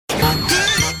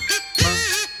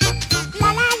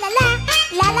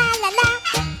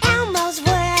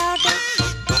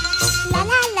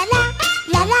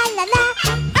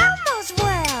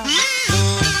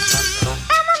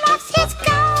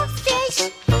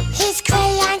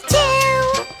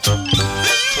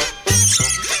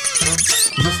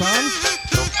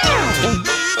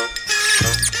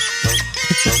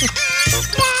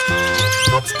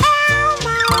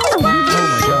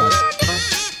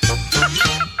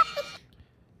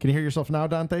Can you hear yourself now,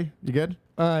 Dante? You good?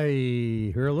 I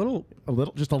hear a little. A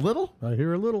little? Just a little? I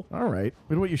hear a little. All right.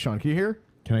 What about you, Sean? Can you hear?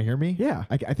 Can I hear me? Yeah.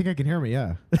 I think I can hear me,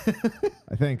 yeah.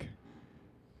 I think.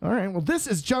 All right. Well, this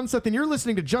is Junseth, and you're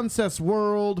listening to Junseth's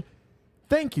World.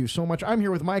 Thank you so much. I'm here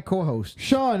with my co-host,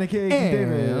 Sean, a.k.a.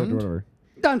 David. Whatever.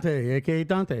 Dante, a.k.a.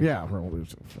 Dante. Yeah, we're always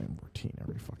the same routine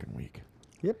every fucking week.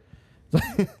 Yep.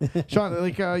 Sean,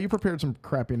 you prepared some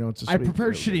crappy notes this I week.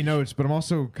 prepared shitty notes, but I'm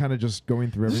also kind of just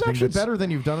going through This is everything. actually better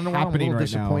than you've done in a while. I'm a happening little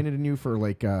right now. disappointed in you for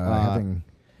having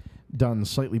done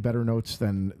slightly better notes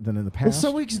than in the past. Well,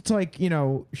 some weeks it's like,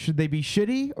 should they be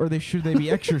shitty or should they be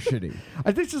extra shitty?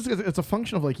 I think it's a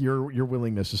function of your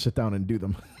willingness to sit down and do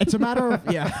them. It's a matter of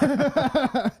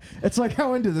it's like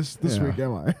how into this week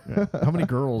am I? Yeah. How many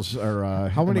girls are?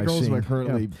 How many girls seeing? am I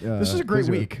currently? This is a great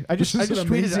week. I just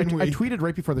tweeted. I tweeted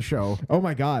right before the show. Oh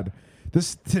my god,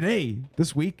 this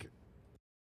week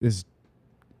is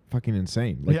fucking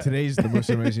insane. Today's the most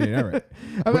amazing day ever.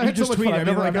 I had so much fun. I've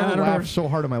never laughed so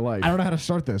hard in my life. I don't know how to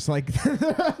start this.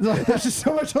 There's just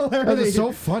so much hilarity. This is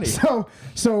so funny. So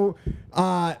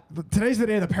today's the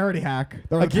day of the parody hack.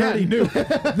 Or the parody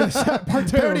nuke. Part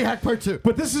 2. Parody hack part 2.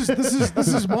 But this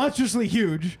is monstrously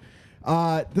huge.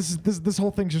 This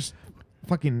whole thing's just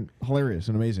fucking hilarious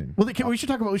and amazing. Well, we should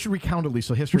recount at least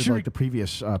the history of the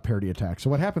previous parody attack.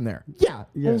 So what happened there? Yeah.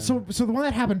 Well, so the one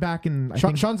that happened back in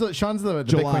Sean's the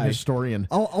Bitcoin historian.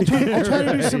 I'll try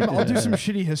to do some. I'll do some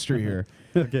shitty history here.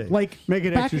 Okay. Make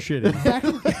it extra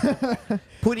shitty.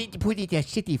 Put it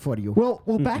shitty for you.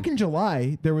 Well, back in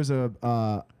July there was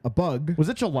a bug. Was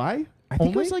it July? I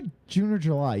think it was like June or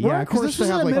July. We're on course to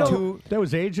have That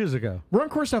was ages ago. We're on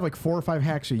course to have 4 or 5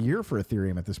 hacks a year for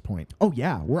Ethereum at this point. Oh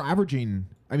yeah, we're averaging.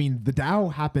 I mean, the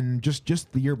DAO happened just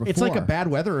the year before. It's like a bad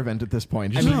weather event at this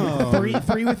point. I mean,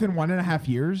 three within 1.5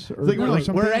 years.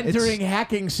 We're entering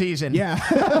hacking season. Yeah,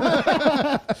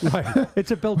 right.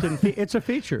 It's a built-in. It's a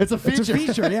feature. It's a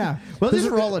feature. Yeah. Well, let's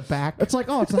roll it back. It's like,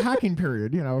 it's the hacking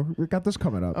period. We got this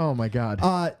coming up. Oh my god.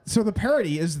 So the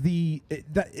parody is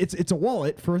it's a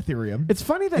wallet for Ethereum. It's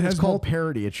funny that it's called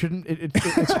parody. It shouldn't.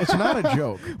 It's not a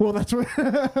joke. Well, that's what.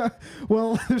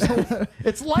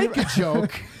 It's like a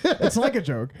joke. It's like a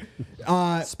joke.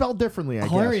 Spelled differently, I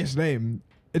guess. Hilarious name.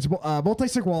 It's a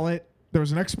multi-sig wallet. There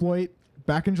was an exploit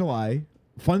back in July.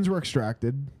 Funds were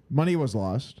extracted. Money was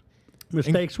lost.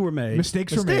 Mistakes were made.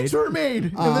 Mistakes were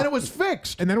made. And then it was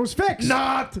fixed.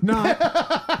 Not.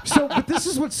 So, but this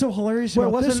is what's so hilarious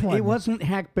about this one. It wasn't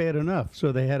hacked bad enough,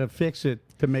 so they had to fix it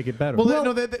to make it better. Well, they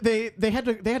had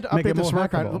to update the smart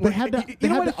contract. They had to. You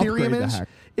know what upgrade Ethereum is? the hack.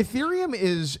 Ethereum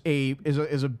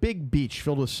is a big beach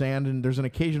filled with sand, and there's an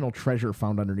occasional treasure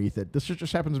found underneath it. This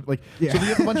just happens so you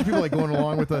have a bunch of people going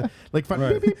along with the beep, beep,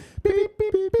 beep,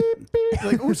 beep, beep,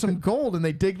 beep, beep, some gold, and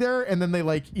they dig there, and then they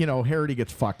Harity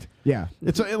gets fucked. Yeah,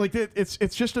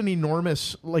 it's just an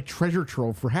enormous treasure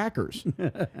trove for hackers.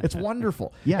 It's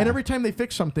wonderful. Yeah, and every time they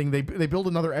fix something, they build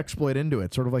another exploit into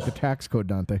it, sort of like the tax code,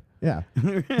 Dante. Yeah.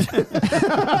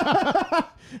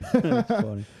 That's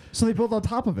funny. So they build on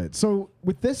top of it. So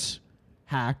with this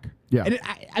hack, and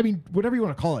I mean, whatever you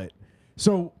want to call it.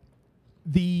 So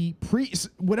the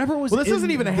whatever was. Well, this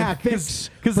isn't even a hack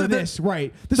because this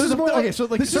right. This is more okay. So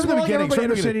this is the more beginning. like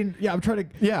understanding. Yeah, I'm trying to.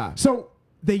 Yeah. So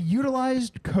they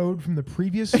utilized code from the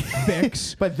previous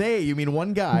fix. But you mean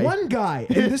one guy. One guy.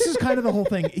 And this is kind of the whole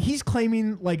thing. He's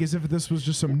claiming as if this was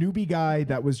just some newbie guy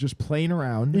that was just playing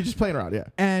around. He's just playing around, yeah.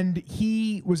 And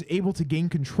he was able to gain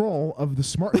control of the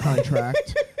smart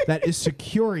contract that is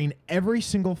securing every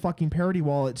single fucking parody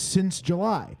wallet since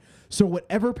July. So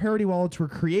whatever parody wallets were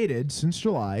created since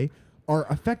July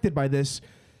are affected by this.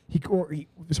 The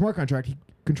smart contract, he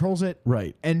controls it.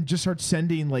 Right. And just starts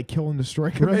sending kill and destroy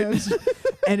commands.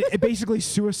 And it basically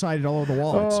suicided all of the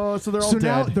wallets. Oh, so they're all dead.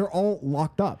 Now they're all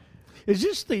locked up. Is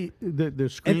this the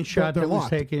screenshot that was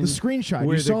taken? The screenshot,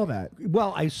 you saw that.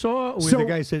 Well, I saw where the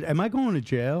guy said, "Am I going to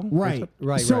jail?" Right.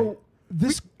 Right.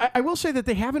 I will say that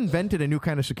they have invented a new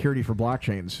kind of security for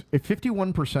blockchains. If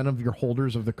 51% of your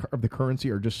holders of the currency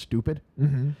are just stupid,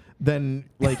 then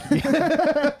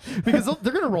because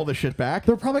they're going to roll this shit back.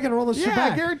 They're probably going to roll this shit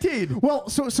back. Yeah, guaranteed. Well,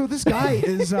 so this guy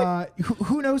is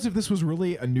who knows if this was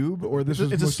really a noob or this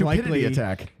was a most stupidity likely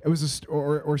attack. It was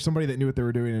or somebody that knew what they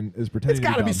were doing and is pretending. It's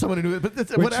got to be someone who knew it,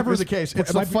 but whatever the case,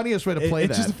 it's the funniest way to play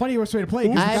that. It's just the funniest way to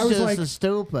play. I'm just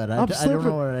stupid. I don't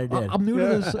know what I did. I'm new to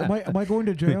this. Am I going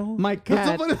to jail? My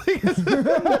cat. The funny thing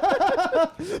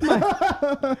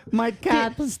is, My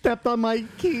cat stepped on my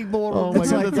keyboard. oh my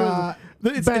It's god,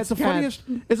 like, it's the cat. funniest.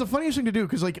 It's the funniest thing to do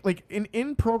because like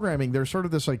in programming, there's sort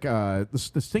of this like this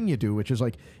thing you do, which is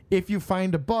like if you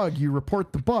find a bug, you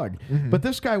report the bug. But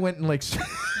this guy went and like.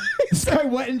 This guy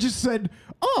went and just said,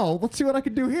 "Oh, let's see what I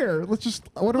can do here. Let's just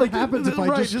what happens if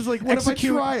I just like what if I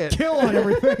execute try it? kill on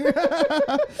everything?"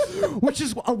 Which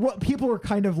is what people are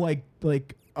kind of like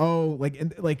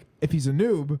if he's a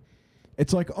noob,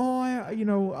 it's like, "Oh, I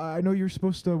know you're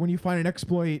supposed to when you find an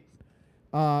exploit,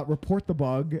 report the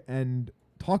bug and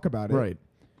talk about it." Right.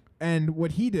 And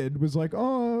what he did was like,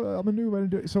 "Oh, I'm a noob. I didn't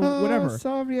do it." So whatever.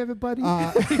 Sorry, everybody.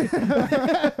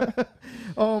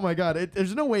 Oh my god,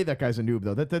 there's no way that guy's a noob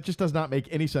though. That just does not make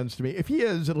any sense to me. If he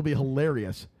is, it'll be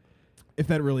hilarious. If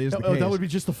that really is the case, That would be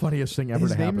just the funniest thing ever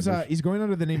his to happen. name's he's going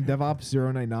under the name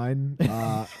DevOps099.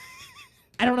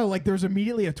 I don't know. Like, there's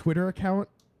immediately a Twitter account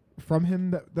from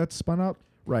him that spun up,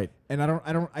 Right. and I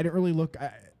didn't really look.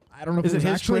 I don't know if Is it it was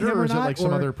his actually Twitter him or is it not, like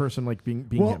some other person like being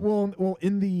him? well,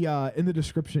 in the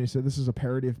description he said this is a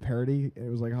parody of parody. And it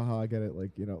was like, haha, I get it.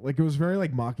 Like, like it was very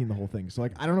like mocking the whole thing. So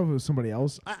like, I don't know if it was somebody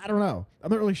else. I don't know.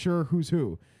 I'm not really sure who's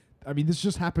who. I mean, this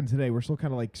just happened today. We're still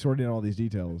kind of like sorting out all these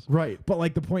details. Right. But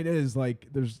like the point is like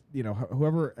there's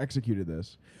whoever executed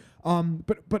this.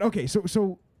 But okay,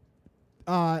 so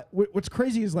what's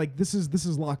crazy is like this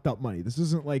is locked up money. This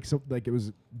isn't like it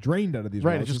was drained out of these.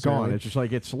 Right, wallets it's just gone. necessarily. It's just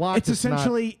like it's locked.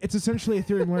 It's essentially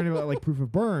Ethereum learning about like proof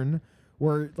of burn,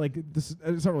 where like it's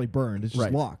not really burned. It's just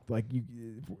Right. locked. Like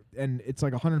and it's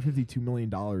like $152 million.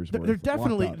 They're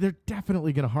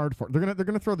definitely going to hard fork. They're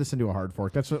gonna throw this into a hard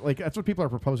fork. That's what people are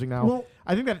proposing now. Well,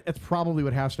 I think that's probably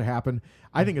what has to happen.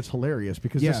 I think it's hilarious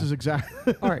because this Yeah. is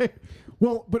exactly All right.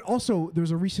 Well, but also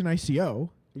there's a recent ICO.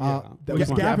 Yeah. That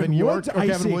was Gavin York? Woods' Or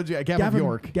Gavin Woods, yeah, Gavin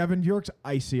York. Gavin York's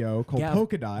ICO called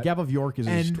Polkadot. Gav of York is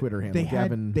his and Twitter handle.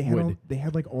 Gavin they Wood.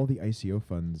 had like all the ICO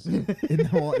funds in the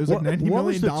whole. It was like $90 what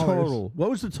was million. the total? What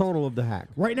was the total of the hack?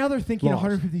 Right now they're thinking Lost.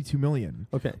 152 million.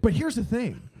 Okay. But here's the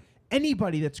thing: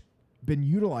 anybody that's been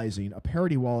utilizing a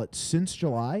parody wallet since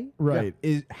July, Right.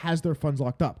 has their funds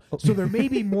locked up. So there may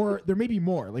be more. There may be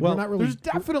more. Like Well, we're not really. There's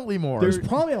definitely more. There's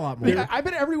probably a lot more. I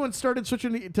bet everyone started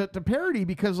switching to parody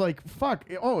because, like, fuck.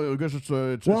 Oh, I guess it's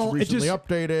Well, recently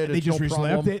updated. They it's just no recently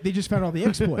problem. updated. They just found all the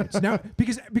exploits now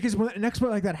because when an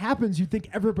exploit like that happens, you think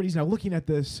everybody's now looking at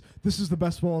this. This is the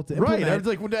best wallet to implement. Right. It's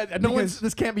like,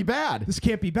 this can't be bad. This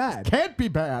can't be bad. Can't be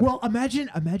bad. Well, imagine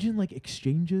like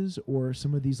exchanges or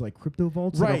some of these like crypto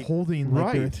vaults that Right. are holding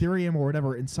like their Right. Ethereum or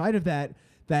whatever inside of that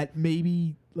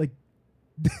maybe like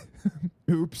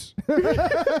oops.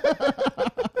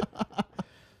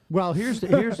 Well, here's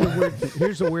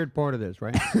the weird part of this,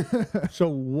 right? So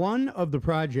one of the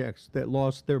projects that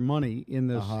lost their money in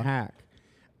this hack,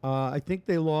 I think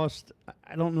they lost,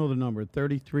 I don't know the number,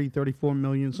 33, 34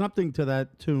 million, something to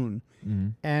that tune. Mm-hmm.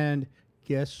 And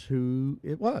guess who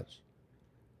it was?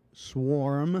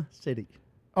 Swarm City.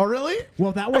 Oh, really?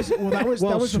 Well, that was the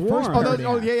first Swarm. parody.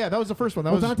 Yeah. That was the first one.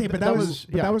 That Well, was Dante, but that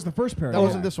was the first parody. That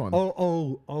wasn't this one.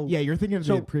 Oh. Yeah, you're thinking of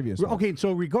the previous one. Okay,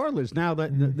 so regardless, now that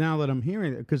I'm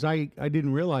hearing it, because I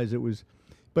didn't realize it was,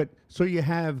 but so you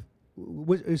have,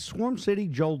 is Swarm City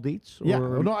Joel Dietz? Yeah. Or,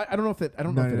 Well, no, I don't know if it. I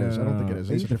don't know if it is. I don't think it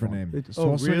is. It's a different name. Oh,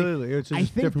 Swarm City- really? It's a I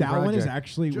think different that one is project.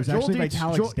 actually was Joel actually Dietz-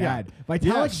 Vitalik's dad. yeah.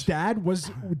 Vitalik's Yes. dad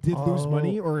did lose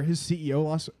money, or his CEO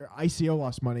lost, or ICO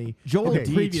lost money. Joel in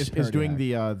the previous Dietz is parody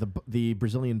doing hack. the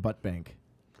Brazilian butt bank.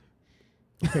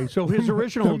 Okay, so his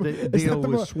original Is that deal the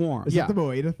was Swarm. Is Yeah. that the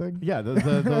Moeda thing? Yeah, the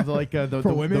like the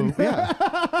For women? yeah,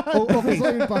 Oh, okay.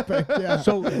 Brazilian butt bank, yeah.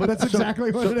 So That's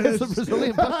exactly what it it's is. the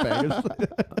Brazilian butt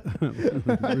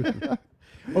bank.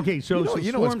 Okay, so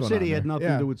You know what's Swarm going City on had there. nothing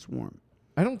Yeah. to do with Swarm.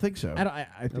 I don't think so. I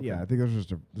think those are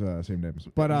just same names.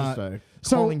 But Just,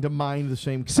 so- calling to mind the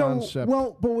same so concept.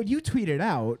 but what you tweeted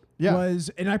out Yeah.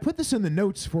 was, and I put this in the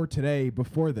notes for today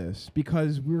before this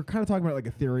because we were kind of talking about like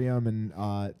Ethereum, and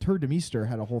Turd Demeester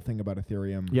had a whole thing about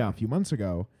Ethereum a few months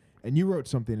ago, and you wrote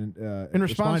something in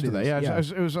response to that,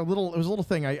 this. it was a little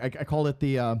thing. I called it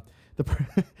the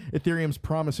Ethereum's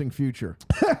promising future,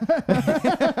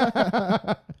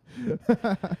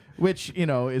 which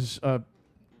is a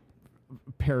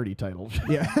parody title.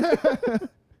 Yeah.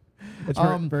 It's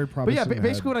very But promising. yeah, ahead.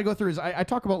 basically what I go through is I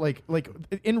talk about like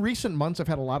in recent months I've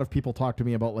had a lot of people talk to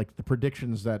me about like the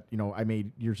predictions that I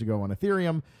made years ago on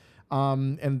Ethereum,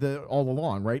 and all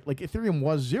along, right? Like Ethereum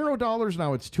was $0,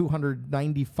 now it's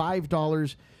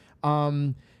 $295.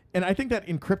 And I think that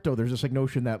in crypto, there's this like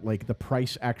notion that like the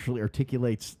price actually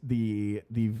articulates the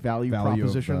value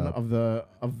proposition of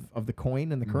the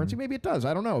coin and the currency. Maybe it does.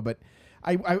 I don't know, but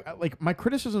I like my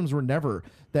criticisms were never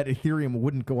that Ethereum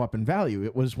wouldn't go up in value.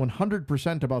 It was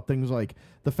 100% about things like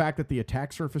the fact that the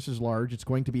attack surface is large. It's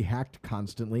going to be hacked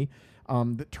constantly.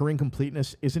 That Turing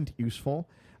completeness isn't useful.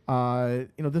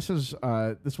 This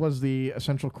was the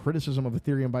essential criticism of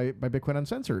Ethereum by Bitcoin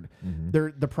Uncensored.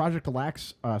 The project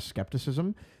lacks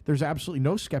skepticism. There's absolutely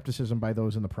no skepticism by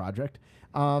those in the project.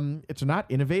 It's not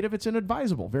innovative. It's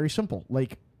inadvisable. Very simple.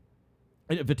 Like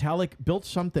Vitalik built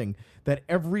something that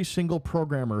every single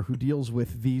programmer who deals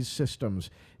with these systems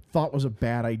thought was a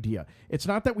bad idea. It's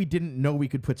not that we didn't know we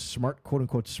could put smart, quote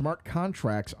unquote, smart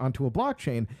contracts onto a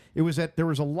blockchain. It was that there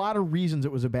was a lot of reasons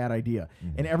it was a bad idea.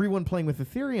 And everyone playing with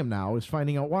Ethereum now is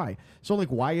finding out why. So like,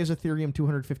 why is Ethereum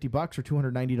 $250 or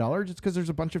 $290? It's because there's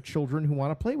a bunch of children who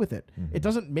want to play with it. It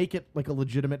doesn't make it like a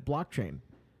legitimate blockchain.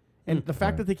 And the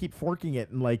fact that they keep forking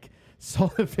it and like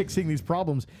fixing these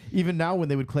problems, even now when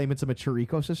they would claim it's a mature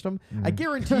ecosystem, I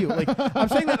guarantee you, like I'm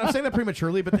saying that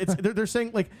prematurely, but they're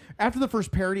saying like after the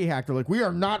first parody hack, they're like, we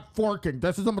are not forking.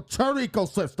 This is a mature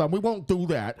ecosystem. We won't do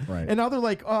that. Right. And now they're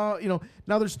like, now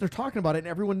they're talking about it, and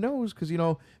everyone knows because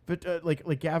but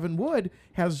like Gavin Wood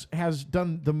has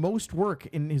done the most work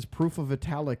in his proof of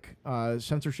Vitalik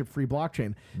censorship-free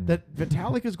blockchain. That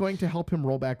Vitalik is going to help him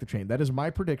roll back the chain. That is my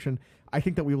prediction. I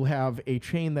think that we will have a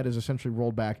chain that is essentially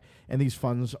rolled back, and these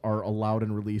funds are allowed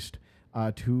and released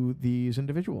to these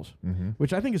individuals,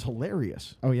 which I think is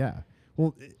hilarious. Oh, yeah.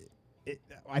 Well,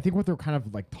 I think what they're kind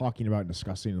of like talking about and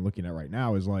discussing and looking at right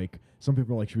now is like some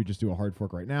people are like, should we just do a hard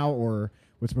fork right now? Or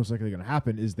what's most likely going to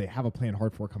happen is they have a planned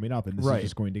hard fork coming up, and this is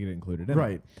just going to get included in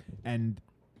it. And,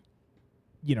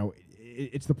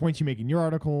 it's the points you make in your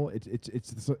article.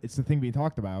 It's the thing being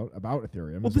talked about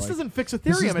Ethereum. Well, this doesn't fix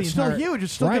Ethereum. It's still huge.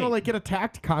 It's still going to like get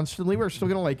attacked constantly. We're still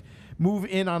going to like move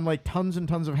in on like tons and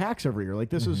tons of hacks every year. Like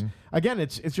this is again,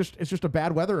 it's just a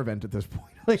bad weather event at this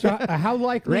point. Like, so how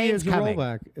likely is the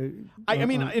rollback? I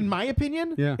mean, in my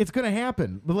opinion, it's going to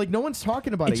happen. But like no one's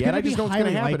talking about it yet. I just know it's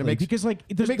going to happen. It makes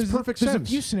perfect sense. There's a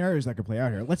few scenarios that could play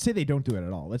out here. Let's say they don't do it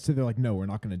at all. Let's say they're like, no, we're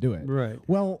not going to do it. Right.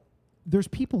 Well, there's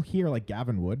people here like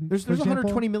Gavin Wood. There's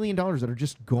 $120 million that are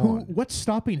just gone. What's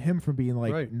stopping him from being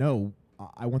like, no,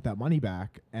 I want that money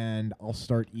back, and I'll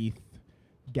start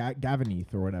Gavin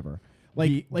ETH or whatever.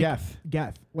 Like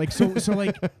Geth. Like so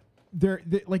like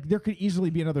there could easily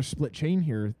be another split chain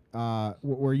here,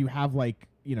 where you have like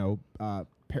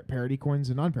parody coins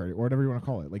and non-parody, or whatever you want to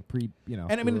call it, like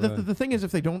And I mean, the thing is, if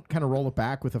they don't kind of roll it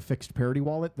back with a fixed parody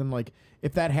wallet, then like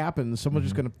if that happens, someone's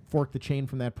just going to fork the chain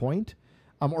from that point.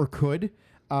 Or could,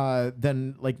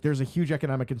 then like there's a huge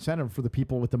economic incentive for the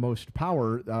people with the most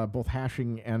power, both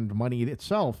hashing and money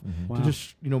itself, to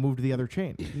just move to the other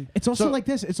chain. It's also like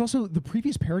this. It's also the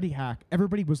previous parody hack.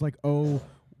 Everybody was like, "Oh,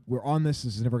 we're on this.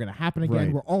 This is never going to happen again."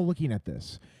 Right. We're all looking at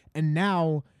this, and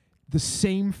now the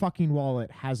same fucking wallet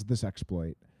has this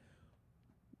exploit.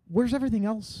 Where's everything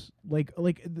else? Like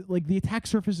the attack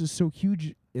surface is so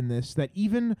huge in this that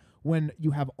even when you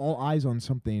have all eyes on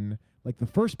something like the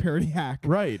first parody hack,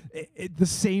 the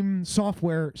same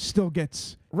software still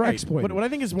gets exploited. But what I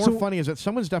think is more funny is that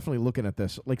someone's definitely looking at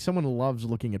this. Like someone loves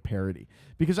looking at parody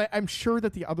because I'm sure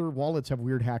that the other wallets have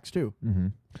weird hacks too.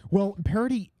 Well,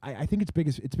 parody, I think it's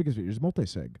biggest. There's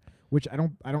multisig, which I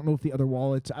don't know if the other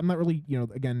wallets. I'm not really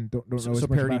again don't know. So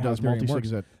parody does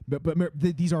multisig, but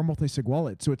these are multisig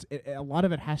wallets. So a lot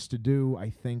of it has to do,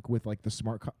 I think, with like the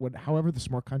smart however the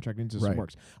smart contract system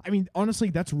works. I mean,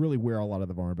 honestly, that's really where a lot of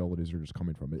the vulnerabilities are just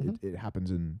coming from. It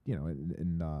happens in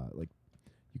like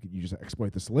you just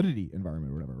exploit the Solidity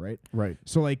environment or whatever, right? Right.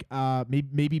 So like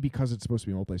maybe because it's supposed to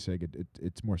be multi-sig,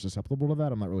 it's more susceptible to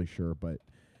that. I'm not really sure, but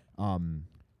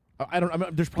I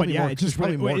don't. There's probably more. It's just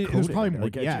probably more. There's probably more.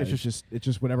 Like, it's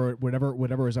just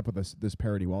whatever is up with this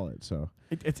parody wallet. So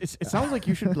it sounds like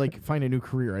you should like find a new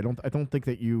career. I don't think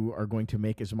that you are going to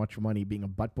make as much money being a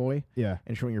butt boy.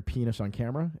 And showing your penis on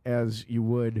camera as you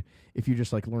would if you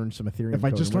just like learned some Ethereum. If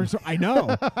I just learned, I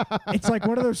know. It's like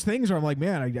one of those things where I'm like,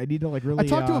 man, I need to like really. I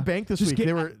talked to a bank this week.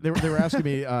 They were asking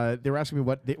me. They were asking me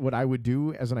what I would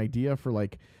do as an idea for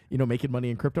like making money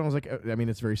in crypto. And I was like, I mean,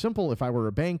 it's very simple. If I were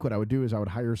a bank, what I would do is I would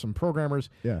hire some programmers.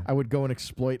 I would go and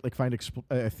find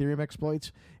Ethereum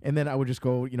exploits, and then I would just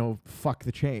go, fuck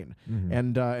the chain,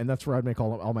 and that's where I'd make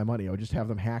all my money. I would just have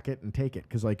them hack it and take it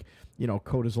because, like,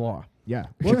 code is law. Yeah.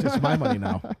 It's my money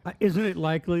now. Isn't it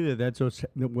likely that that's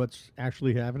what's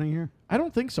actually happening here? I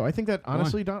don't think so. I think that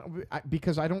honestly,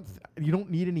 because you don't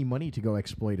need any money to go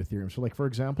exploit Ethereum. So, like for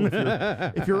example,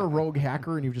 if you're a rogue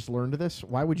hacker and you've just learned this,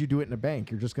 why would you do it in a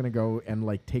bank? You're just going to go and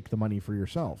like take the money for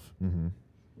yourself. Mm-hmm.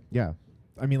 Yeah.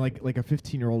 I mean, like a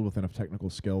 15-year-old with enough technical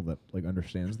skill that like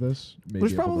understands this.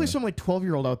 There's probably some like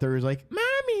 12-year-old out there who's like,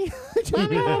 "Mommy, tell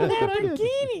me how to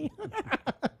Lamborghini."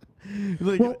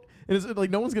 Like, and it's like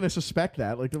no one's gonna suspect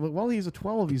that. Like, well, he's a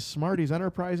 12, he's smart, he's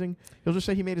enterprising. He'll just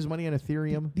say he made his money on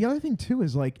Ethereum. The other thing too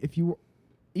is like even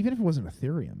if it wasn't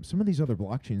Ethereum, some of these other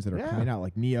blockchains that are coming out,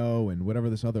 like Neo and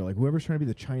whatever this other, like whoever's trying to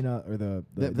be the China or the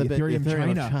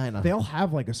Ethereum China, they all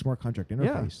have like a smart contract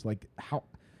interface. Like how.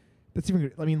 That's even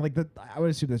good. I mean, like I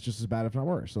would assume that's just as bad, if not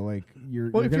worse. So, like, you're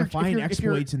going to find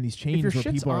exploits in these chains where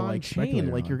people are like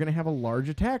chain, like you're going to have a large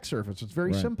attack surface. It's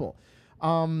very simple.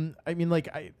 I mean, like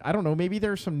I don't know. Maybe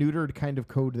there's some neutered kind of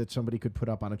code that somebody could put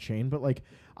up on a chain, but like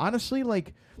honestly,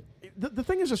 like the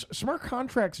thing is, smart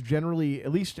contracts generally,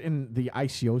 at least in the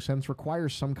ICO sense, require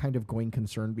some kind of going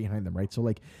concern behind them, right? So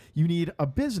like you need a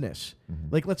business,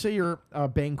 like let's say you're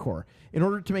Bancor. In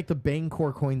order to make the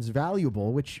Bancor coins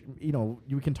valuable, which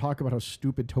you can talk about how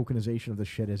stupid tokenization of this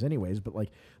shit is, anyways. But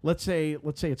like let's say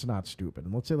it's not stupid,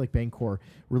 and let's say like Bancor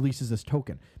releases this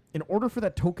token. In order for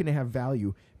that token to have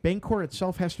value, Bancor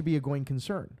itself has to be a going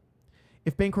concern.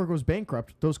 If Bancor goes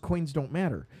bankrupt, those coins don't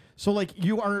matter. So like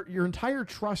your entire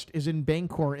trust is in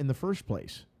Bancor in the first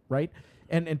place, right?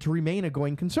 And to remain a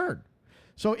going concern.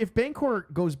 So if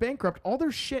Bancor goes bankrupt, all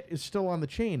their shit is still on the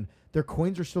chain. Their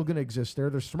coins are still going to exist there.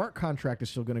 Their smart contract is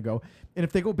still going to go. And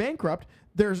if they go bankrupt,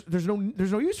 there's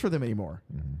no use for them anymore.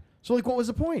 Mm-hmm. So like, what was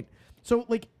the point? So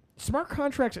like, smart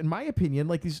contracts, in my opinion,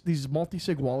 like these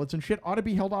multi-sig wallets and shit, ought to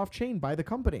be held off chain by the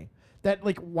company. That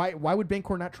like why would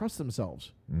Bancor not trust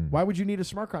themselves? Why would you need a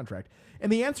smart contract?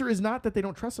 And the answer is not that they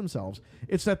don't trust themselves.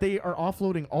 It's that they are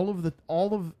offloading all of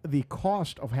the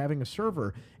cost of having a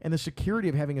server and the security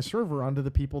of having a server onto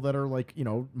the people that are like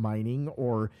mining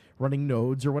or running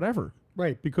nodes or whatever.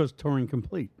 Right, because Turing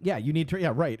complete. Yeah, you need to.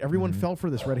 Yeah, right. Everyone fell for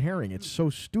this red herring. It's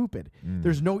so stupid.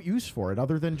 There's no use for it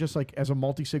other than just like as a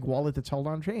multi-sig wallet that's held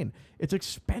on chain. It's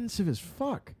expensive as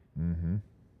fuck. Mm-hmm.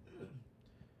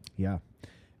 Yeah,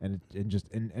 and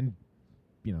it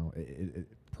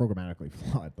programmatically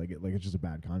flawed. Like it's just a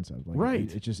bad concept. Like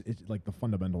right. It's like the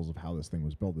fundamentals of how this thing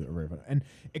was built are very fun. And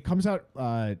it comes out.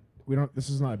 This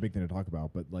is not a big thing to talk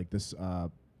about, but like this.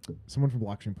 Someone from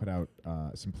blockchain put out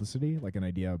simplicity, like an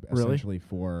idea essentially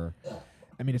for.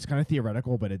 I mean, it's kind of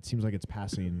theoretical, but it seems like it's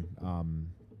passing.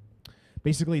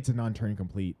 Basically, it's a non-Turing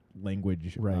complete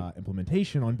language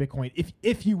implementation on Bitcoin.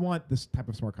 If you want this type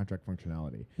of smart contract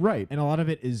functionality, right, and a lot of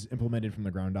it is implemented from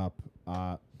the ground up,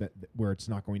 where it's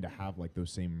not going to have like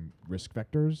those same risk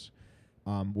vectors.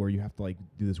 Where you have to like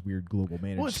do this weird global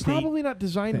managed. Well, it's probably not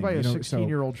designed by a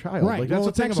 16-year-old child. Right. Like, that's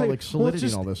the thing about like Solidity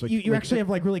and all this. Like, you actually have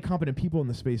like really competent people in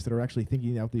the space that are actually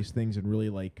thinking out these things and really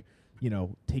like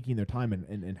taking their time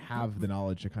and have the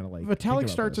knowledge to kind of like. Vitalik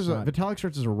starts as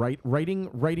a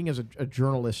writing as a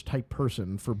journalist type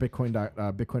person for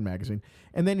Bitcoin magazine,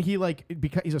 and then he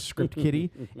he's a script kiddie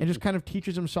and just kind of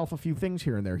teaches himself a few things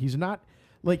here and there. He's not.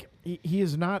 Like he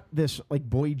is not this like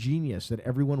boy genius that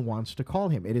everyone wants to call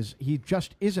him. He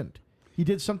just isn't. He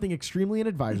did something extremely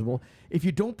inadvisable. If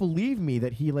you don't believe me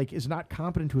that he is not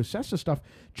competent to assess this stuff,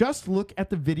 just look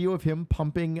at the video of him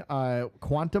pumping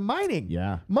quantum mining.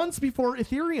 Yeah. Months before the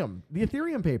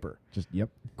Ethereum paper.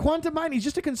 Quantum mining. He's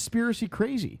just a conspiracy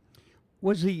crazy.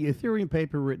 Was the Ethereum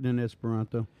paper written in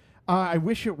Esperanto? I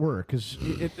wish it were, because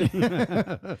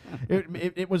it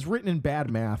was written in bad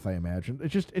math, I imagine.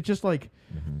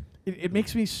 It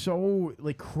makes me so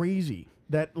crazy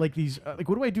that these what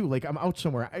do I do? Like, I'm out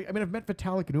somewhere. I mean, I've met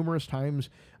Vitalik numerous times.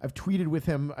 I've tweeted with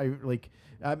him.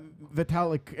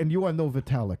 Vitalik, and you all know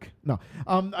Vitalik. No,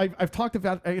 I've talked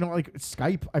about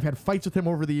Skype. I've had fights with him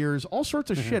over the years. All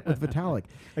sorts of shit with Vitalik.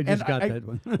 I just got that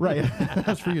one. Right,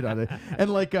 that's for you, Dante.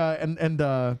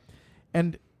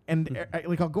 And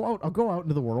I'll go out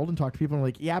into the world and talk to people and I'm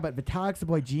like, yeah, but Vitalik's the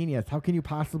boy genius. How can you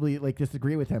possibly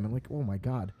disagree with him? I'm like, oh my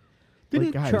God.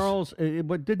 Didn't Charles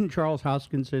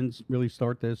Hoskinson really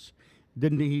start this?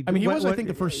 Didn't he? I mean, he was, I think,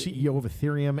 the first CEO of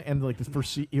Ethereum and the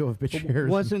first CEO of BitShares.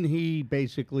 Wasn't he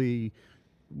basically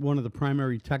one of the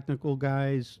primary technical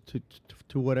guys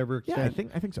to whatever extent? Yeah,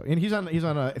 I think so. And he's on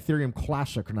Ethereum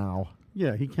Classic now.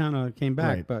 Yeah, he kind of came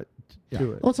back, but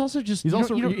to it. Well, it's also just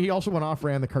he also went off,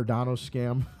 ran the Cardano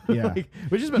scam. Yeah,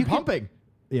 which has been pumping.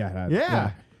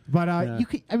 Yeah. But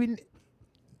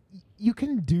you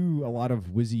can do a lot of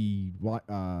you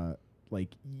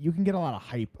can get a lot of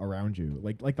hype around you,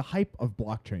 like the hype of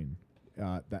blockchain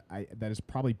that is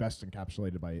probably best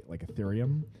encapsulated by like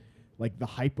Ethereum, like the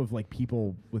hype of like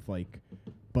people with like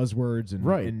buzzwords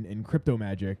and crypto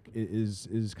magic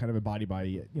is kind of embodied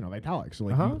by Vitalik. So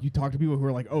like you talk to people who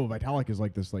are like, oh, Vitalik is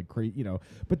like this like crazy,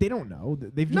 but they don't know.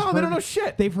 They've just they don't know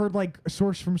shit. They've heard like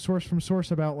source from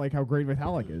source about like how great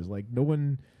Vitalik is. Like no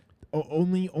one,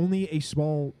 only a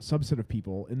small subset of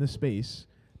people in the space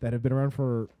that have been around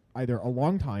for either a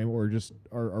long time or just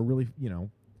are really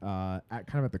at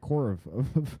kind of at the core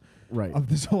of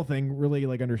this whole thing really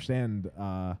like understand.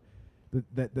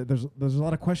 That there's a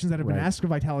lot of questions that have been asked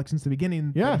of Vitalik since the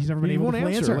beginning. Yeah, he's never been able to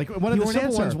answer. Like one of the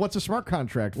simple ones: what's a smart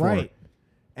contract for? Right.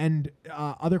 And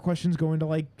other questions go into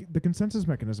like the consensus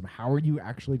mechanism. How are you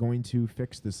actually going to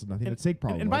fix this nothing at stake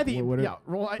problem? And by I think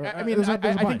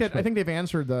they've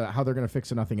answered how they're going to fix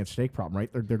the nothing at stake problem. Right?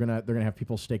 They're going to have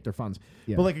people stake their funds.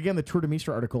 Yeah. But like again, the Tour de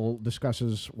Mistra article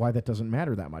discusses why that doesn't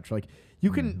matter that much. Like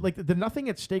you can like the nothing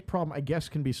at stake problem, I guess,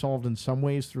 can be solved in some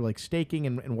ways through like staking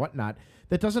and whatnot.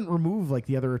 That doesn't remove like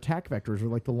the other attack vectors or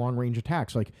like the long range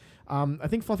attacks. Like I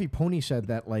think Fluffy Pony said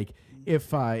that like if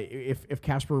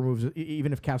Casper removes,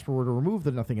 even if Casper were to remove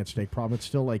the nothing at stake problem, it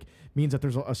still like means that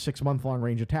there's a 6 month long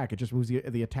range attack. It just moves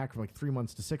the attack from like 3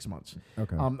 months to 6 months.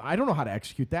 Okay. I don't know how to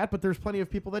execute that, but there's plenty of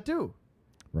people that do.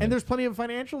 Right. And there's plenty of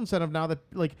financial incentive now that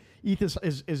like ETH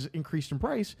is increased in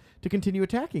price to continue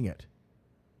attacking it.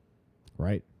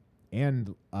 Right.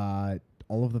 And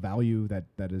all of the value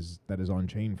that is on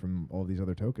chain from all of these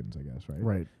other tokens, I guess, right?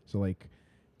 Right. So like,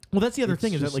 well, that's the other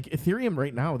thing is that like Ethereum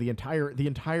right now, the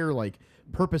entire like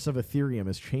purpose of Ethereum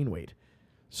is chain weight.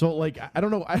 So like I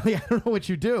don't know I don't know what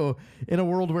you do in a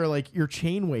world where like your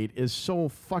chain weight is so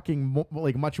fucking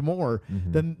much more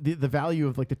than the value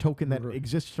of like the token that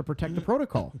exists to protect the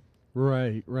protocol.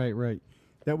 Right.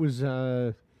 That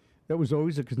was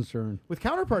always a concern with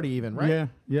Counterparty, even, right?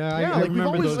 Yeah. I we've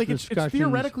always like it's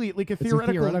theoretically like a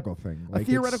theoretical thing, like a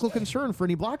theoretical concern for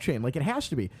any blockchain. Like it has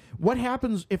to be. What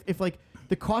happens if like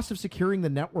the cost of securing the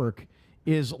network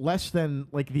is less than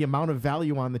like the amount of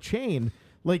value on the chain?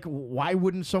 Like why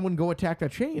wouldn't someone go attack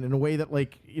that chain in a way that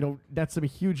like that's a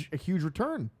huge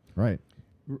return? Right.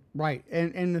 Right.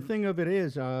 And the thing of it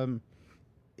is.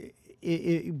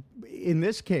 In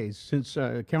this case, since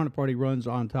Counterparty runs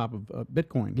on top of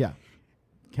Bitcoin,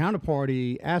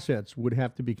 Counterparty assets would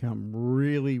have to become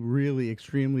really, really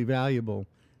extremely valuable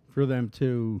for them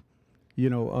to,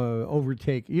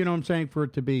 overtake. You know what I'm saying? For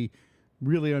it to be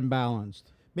really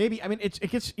unbalanced. Maybe, I mean, it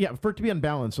gets, for it to be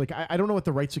unbalanced. Like, I don't know what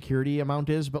the right security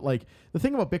amount is, but like the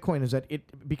thing about Bitcoin is that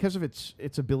because of its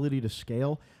ability to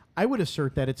scale, I would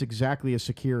assert that it's exactly as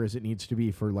secure as it needs to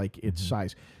be for like its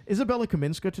size. Isabella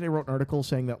Kaminska today wrote an article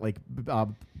saying that like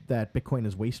that Bitcoin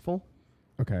is wasteful.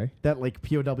 Okay. That like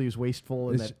POW is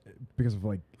wasteful and that because of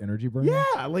like energy burn.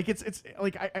 Yeah, like it's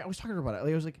like I was talking about it.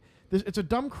 Like, I was like, it's a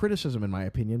dumb criticism in my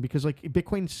opinion because like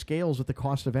Bitcoin scales with the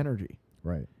cost of energy.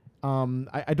 Right.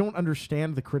 I don't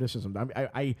understand the criticism.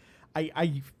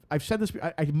 I've said this.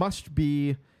 I must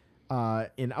be.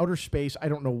 In outer space, I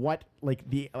don't know what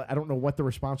the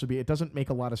response would be. It doesn't make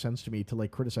a lot of sense to me to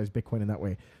like criticize Bitcoin in that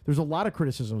way. There's a lot of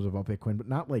criticisms about Bitcoin, but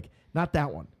not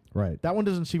that one. Right. That one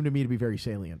doesn't seem to me to be very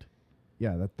salient.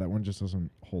 Yeah, that one just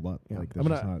doesn't hold up. Yeah. Like I'm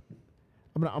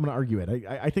gonna argue it.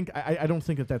 I don't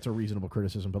think that's a reasonable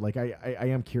criticism, but like I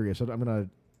am curious. I'm gonna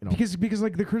because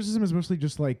like the criticism is mostly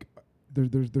just like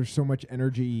there's so much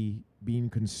energy being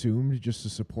consumed just to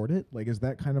support it. Like, is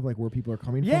that kind of like where people are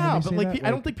coming from? Yeah, but like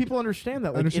I don't think people understand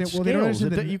that. Like, it scales.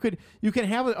 That you can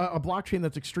have a blockchain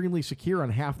that's extremely secure on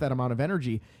half that amount of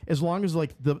energy, as long as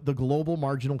like the global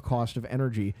marginal cost of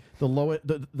energy,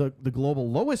 the global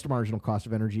lowest marginal cost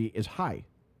of energy is high.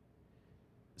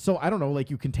 So I don't know, like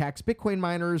you can tax Bitcoin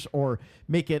miners or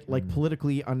make it like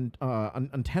politically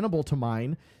untenable to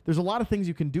mine. There's a lot of things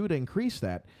you can do to increase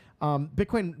that.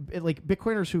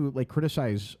 Bitcoiners who like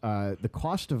criticize the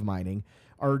cost of mining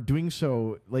are doing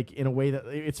so like in a way that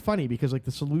it's funny because like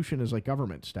the solution is like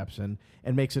government steps in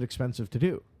and makes it expensive to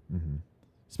do,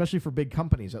 especially for big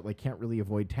companies that like can't really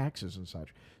avoid taxes and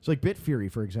such. So like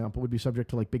Bitfury, for example, would be subject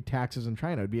to like big taxes in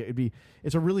China.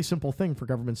 It's a really simple thing for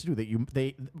governments to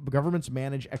do. Governments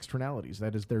manage externalities.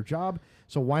 That is their job.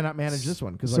 So why not manage this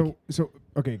one? Because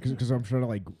because I'm trying to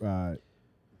like.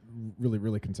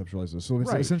 Really conceptualize this. So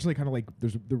it's essentially kind of like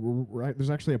there's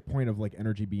actually a point of like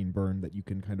energy being burned that you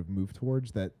can kind of move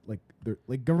towards that like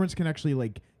governments can actually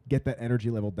like get that energy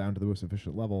level down to the most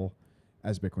efficient level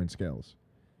as Bitcoin scales.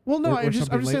 Well, no, I'm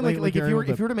just saying like if you were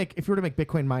to make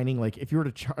Bitcoin mining, like if you were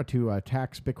to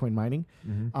tax Bitcoin mining,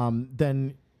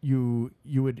 then you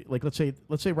would like let's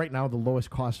say right now the lowest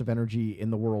cost of energy in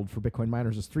the world for Bitcoin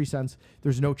miners is 3 cents.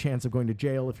 There's no chance of going to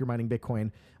jail if you're mining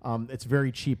Bitcoin. It's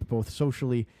very cheap both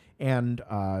socially and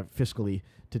fiscally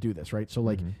to do this, right? So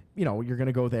like, you know, you're going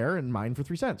to go there and mine for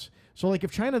 3 cents. So like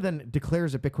if China then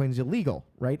declares that Bitcoin's illegal,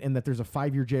 right, and that there's a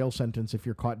 5-year jail sentence if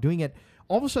you're caught doing it,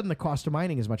 all of a sudden the cost of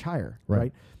mining is much higher,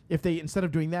 right? If they, instead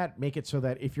of doing that, make it so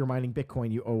that if you're mining Bitcoin,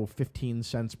 you owe 15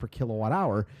 cents per kilowatt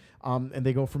hour, and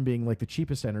they go from being like the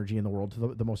cheapest energy in the world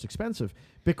to the most expensive.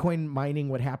 Bitcoin mining,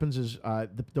 what happens is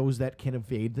those that can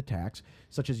evade the tax,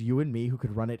 such as you and me who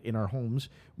could run it in our homes,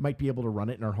 might be able to run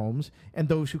it in our homes. And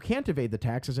those who can't evade the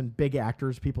taxes and big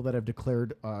actors, people that have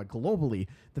declared globally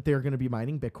that they're going to be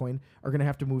mining Bitcoin, are going to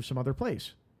have to move some other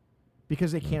place,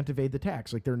 because they can't evade the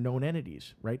tax. Like, they're known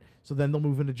entities, right? So then they'll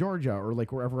move into Georgia or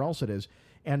like wherever else it is,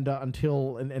 and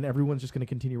until everyone's just going to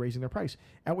continue raising their price.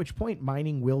 At which point,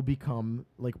 mining will become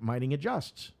like mining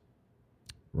adjusts,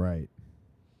 Right.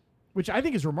 which I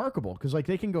think is remarkable because like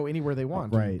they can go anywhere they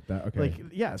want. Right. Okay.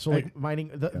 Like so like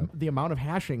mining the amount of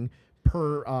hashing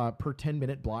per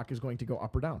 10-minute block is going to go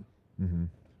up or down. Mm-hmm.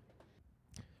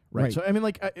 Right. So I mean,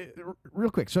 like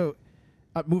real quick. So.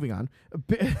 Moving on,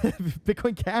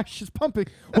 Bitcoin Cash is pumping.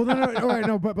 Well,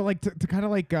 no, but like to kind of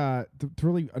like to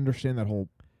really understand that whole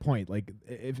point, like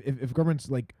if governments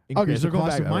like increase the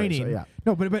cost of mining,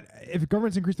 no, but if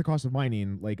governments increase the cost of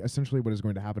mining, like essentially what is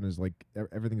going to happen is like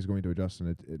everything is going to adjust,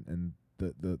 and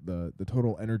the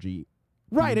total energy.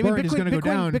 Right, I mean, Bitcoin is going to go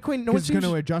down. Bitcoin, no, it's going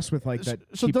to adjust with like that.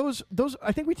 So those,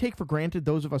 I think we take for granted,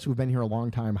 those of us who've been here a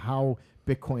long time, how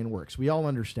Bitcoin works. We all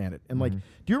understand it. And like, do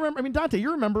you remember? I mean, Dante,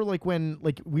 you remember like when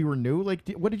like we were new? Like,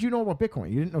 what did you know about Bitcoin?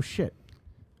 You didn't know shit.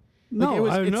 No,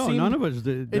 none of us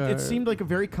did. It seemed like a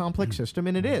very complex system,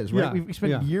 and it is. Right, we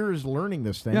spent years learning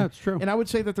this thing. Yeah, it's true. And I would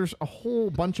say that there's a whole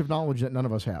bunch of knowledge that none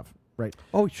of us have. Right.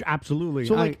 Oh, absolutely.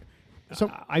 So like. So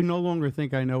I no longer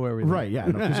think I know everything. Right, yeah.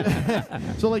 No,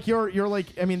 so like you're like,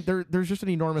 I mean, there's just an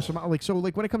enormous amount. Like, so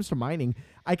like when it comes to mining,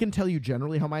 I can tell you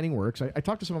generally how mining works. I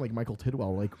talked to someone like Michael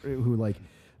Tidwell, like who like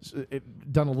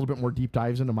done a little bit more deep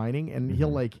dives into mining, and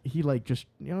he just,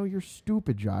 you know, you're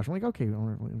stupid, Josh. I'm like, okay,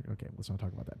 let's not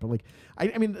talk about that. But like,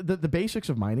 I mean, the basics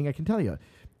of mining I can tell you,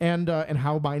 and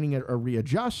how mining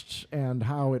readjusts and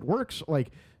how it works, like.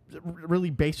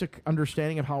 Really basic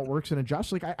understanding of how it works and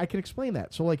adjusts. Like I can explain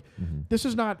that. So like this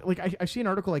is not like I see an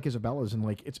article like Isabella's, and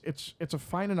like it's a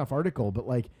fine enough article, but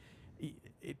like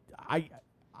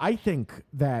I think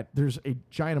that there's a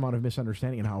giant amount of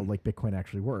misunderstanding in how like Bitcoin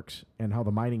actually works and how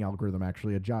the mining algorithm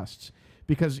actually adjusts,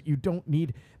 because you don't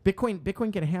need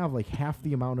Bitcoin can have like half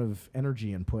the amount of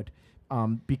energy input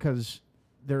because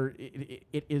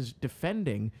it is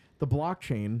defending the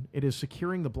blockchain. It is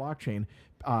securing the blockchain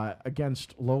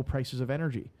against low prices of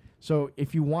energy. So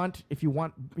if you want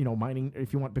mining,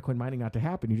 if you want Bitcoin mining not to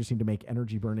happen, you just need to make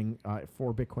energy burning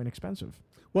for Bitcoin expensive.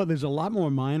 Well, there's a lot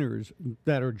more miners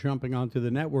that are jumping onto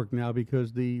the network now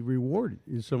because the reward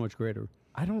is so much greater.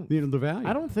 The value.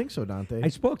 I don't think so, Dante. I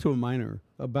spoke to a miner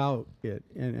about it,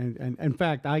 and in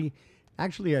fact, I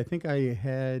think I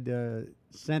had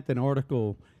sent an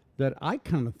article that I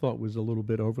kind of thought was a little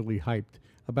bit overly hyped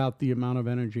about the amount of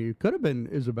energy. It could have been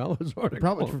Isabella's article.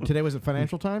 Probably today. Was it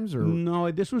Financial Times or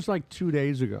no? This was like 2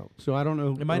 days ago, so I don't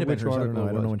know. It might have been which hers. article.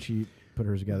 I don't know when she put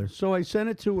hers together. So I sent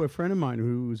it to a friend of mine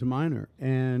who's a miner,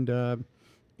 and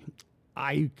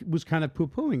I was kind of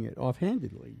poo-pooing it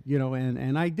offhandedly, you know,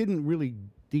 and I didn't really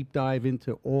deep dive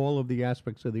into all of the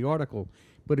aspects of the article,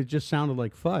 but it just sounded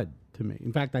like FUD to me.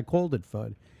 In fact, I called it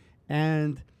FUD,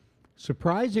 and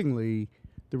surprisingly,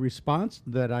 the response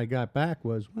that I got back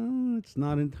was, well, it's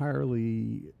not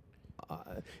entirely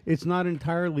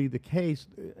the case,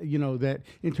 you know, that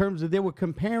in terms of they were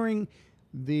comparing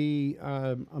the,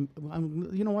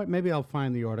 you know what, maybe I'll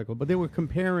find the article, but they were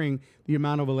comparing the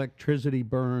amount of electricity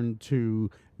burned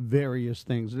to various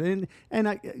things. And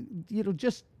I, you know,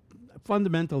 just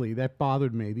fundamentally that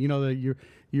bothered me, you know, that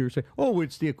you're saying, oh,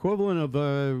 it's the equivalent of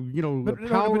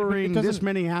powering this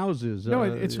many houses. No,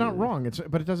 it's not wrong.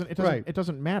 It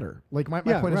doesn't matter. Like my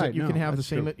point is that you can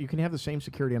have the same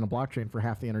security on a blockchain for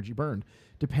half the energy burned,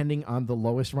 depending on the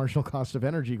lowest marginal cost of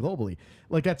energy globally.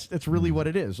 Like that's really what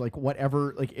it is. Like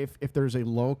whatever, like if there's a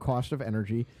low cost of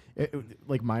energy,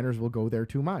 like miners will go there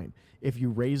to mine. If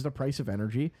you raise the price of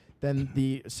energy, then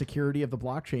the security of the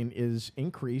blockchain is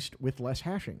increased with less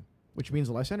hashing, which means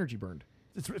less energy burned.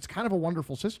 It's kind of a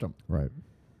wonderful system. Right.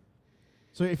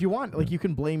 So if you want, like, you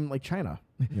can blame like China.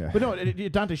 Yeah. But no,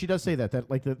 Dante, she does say that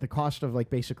like the cost of like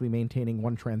basically maintaining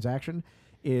one transaction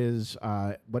is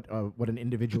what an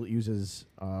individual uses,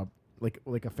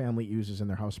 like a family uses in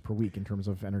their house per week in terms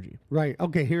of energy. Right.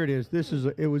 Okay. Here it is.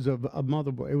 It was a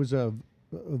motherboard. It was a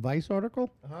Vice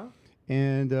article. Uh-huh.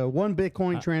 And one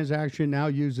Bitcoin transaction now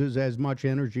uses as much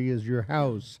energy as your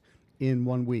house in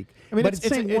 1 week. I mean, but it's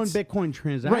saying one Bitcoin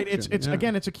transaction. Right. It's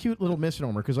again, it's a cute little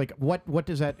misnomer because like what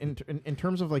does that in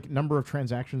terms of like number of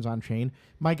transactions on chain?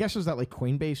 My guess is that like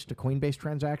Coinbase to Coinbase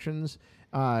transactions,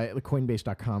 like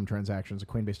Coinbase.com transactions,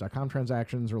 Coinbase.com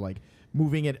transactions, or like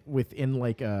moving it within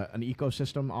like an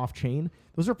ecosystem off chain.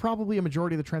 Those are probably a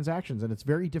majority of the transactions, and it's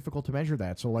very difficult to measure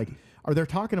that. So like, are they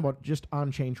talking about just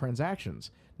on chain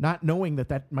transactions, not knowing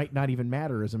that might not even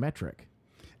matter as a metric?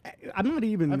 I'm not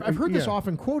even. I've heard this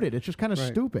often quoted. It's just kind of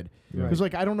stupid because,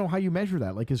 like, I don't know how you measure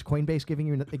that. Like, is Coinbase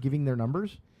giving their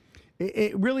numbers?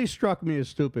 It really struck me as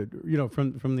stupid,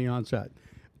 from the onset.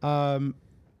 But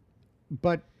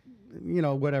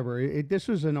whatever. This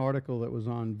was an article that was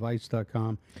on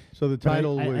Vice.com. So the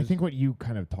title was. I think what you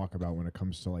kind of talk about when it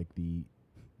comes to like the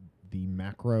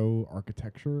macro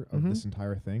architecture of this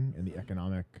entire thing and the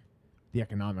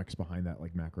economics behind that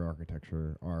like macro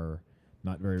architecture are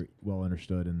not very well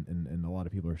understood, and a lot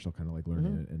of people are still kind of like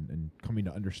learning it and coming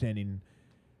to understanding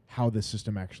how the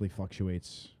system actually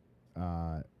fluctuates.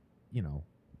 But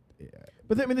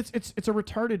I mean, it's a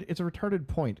retarded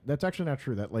point. That's actually not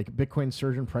true. That like Bitcoin's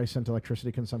surge in price sent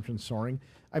electricity consumption soaring.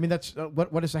 I mean, that's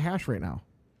what is the hash rate now?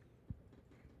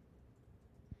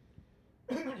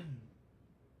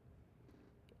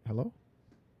 Hello?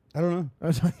 I don't know.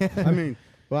 I mean,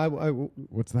 well,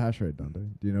 what's the hash rate, Dante?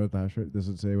 Do you know what the hash rate? Does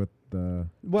it say what the?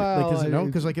 Well, like, does it know?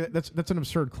 Because like that's an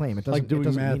absurd claim. It doesn't like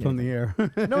doing math on the air.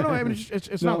 No. I mean,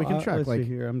 it's not. We can check. Let's see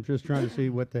here. I'm just trying to see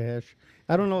what the hash.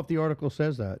 I don't know if the article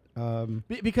says that.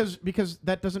 Because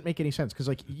that doesn't make any sense. Because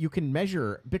like you can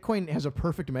measure, Bitcoin has a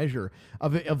perfect measure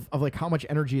of like how much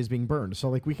energy is being burned. So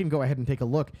like we can go ahead and take a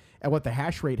look at what the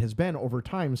hash rate has been over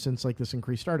time since like this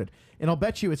increase started. And I'll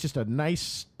bet you it's just a nice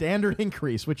standard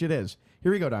increase, which it is.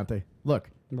 Here we go, Dante. Look.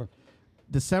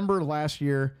 December last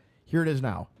year, here it is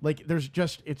now. Like it's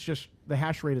just the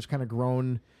hash rate has kind of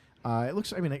grown. It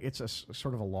looks, I mean, it's a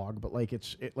sort of a log, but like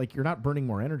like you're not burning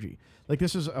more energy. Like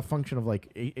this is a function of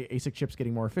like ASIC chips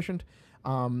getting more efficient,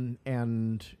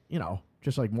 and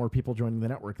just like more people joining the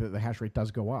network, the hash rate does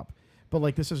go up. But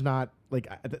like this is not like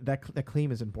that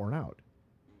claim isn't borne out.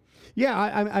 Yeah,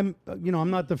 I'm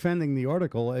not defending the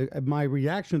article. My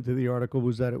reaction to the article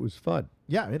was that it was FUD.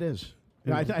 Yeah, it is.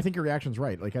 Yeah, I think your reaction's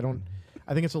right. Like I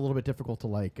think it's a little bit difficult to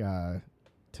like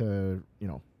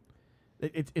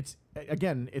it's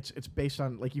based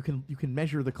on like you can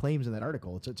measure the claims in that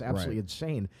article. It's absolutely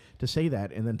insane to say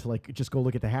that and then to like just go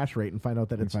look at the hash rate and find out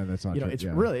that it's that's not true. It's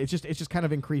really it's just kind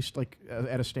of increased like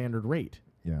at a standard rate.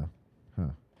 Yeah. Huh.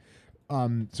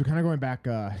 So kind of going back,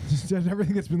 just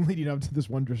everything that's been leading up to this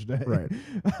wondrous day. Right.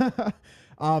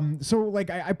 So like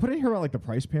I put in here about like the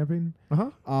price pumping.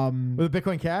 With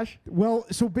Bitcoin Cash. Well,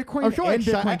 so Bitcoin I'm sure and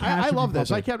Bitcoin Cash. I love this.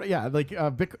 I can't. Yeah, like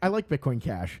I like Bitcoin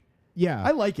Cash. Yeah,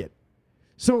 I like it.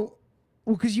 So,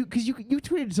 well, because you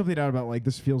tweeted something out about like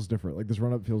this feels different. Like this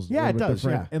run up feels it does.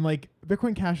 different. Yeah, and like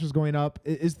Bitcoin Cash is going up.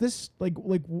 Is this like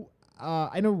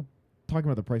I know talking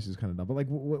about the price is kind of dumb, but like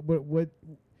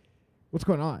what's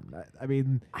going on? I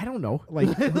mean, I don't know.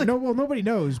 Like, nobody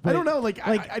knows. But I don't know. Like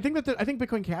I think I think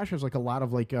Bitcoin Cash has like a lot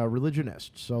of like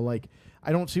religionists. So like,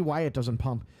 I don't see why it doesn't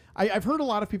pump. I've heard a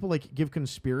lot of people like give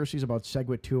conspiracies about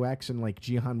SegWit 2x and like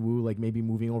Jihan Wu like maybe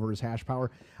moving over his hash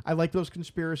power. I like those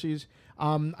conspiracies.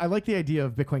 I like the idea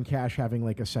of Bitcoin Cash having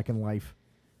like a second life.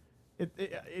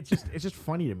 It's just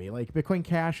funny to me. Like Bitcoin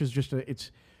Cash is just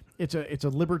it's a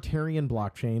libertarian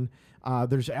blockchain.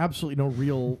 There's absolutely no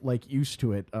real like use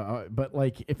to it. But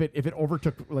like if it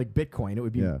overtook like Bitcoin, it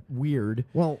would be weird.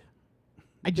 Well,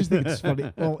 I just think it's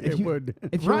funny. Well, it would.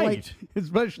 If right.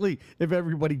 Especially if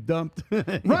everybody dumped.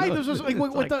 Right. There's just like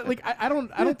I don't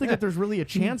think that there's really a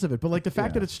chance of it. But like the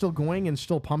fact that it's still going and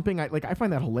still pumping, I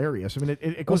find that hilarious. I mean,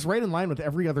 it goes right in line with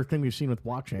every other thing we've seen with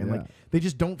blockchain. Yeah. Like they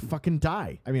just don't fucking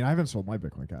die. I mean, I haven't sold my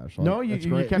Bitcoin Cash. So no, you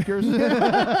kept yours.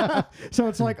 So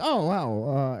it's like, oh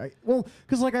wow. Well,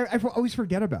 because like I always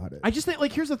forget about it. I just think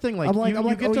like here's the thing. Like I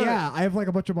have like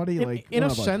a bunch of money. In a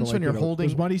sense, when you're holding,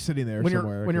 there's money sitting there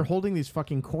somewhere. When you're holding these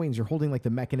fucking coins, you're holding like the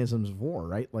mechanisms of war,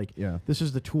 right? Like this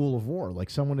is the tool of war. Like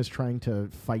someone is trying to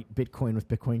fight Bitcoin with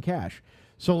Bitcoin Cash.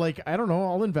 So like I don't know,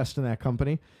 I'll invest in that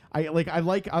company. I like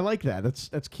that.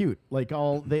 That's cute. Like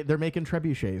they're making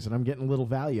trebuchets and I'm getting a little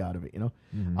value out of it, you know.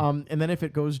 Mm-hmm. And then if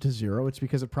it goes to zero, it's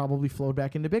because it probably flowed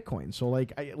back into Bitcoin. So I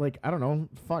don't know.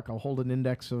 Fuck, I'll hold an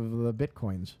index of the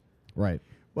Bitcoins. Right.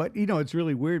 But it's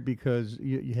really weird because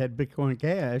you had Bitcoin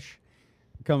Cash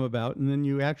come about, and then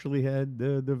you actually had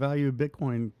the value of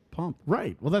Bitcoin pump.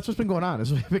 Right. Well, that's what's been going on.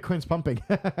 Is Bitcoin's pumping,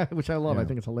 which I love. I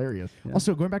think it's hilarious. Yeah.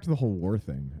 Also, going back to the whole war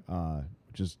thing,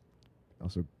 which is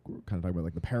also kind of talk about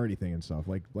like the parody thing and stuff.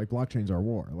 Like blockchains are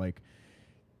war. Like,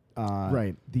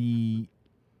 right.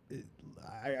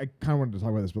 I kind of wanted to talk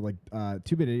about this, but like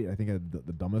 2-Bit Idiot, I think had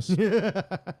the dumbest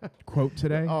quote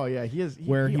today. Oh yeah, he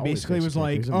basically was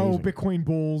like, "Oh, Bitcoin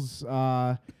bulls,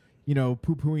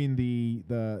 poo-pooing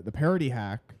the parody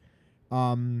hack."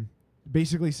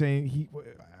 Basically saying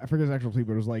I forget his actual tweet,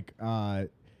 but it was like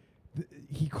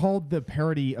he called the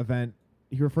parody event.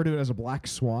 He referred to it as a black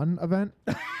swan event.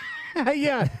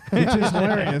 Yeah, which is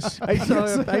hilarious. I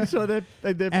saw that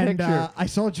picture. I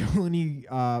saw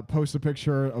Jolene post a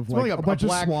picture of like a bunch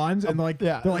of swans, and they're like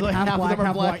half black,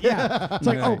 half white. Yeah, it's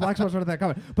like, oh, black swans aren't that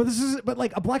common. But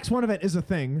like a black swan event is a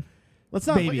thing. Let's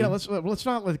not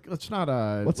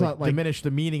diminish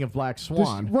the meaning of black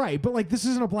swan. Right, but like this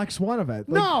isn't a black swan event.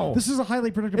 Like, no, this is a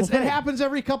highly predictable thing. It happens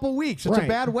every couple weeks. It's a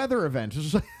bad weather event. It's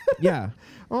just like yeah.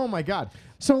 Oh my god.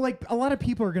 So like a lot of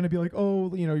people are going to be like,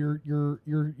 oh,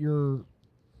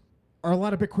 are a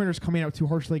lot of Bitcoiners coming out too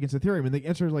harshly against Ethereum? And the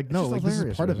answer is like, no, like this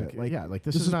is part of it. Like, yeah, like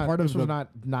this is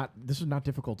not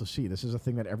difficult to see. This is a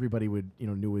thing that everybody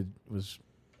knew was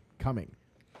coming.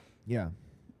 Yeah.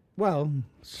 Well,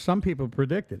 some people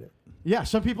predicted it. Yeah,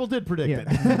 some people did predict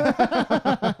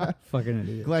it. Fucking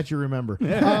idiots. Glad you remember.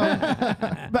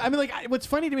 But I mean, like, what's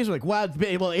funny to me is like, well,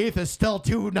 ETH is still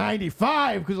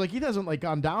 295 because like he hasn't like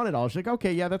gone down at all. It's like,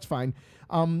 okay, yeah, that's fine.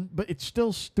 But it's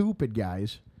still stupid,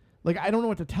 guys. Like, I don't know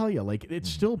what to tell you. Like, it's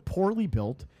still poorly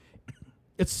built.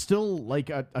 It's still like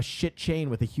a shit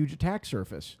chain with a huge attack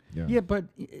surface. Yeah, but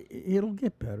it'll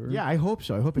get better. Yeah, I hope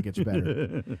so. I hope it gets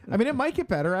better. I mean, it might get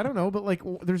better. I don't know, but like,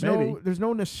 there's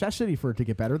no necessity for it to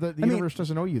get better. The universe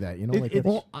doesn't owe you that. You know,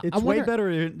 it's way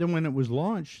better than when it was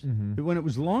launched. Mm-hmm. When it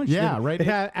was launched, right. It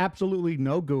had absolutely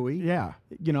no GUI. Yeah,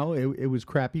 it was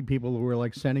crappy. People were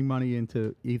like sending money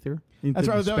into Ether. That's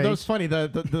right. That was funny.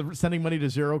 The sending money to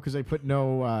zero because they put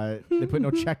no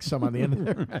checksum on the end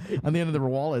of on the end of their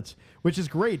wallets, which is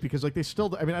great because like they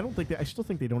still. I mean, I still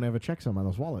think they don't have a checksum on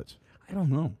those wallets. I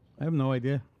don't know. I have no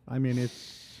idea. I mean,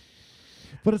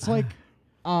 but it's like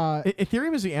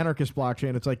Ethereum is the anarchist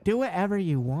blockchain. It's like do whatever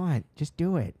you want, just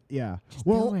do it. Yeah. Just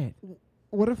do it.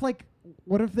 What if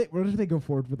they go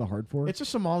forward with a hard fork? It's a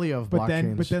Somalia of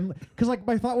blockchains. But then, because like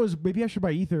my thought was maybe I should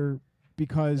buy Ether.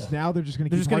 Because now they're just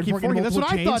going to keep forking. That's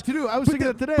what I thought to do. I was thinking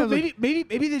that today. But maybe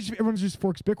everyone just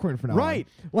forks Bitcoin for now. Right.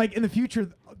 Like in the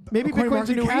future, maybe Bitcoin's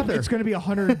a new Ether. It's going to be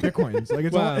 100 Bitcoins. Like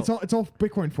it's all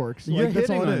Bitcoin forks. Like, that's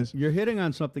all it is. You're hitting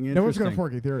on something interesting. No one's going to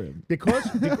fork Ethereum because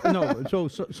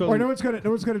or no one's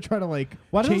going to try to like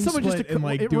chain split and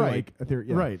like do like Ethereum.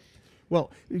 Yeah. Right.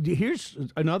 Well, here's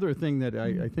another thing that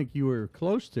I think you were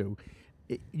close to.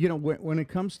 When it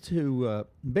comes to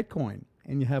Bitcoin,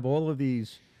 and you have all of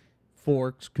these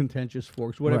forks, contentious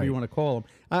forks, whatever you want to call them.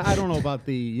 I don't know about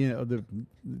the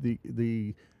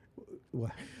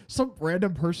some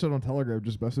random person on Telegram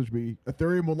just messaged me,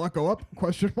 Ethereum will not go up? ?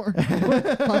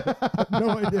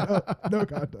 No idea. No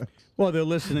context. Well, they're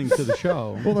listening to the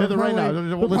show. Well, they're right now.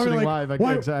 They're listening live.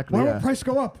 Exactly. Why won't price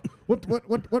go up?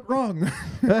 What wrong?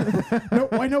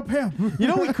 Why no Pam? You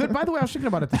know, we could, by the way, I was thinking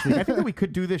about it this week. I think that we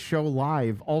could do this show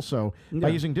live also by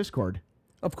using Discord.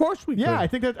 Of course we could. Yeah, I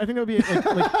think that would be like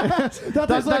that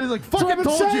is like fucking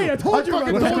told you. I told you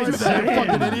that,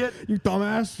 fucking idiot. You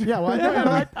dumbass. Yeah, well,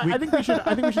 I think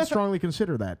we should strongly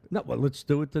consider that. No, well, let's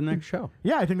do it the next show.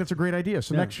 Yeah, I think that's a great idea.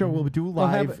 So next show we'll do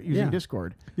live using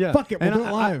Discord. Yeah, fuck it, we'll do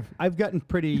it live. I've gotten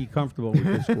pretty comfortable with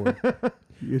Discord.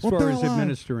 As far as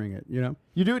administering it, You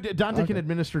do it. Dante can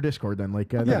administer Discord then. Like,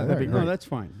 that'd be great. No, that's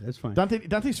fine. That's fine.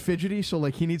 Dante's fidgety, so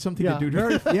like he needs something to do.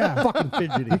 Very fucking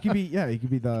fidgety. He could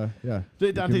be the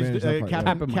Dante's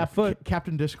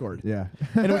Captain Discord. Yeah,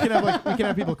 and we can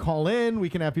have people call in. We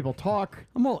can have people talk.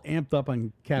 I'm all amped up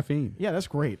on caffeine. Yeah, that's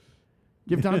great.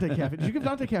 Give Dante caffeine. Did you give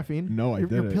Dante caffeine? No, I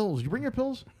didn't. Your pills. Did you bring your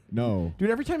pills? No. Dude,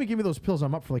 every time you give me those pills,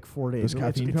 I'm up for like 4 days. Those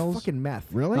caffeine pills? It's fucking meth.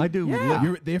 Really? I do.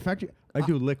 Yeah. They affect you? I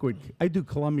do liquid. I do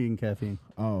Colombian caffeine.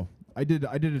 Oh. I did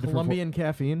a different Colombian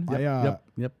caffeine? Yep.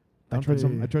 I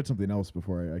tried something else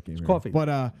before I came here. Coffee.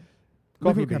 But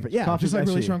coffee beans. beans. Yeah, coffee just like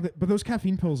really strong. But those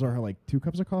caffeine pills are like 2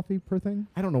 cups of coffee per thing?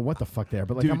 I don't know what the fuck they are,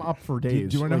 but like Dude, I'm up for days.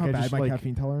 Do you want to know how bad my like,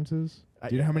 caffeine tolerance is?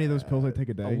 Do you know how many of those pills I take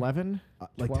a day? 11?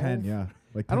 Like 10, yeah.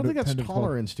 Like 10 I don't think that's 10 to 12.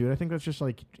 tolerance, dude. I think that's just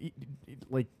like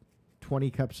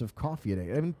 20 cups of coffee a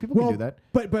day. I mean, people can do that.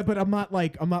 But I'm not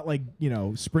like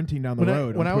sprinting down the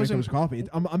road. When I was in coffee,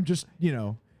 I'm just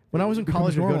When I was in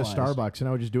college, I'd go to normalized. Starbucks and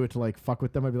I would just do it to like fuck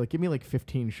with them. I'd be like, give me like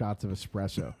 15 shots of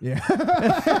espresso. Yeah.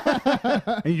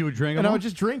 And you would drink them? And I would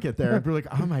just drink it there. I'd be like,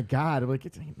 oh my God. I'm like,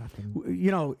 it ain't nothing.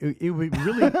 It would be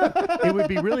really, it would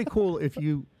be really cool if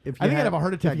you I think I'd have a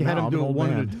heart attack if you had now. them do I'm it an old one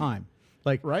man. at a time.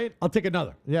 Like, right? I'll take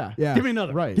another. Yeah. Yeah. Give me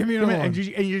another. Right. Give me another one. And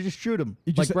you just shoot them.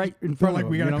 You just- right in feel front like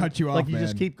of we them, gotta cut you off, Like you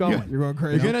just man. keep going. You're going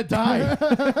crazy. You're gonna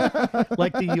die.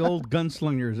 Like the old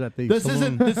gunslingers at the This saloon,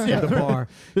 isn't this, at the bar.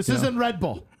 This isn't Red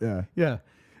Bull. Yeah. Yeah.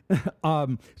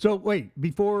 So wait,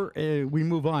 before we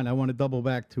move on, I want to double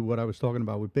back to what I was talking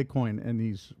about with Bitcoin and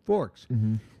these forks.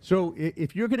 Mm-hmm. So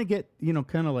if you're going to get,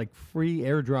 kind of like free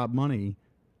airdrop money,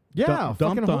 Yeah, dumped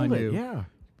fucking on hold you, it.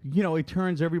 Yeah, it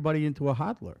turns everybody into a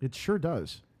hodler. it sure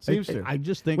does. Seems to. I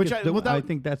just think Which I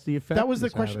think that's the effect. That was the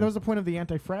it's question. having. That was the point of the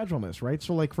anti-fragileness, right?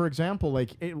 So, like for example, as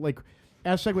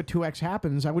SegWit 2x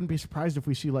happens, I wouldn't be surprised if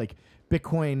we see like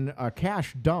Bitcoin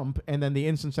Cash dump, and then the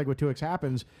instant SegWit 2x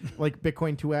happens, like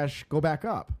Bitcoin 2x go back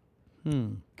up.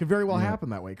 Could very well happen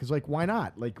that way, because like why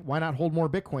not? Like why not hold more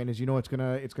Bitcoin as you know it's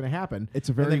gonna happen? It's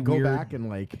a very and then weird, go back and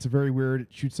like It's a very weird. It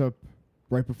shoots up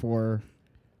right before.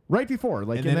 right before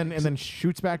like And and then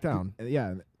shoots back down.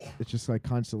 Yeah, it's just like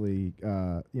constantly,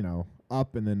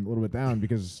 up and then a little bit down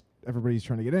because everybody's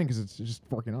trying to get in because it's just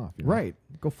forking off. you know? Right,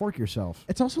 go fork yourself.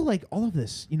 It's also like all of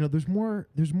this. There's more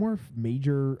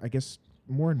major, I guess,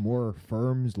 more and more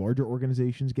firms, larger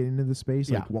organizations getting into the space,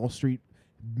 Yeah. like Wall Street.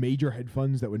 Major hedge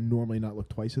funds that would normally not look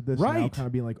twice at this, now Right. kind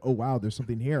of being like, "Oh wow, there's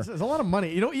something here." There's a lot of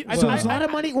money, So there's a lot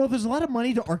of money. Well, there's a lot of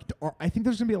money to. I think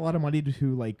there's gonna be a lot of money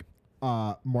to like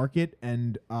market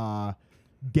and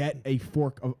get a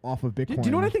fork off of Bitcoin. Do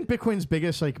you know what I think Bitcoin's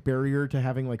biggest like barrier to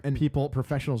having like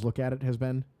professionals look at it has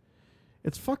been?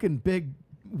 It's fucking big,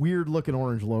 weird looking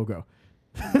orange logo.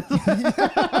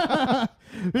 I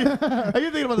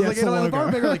keep thinking about this, Yeah, like, it's the if I were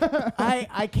logo. bigger, like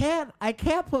I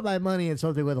can't put my money in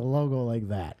something with a logo like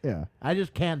that. Yeah. I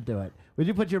just can't do it. Would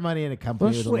you put your money in a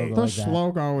company with a logo like that?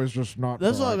 logo is just not.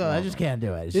 This the right logo, I just can't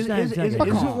do it. It's Is, just not is, is, fuck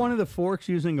isn't off. one of the forks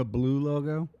using a blue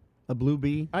logo, a blue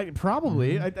bee?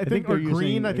 Probably. I think or they're green.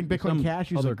 using I think Bitcoin some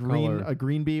Cash uses other a green color. A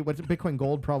green bee. What's it? Bitcoin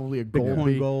Gold? Probably a gold Bitcoin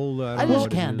bee. gold. I don't know just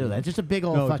what it can't do is. that. It's just a big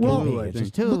old No, it's fucking blue, bee. I It's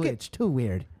think. just too. It's too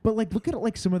weird. But like, look at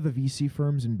like some of the VC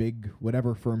firms and big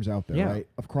whatever firms out there, Yeah. right?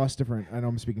 Across different. I know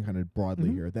I'm speaking kind of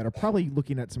broadly here. That are probably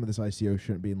looking at some of this ICO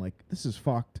shit and being like, "This is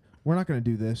fucked. We're not going to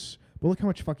do this." But look how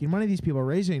much fucking money these people are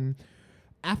raising.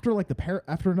 After like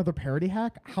after another parody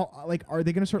hack, how like are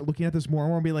they going to start looking at this more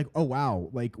and more and be like, "Oh wow,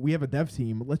 like we have a dev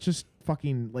team. Let's just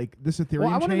fucking like this Ethereum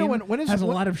I wanna chain know when is has a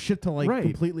what- lot of shit to like Right.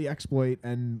 completely exploit."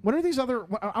 And What are these other?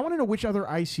 I want to know which other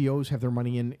ICOs have their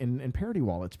money in parody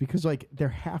wallets, because like there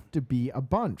have to be a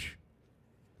bunch.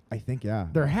 I think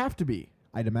There have to be.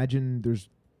 I'd imagine there's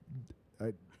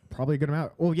probably a good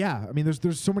amount. Well, yeah. I mean,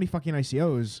 there's so many fucking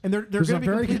ICOs, And they're there's a gonna be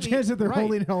very good completely- chance that they're right.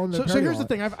 holding hell in their So parody here's the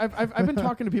wallet. thing. I've been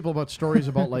talking to people about stories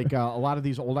about like a lot of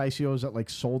these old ICOs that like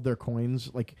sold their coins,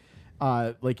 like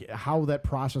how that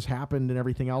process happened and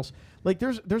everything else. Like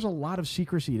there's a lot of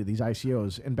secrecy to these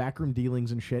ICOs and backroom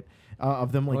dealings and shit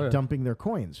of them like dumping their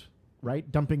coins, right?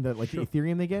 Dumping the the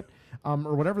Ethereum they get,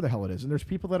 or whatever the hell it is. And there's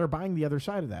people that are buying the other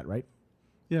side of that, right?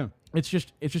 Yeah. It's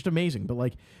just amazing. But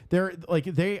like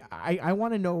I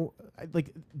want to know,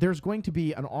 like there's going to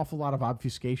be an awful lot of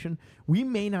obfuscation. We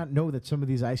may not know that some of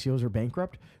these ICOs are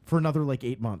bankrupt for another like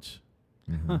 8 months.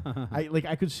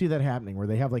 I could see that happening where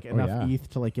they have like enough ETH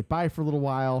to like get by for a little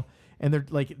while, and they're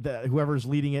like whoever's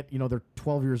leading it, they're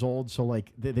 12 years old, so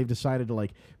like they've decided to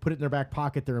like put it in their back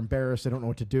pocket. They're embarrassed. They don't know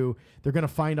what to do. They're gonna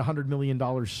find $100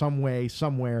 million some way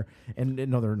somewhere, and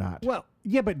no, they're not. Well,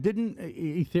 yeah, but didn't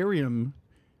Ethereum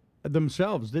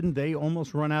themselves, didn't they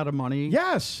almost run out of money?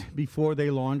 Yes. Before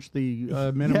they launched the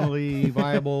minimally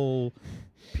viable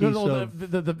piece of the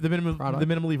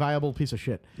minimally viable piece of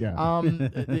shit. Yeah.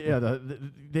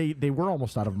 They were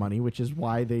almost out of money, which is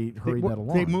why they hurried that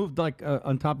along. They moved like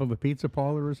on top of a pizza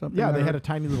parlor or something. Yeah, they had a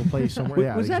tiny little place somewhere.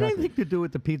 Yeah, was that exactly. anything to do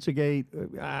with the Pizzagate?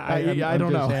 I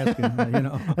don't know. Just asking,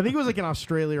 I think it was like in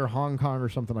Australia or Hong Kong or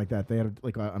something like that. They had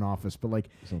like an office, but like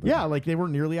like they were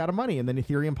nearly out of money, and then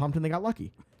Ethereum pumped and they got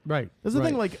lucky. Right. That's the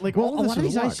thing. Like well, all a of lot this of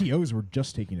is these luck. ICOs were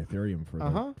just taking Ethereum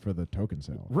for the token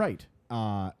sale. Right.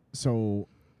 So,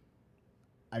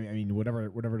 I mean, whatever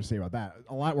to say about that.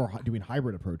 A lot were doing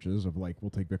hybrid approaches of like, we'll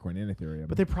take Bitcoin and Ethereum.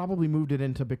 But they probably moved it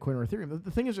into Bitcoin or Ethereum.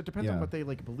 The thing is, it depends on what they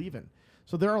like believe in.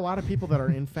 So there are a lot of people that are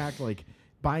in fact like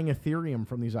buying Ethereum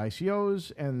from these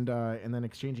ICOs and then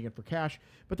exchanging it for cash.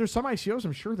 But there's some ICOs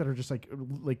I'm sure that are just like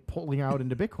pulling out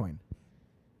into Bitcoin,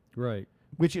 Right.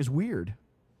 which is weird.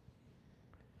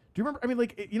 Do you remember? I mean,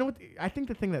 like, you know what? I think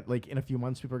the thing that, like, in a few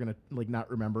months people are gonna like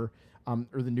not remember,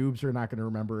 or the noobs are not gonna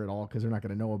remember at all because they're not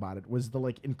gonna know about it, was the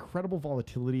like incredible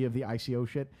volatility of the ICO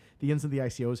shit. The instant the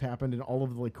ICOs happened and all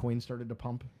of the like coins started to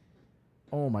pump.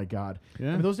 Oh my god! Yeah.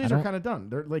 I mean, those days I are don't- kind of done.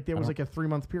 There was like a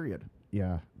 3-month period.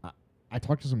 Yeah, I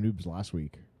talked to some noobs last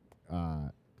week,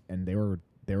 and they were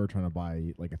trying to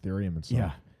buy like Ethereum and stuff.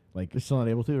 Yeah. Like, They're still not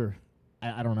able to, or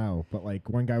I don't know, but like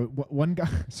one guy,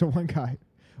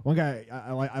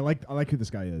 I like who this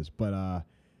guy is, but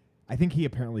I think he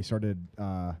apparently started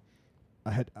a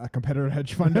competitor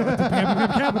hedge fund at the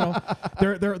Capital.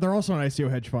 They're also an ICO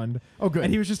hedge fund. Oh, good.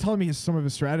 And he was just telling me some of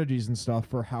his strategies and stuff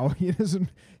for how he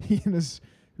and his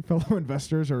fellow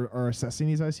investors are assessing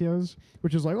these ICOs,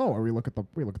 which is like, we look at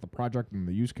the project and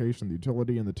the use case and the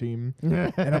utility and the team,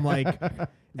 and I'm like,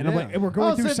 and we're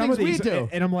going through some of these,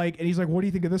 and I'm like, and he's like, what do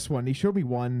you think of this one? And he showed me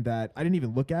one that I didn't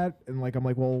even look at, and like, I'm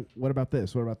like, well, what about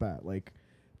this? What about that? Like,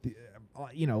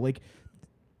 like,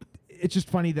 it's just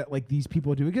funny that like these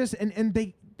people do exist, and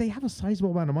they have a sizable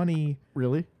amount of money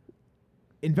really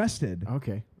invested.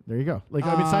 Okay, there you go. Like,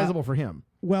 I mean, sizable for him.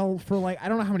 Well, for like, I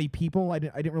don't know how many people. I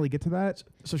didn't really get to that.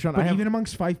 So Sean, but even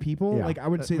amongst 5 people, like I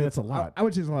would say that's a lot. I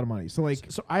would say it's a lot of money. So like,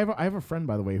 so I have a friend,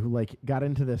 by the way, who like got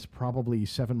into this probably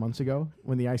 7 months ago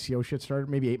when the ICO shit started,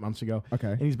 maybe 8 months ago.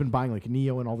 Okay, and he's been buying like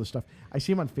Neo and all this stuff. I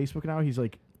see him on Facebook now. He's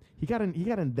like, he got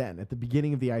in then at the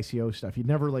beginning of the ICO stuff. He'd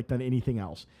never like done anything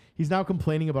else. He's now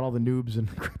complaining about all the noobs and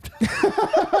crypto.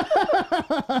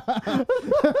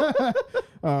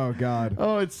 Oh God.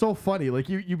 Oh, it's so funny. Like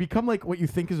you become like what you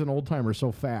think is an old timer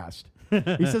so fast.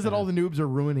 He says that all the noobs are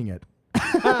ruining it.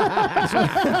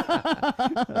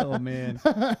 Oh man.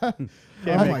 Oh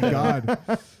my God.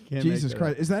 Jesus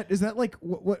Christ. Is that like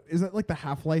what is that like the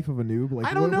half-life of a noob? Like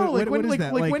I don't know. What is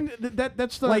that? Like when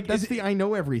that's the like, that's the I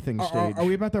know everything stage. Are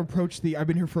we about to approach the I've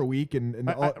been here for a week and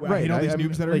I hate all these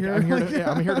noobs that are like, here?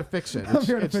 I'm here to fix it. I'm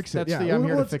here to fix it. That's the I'm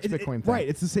here to fix Bitcoin thing. Right.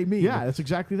 It's the same meme. Yeah, that's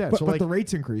exactly that. But, so but like the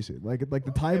rate's increasing. Like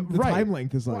the time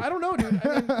length is like. Well, I don't know, dude.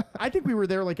 I mean, I think we were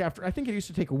there like after. I think it used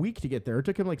to take a week to get there. It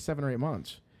took him like 7 or 8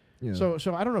 months. Yeah.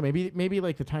 So I don't know. Maybe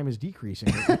like the time is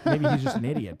decreasing. Maybe he's just an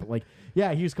idiot. But like,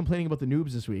 yeah, he was complaining about the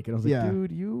noobs this week, and I was like,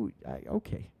 dude,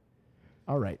 okay,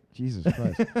 all right, Jesus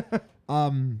Christ.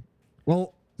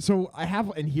 Well, so I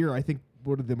have in here. I think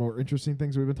one of the more interesting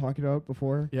things we've been talking about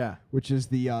before. Yeah, which is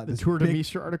the Tour de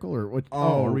Meester article or what?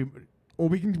 Oh, we. Well,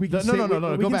 we can no.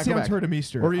 Go back. Go back. Tour de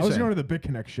Meester. I was going to the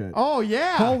BitConnect shit. Oh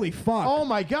yeah. Holy fuck. Oh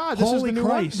my God. This is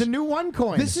the new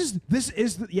OneCoin. This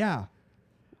is the yeah.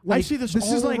 Like, I see this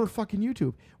all over fucking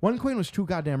YouTube. OneCoin was too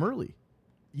goddamn early.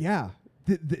 Yeah.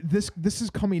 This is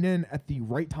coming in at the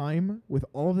right time with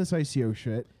all of this ICO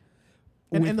shit.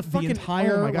 And the fucking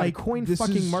entire like coin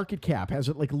fucking market cap has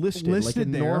it like listed like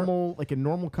a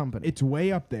normal company. It's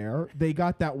way up there. They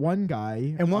got that one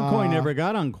guy, and OneCoin never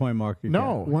got on CoinMarketCap.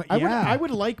 No, I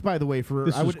would like, by the way, for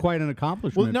this was quite an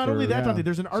accomplishment. Well, not only that, Dante,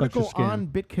 there's an article on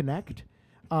BitConnect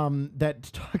that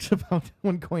talks about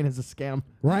OneCoin as a scam.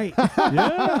 Right.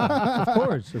 Yeah, of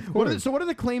course. What are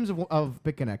the claims of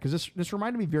BitConnect? Because this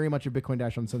reminded me very much of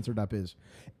Bitcoin-Uncensored.biz.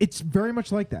 It's very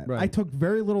much like that. Right. I took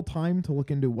very little time to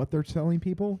look into what they're telling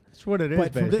people. That's what it is.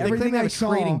 But from everything I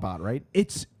saw, trading bot, right?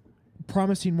 It's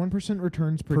promising 1%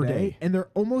 returns per day, and they're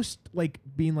almost like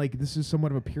being like, this is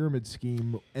somewhat of a pyramid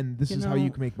scheme, and this is how you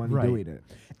can make money doing it.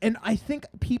 And I think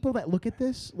people that look at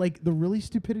this, like the really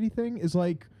stupidity thing is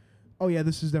like, oh yeah,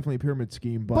 this is definitely a pyramid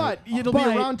scheme, but it'll be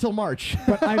around till March.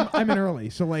 But I'm in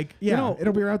early, so like it'll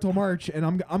be around till March, and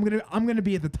I'm gonna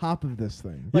be at the top of this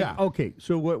thing. Like, okay,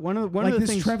 so one of the this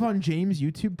things Trevon James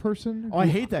YouTube person. Oh, I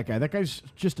hate that guy. That guy's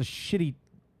just a shitty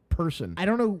person. I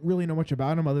don't really know much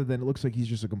about him other than it looks like he's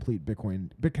just a complete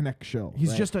BitConnect shill.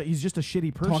 He's just a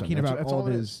shitty person. Talking about all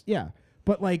of his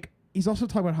but like. He's also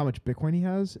talking about how much Bitcoin he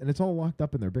has, and it's all locked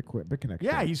up in their BitConnect.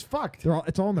 Yeah, he's fucked.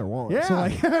 It's all in their wallet. Yeah. So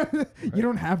like, you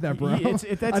don't have that, bro. That's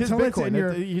his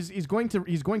Bitcoin. He's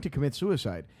going to commit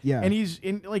suicide. Yeah, and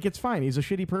it's fine. He's a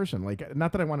shitty person. Like,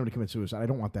 not that I want him to commit suicide. I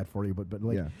don't want that for you, but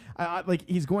like, like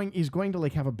he's going to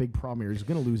like have a big problem here. He's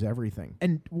going to lose everything.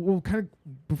 And well, kind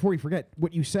of before we forget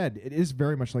what you said, it is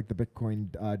very much like the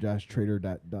Bitcoin Trader.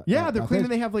 They're claiming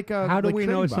they have like. How do we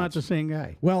know it's bots. not the same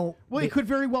guy? Well, it could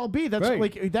very well be. That's right.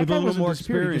 Like that guy wasn't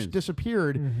disappeared. He just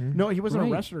disappeared. Mm-hmm. No, he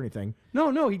wasn't arrested or anything.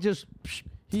 No, he just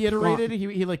he iterated.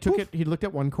 He like took it. He looked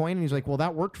at OneCoin and he's like, well,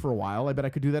 that worked for a while. I bet I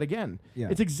could do that again. Yeah.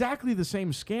 It's exactly the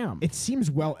same scam. It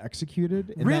seems well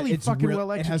executed. Really fucking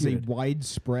well executed. It has a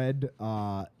widespread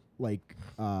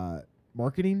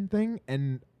marketing thing,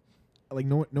 and like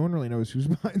no one really knows who's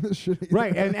behind this shit either.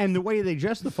 Right, and the way they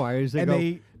justify it is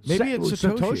maybe it's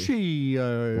Satoshi.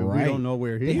 We don't know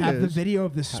where he is. They have the video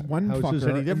of this one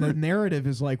fucker, and the narrative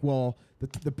is like, well,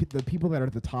 the people that are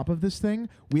at the top of this thing,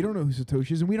 we don't know who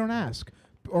Satoshi is, and we don't ask.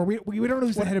 Or we don't know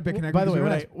who's the head of BitConnect. By the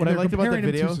way, what I liked about that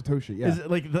video Satoshi, is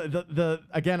like the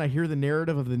again, I hear the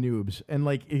narrative of the noobs, and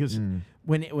like it goes,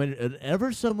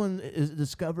 whenever someone is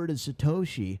discovered as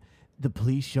Satoshi, the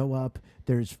police show up.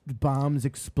 There's bombs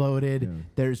exploded. Yeah.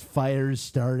 There's fires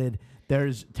started.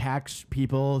 there's tax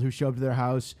people who show up to their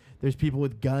house. There's people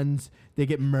with guns. They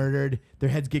get murdered. Their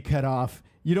heads get cut off.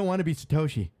 You don't want to be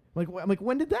Satoshi. I'm like,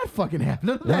 when did that fucking happen?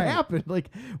 None of that happened. Like,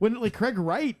 when Craig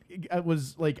Wright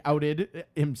was outed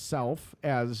himself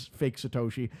as fake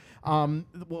Satoshi.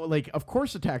 Of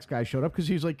course the tax guy showed up because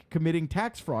he's committing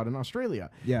tax fraud in Australia.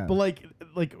 Yeah. But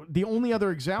the only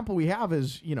other example we have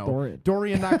is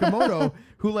Dorian Nakamoto,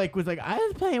 who was I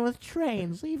was playing with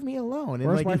trains. Leave me alone. And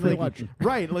Where's my free lunch?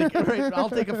 Right. Right. I'll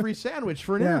take a free sandwich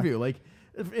for an interview.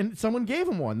 And someone gave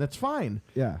him one. That's fine.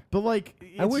 Yeah. But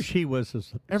I wish he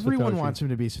was everyone Satoshi. wants him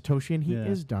to be Satoshi, and he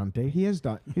is Dante. He is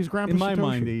Dante. He's Grandpa In my Satoshi.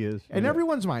 mind, he is. In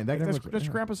everyone's mind. That's everyone's-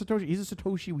 Grandpa Satoshi. He's a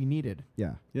Satoshi we needed.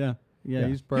 Yeah. Yeah. Yeah.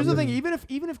 He's probably. Here's the thing.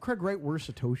 Even if Craig Wright were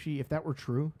Satoshi, if that were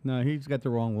true, No, he's got the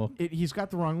wrong look. he's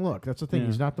got the wrong look. That's the thing. Yeah.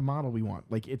 He's not the model we want.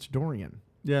 It's Dorian.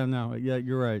 Yeah. No. Yeah.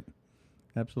 You're right.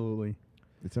 Absolutely.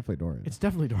 It's definitely Dorian. It's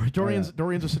definitely Dorian.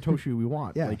 Dorian's a Satoshi we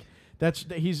want. Yeah.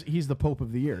 He's the Pope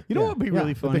of the year. You know what would be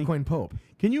really the funny? Bitcoin Pope.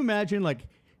 Can you imagine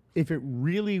if it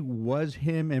really was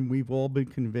him and we've all been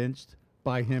convinced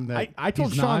by him that I told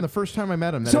he's Sean not? the first time I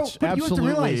met him that so, it's but you have to absolutely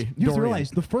realize, Dorian.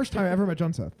 the first time I ever met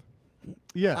Junseth,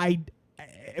 Yeah.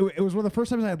 it was one of the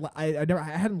first times I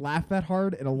hadn't laughed that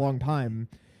hard in a long time,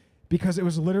 because it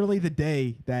was literally the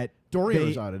day that Dorian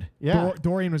was outed. Yeah.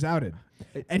 Dorian was outed,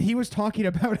 and he was talking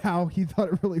about how he thought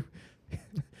it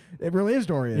really is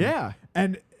Dorian. Yeah.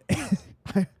 And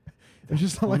it was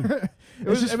just hilarious. It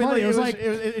was just funny.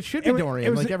 It should be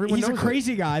Dorian. Everyone he's knows a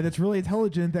crazy guy that's really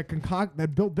intelligent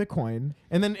that built Bitcoin,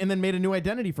 and then made a new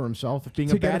identity for himself, being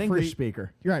To a get bad a free- English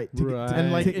speaker. right? Right.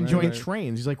 And enjoying right.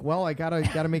 trains. He's like, well, I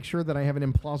gotta make sure that I have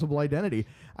an implausible identity.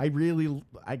 I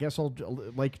guess I'll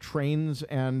like trains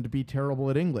and be terrible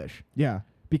at English. Yeah,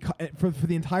 because for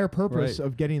the entire purpose Right.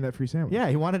 of getting that free sandwich. Yeah,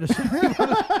 he wanted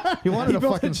a he wanted a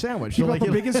fucking sandwich. He So, built the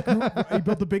he- biggest. He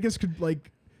built the biggest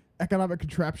economic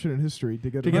contraption in history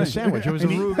to get a sandwich. It was a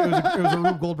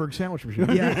Rube Goldberg sandwich machine.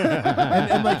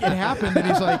 Yeah. and it happened, and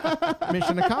he's like,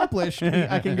 mission accomplished.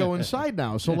 I can go inside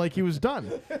now. So he was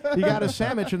done. He got a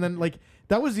sandwich, and then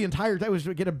that was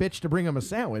to get a bitch to bring him a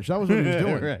sandwich. That was what he was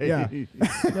doing. Right.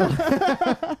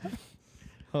 Yeah.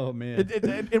 Oh man.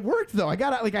 It worked though. I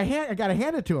gotta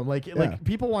hand it to him.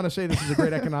 People want to say this is a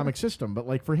great economic system,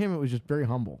 but for him it was just very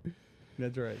humble.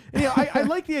 That's right. And, I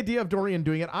like the idea of Dorian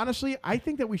doing it. Honestly, I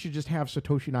think that we should just have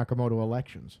Satoshi Nakamoto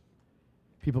elections.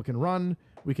 People can run.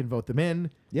 We can vote them in.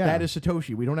 Yeah. That is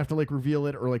Satoshi. We don't have to reveal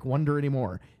it or wonder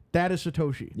anymore. That is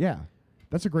Satoshi. Yeah.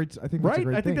 That's a great. I think. That's Right? a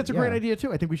great I think thing. that's a great idea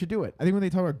too. I think we should do it. I think when they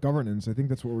talk about governance, I think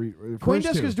that's what we.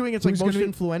 CoinDesk is doing its Who's most gonna be-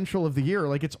 influential of the year.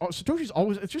 Satoshi's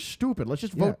always. It's just stupid. Let's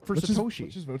just Yeah, vote for let's just- Satoshi.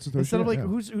 let's just vote Satoshi, Instead of yeah.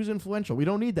 who's influential. We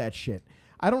don't need that shit.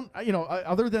 I don't.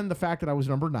 Other than the fact that I was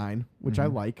number 9, which I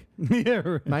like. Yeah.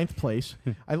 Right. 9th place.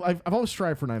 I've always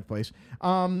strived for 9th place.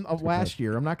 Of last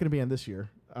year, I'm not going to be on this year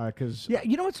because. Yeah.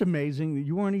 You know what's amazing?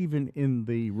 You weren't even in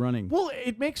the running. Well,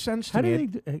 it makes sense to How me.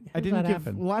 did they? I didn't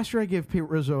give. Last year, I gave Pete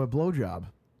Rizzo a blowjob,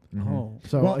 Oh.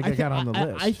 so Well, I got on the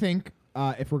list. I think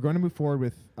if we're going to move forward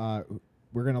with,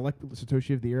 we're going to elect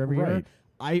Satoshi of the year every year. Right.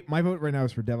 My vote right now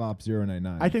is for DevOps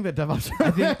 099. I think that DevOps.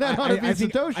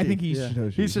 I think he's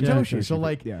Satoshi. He's Yeah, Satoshi. So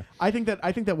yeah, I think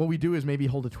that what we do is maybe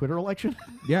hold a Twitter election.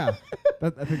 yeah. I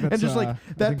think that's And just I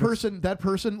that think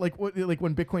person, like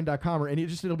when Bitcoin.com or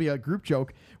it'll be a group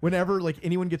joke. Whenever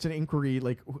anyone gets an inquiry,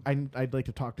 I'd like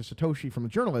to talk to Satoshi from a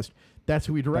journalist. That's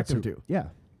who we direct them to. Yeah.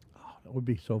 That would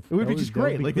be so. It would be just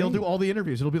great. They'll do all the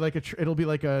interviews. It'll be like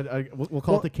we'll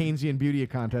call it the Keynesian beauty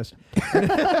contest.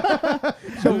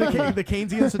 So the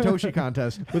Keynesian Satoshi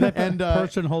contest. Would that and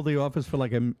person hold the office for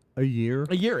a year?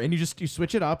 a year, and you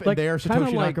switch it up, and they are kinda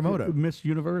Satoshi like Nakamoto. Miss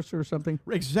Universe or something.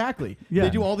 Exactly. Yeah. They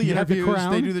do all the You have the interviews. They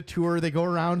crown. do the tour. They go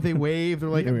around. They wave. They're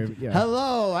like, They wave, yeah.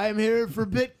 "Hello, I'm here for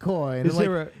Bitcoin." Is And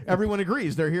there everyone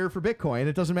agrees they're here for Bitcoin.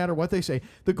 It doesn't matter what they say.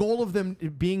 The goal of them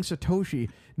being Satoshi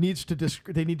needs to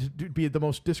they need to be the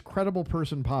most discreditable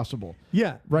person possible.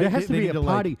 Yeah. Right? There has to They be need a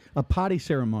to, potty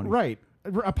ceremony. Right.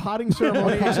 A potting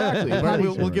ceremony. Exactly. Right? Potty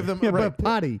We'll give them Yeah, right. but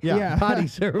potty. Yeah. Potty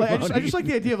ceremony. I just like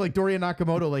the idea of Dorian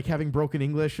Nakamoto having broken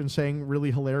English and saying really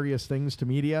hilarious things to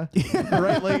media,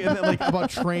 right? And then,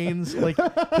 about trains.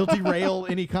 He'll derail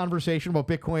any conversation about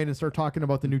Bitcoin and start talking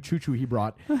about the new choo-choo he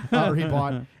brought or he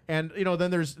bought. And then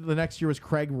there's the next year was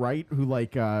Craig Wright, who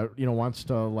wants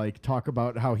to talk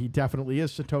about how he definitely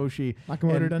is Satoshi.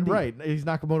 Nakamoto Dundee. Right? He's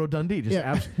Nakamoto Dundee. Just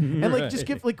Yeah. and just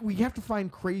give we have to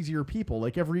find crazier people.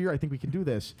 Every year, I think we can do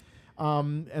this.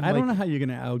 And I don't know how you're going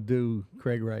to outdo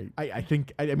Craig Wright. I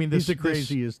think I mean He's this the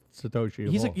craziest Satoshi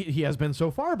of He's all. he has been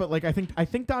so far, but I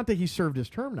think Dante he served his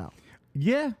term now.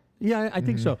 Yeah. Yeah, I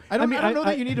think so. I don't know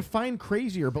that you need to find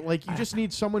crazier, but like you just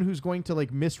need someone who's going to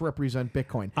like misrepresent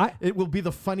Bitcoin. It will be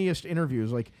the funniest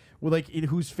interviews,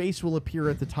 whose face will appear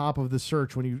at the top of the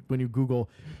search when you Google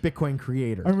Bitcoin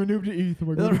creator. I'm a noob to ETH.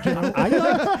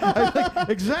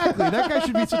 Exactly. That guy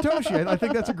should be Satoshi. I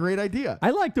think that's a great idea. I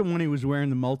liked him when he was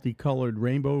wearing the multicolored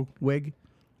rainbow wig.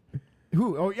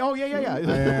 Who? Oh, yeah.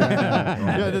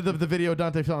 Yeah, the video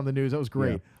Dante saw on the news. That was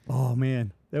great. Yeah. Oh,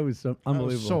 man. That was unbelievable.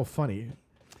 That was so funny.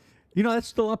 You know, that's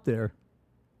still up there.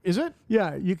 Is it?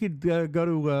 Yeah, you could go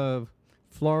to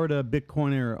Florida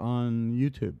Bitcoiner on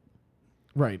YouTube.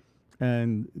 Right.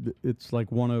 And it's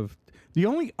like one of... The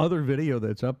only other video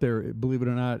that's up there, believe it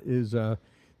or not, is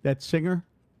that singer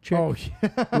chick. Oh,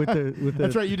 yeah. with the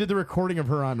That's right. You did the recording of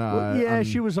her on...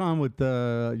 she was on with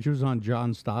she was on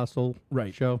John Stossel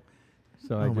show.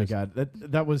 So my God.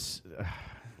 That was...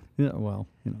 yeah, well,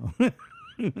 you know...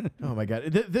 Oh my God!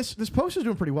 This post is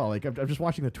doing pretty well. Like I'm just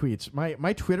watching the tweets.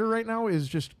 My Twitter right now is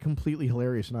just completely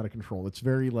hilarious and out of control. It's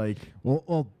very like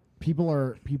well people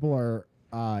are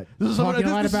this is talking a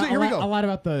lot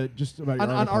about the just about your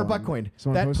on our article. Bitcoin.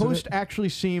 Someone That posted post it? actually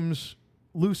seems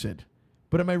lucid,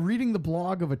 but am I reading the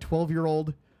blog of a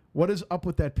 12-year-old? What is up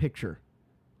with that picture?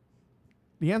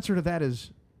 The answer to that is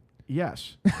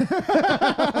yes.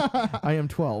 I am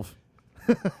 12.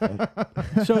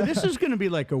 So this is going to be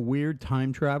like a weird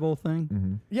time travel thing.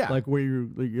 Mm-hmm. Yeah, like where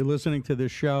you're listening to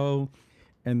this show,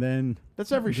 and then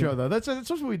that's every show though. That's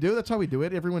what we do. That's how we do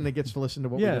it. Everyone that gets to listen to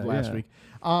what we did last week.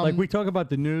 Like we talk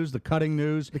about the news, the cutting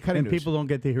news, and people don't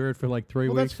get to hear it for like 3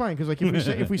 weeks. Well, that's fine because like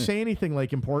if we say anything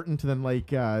like important, then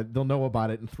like they'll know about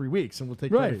it in 3 weeks, and we'll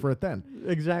take credit for it then.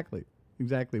 Exactly.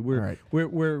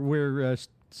 We're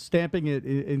stamping it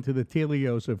into the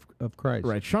teleos of Christ.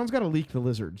 Right. Sean's got to leak the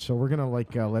lizard, so we're gonna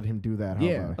let him do that.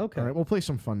 Yeah. Okay. All right. We'll play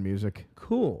some fun music.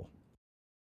 Cool.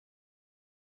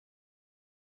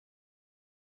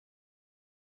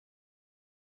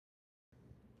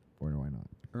 Or why not?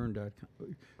 Earn.com.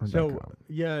 Earn.com. So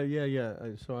yeah.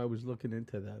 So I was looking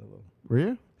into that a little. Were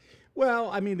you? Well,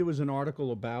 I mean, there was an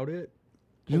article about it.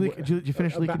 Did you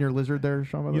finish leaking your lizard there,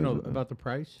 Sean? About the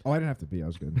price. Oh, I didn't have to pee. I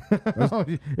was good.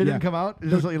 It didn't come out? It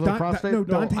was just like a little prostate? No,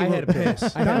 Dante I had to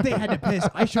piss. Dante had to piss.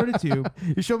 I showed it to you.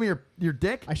 You showed me your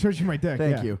dick? I showed you my dick.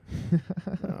 Thank you.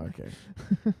 Okay.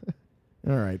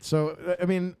 All right. So, I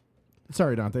mean,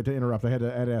 sorry, Dante, to interrupt. I had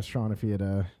to ask Sean if he had...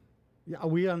 Yeah, are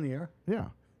we on the air? Yeah.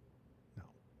 No.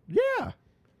 Yeah.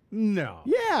 No.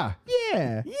 Yeah.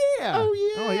 Yeah. Yeah. Oh,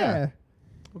 yeah. Oh, yeah.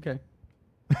 Okay.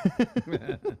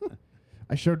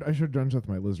 I showed Junseth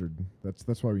my lizard.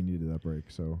 That's why we needed that break.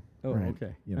 So. Oh, right.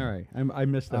 okay. You know. All right. I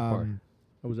missed that part.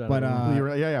 I was out. But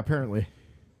Yeah, apparently.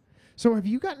 So have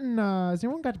you gotten? Has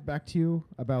anyone got back to you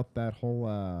about that whole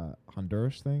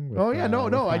Honduras thing? With,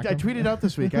 No. I Factum? tweeted out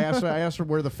this week. I asked her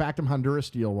where the Factum Honduras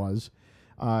deal was,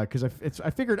 because I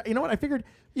figured, you know what? I figured,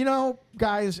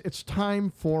 guys, it's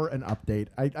time for an update.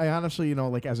 I honestly,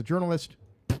 like as a journalist,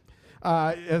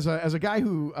 as a guy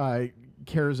who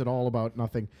cares at all about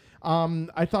nothing,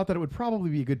 I thought that it would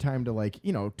probably be a good time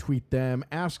to tweet them,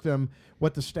 ask them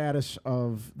what the status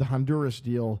of the Honduras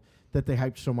deal that they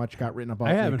hyped so much got written about.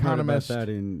 I haven't heard about Economist. that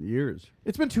in years.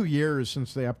 It's been 2 years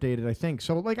since they updated, I think.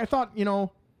 So I thought,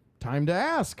 time to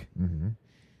ask. Mm-hmm.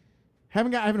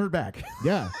 Haven't heard back.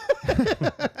 Yeah.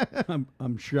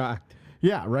 I'm shocked.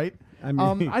 Yeah, right. I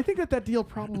mean, I think that deal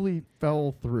probably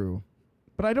fell through,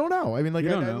 but I don't know. I mean, You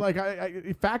don't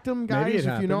know. Factum Maybe guys, it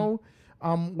if you know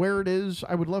where it is,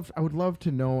 I would love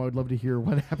to know. I would love to hear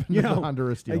what happened to the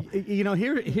Honduras deal.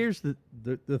 Here's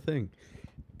the thing.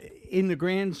 In the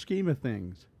grand scheme of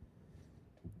things,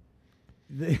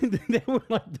 they were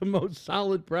like the most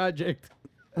solid project.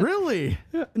 Really?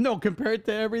 No, compared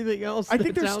to everything else. I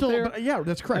think that's they're out still. there. But yeah,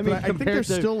 that's correct. I mean, but I think they're compared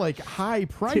to- still like high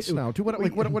price now. To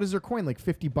what is their coin? Like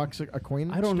 $50 a coin?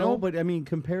 I don't still? know, but I mean,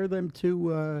 compare them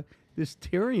to this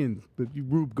Tyrion, the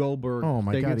Rube Goldberg. Oh,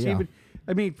 my thing. God, It's yeah.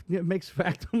 I mean, it makes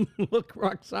Factum look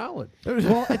rock solid.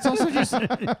 Well, it's also just. No,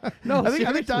 I think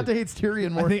seriously. Dante hates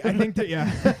Tyrion more. I think that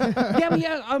yeah.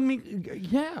 I mean,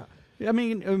 yeah. I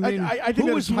mean, I think who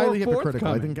that was is highly more hypocritical.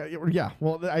 I forthcoming? think, yeah.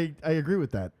 Well, I agree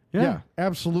with that. Yeah.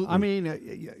 Absolutely. I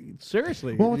mean,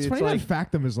 seriously. Well, what's it's funny like, about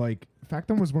Factum is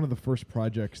Factum was one of the first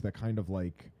projects that kind of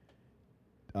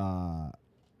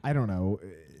I don't know,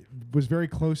 was very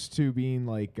close to being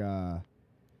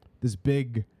this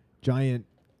big, giant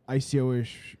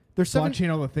ICO-ish. There's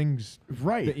blockchain, all the things,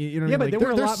 right. that, you know, yeah, what I but mean? there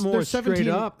were a lot more straight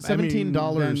up. $17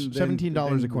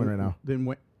 $17 a coin right now. Then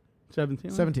what?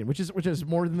 17. 17, which is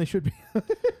more than they should be.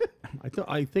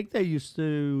 I think they used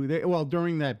to.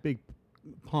 During that big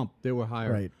pump, they were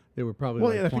higher. Right. They were probably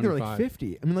Well, like yeah, I think they're 25. like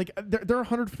 50. I mean, like they're a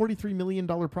 $143 million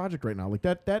project right now. Like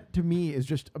that to me is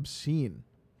just obscene.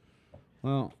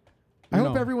 Well, I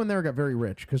hope everyone there got very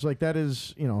rich because like that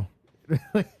is, you know.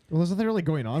 Well, there's nothing really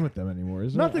going on with them anymore,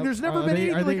 is there? Nothing. There's never been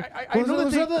anything. Like, I know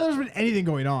that there's been anything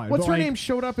going on. What's but her like, name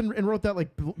showed up and wrote that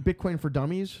like Bitcoin for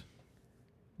Dummies?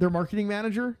 Their marketing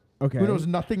manager. Okay. Who knows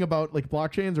nothing about like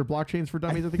blockchains or blockchains for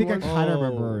dummies? I think I it was. kind of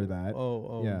remember that.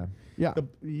 Oh. Yeah. Yeah.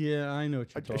 Yeah, I know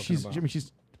what you're talking She's. about. I mean,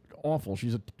 she's awful.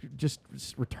 She's just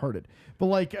retarded. But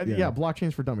like, yeah,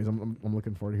 blockchains for dummies. I'm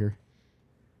looking forward to hear.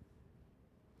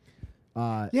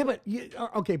 Yeah, but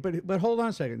okay, but hold on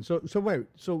a second. So wait.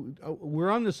 So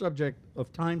we're on the subject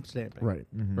of time stamping, Right.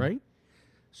 Mm-hmm. right?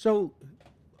 So,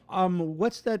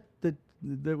 what's that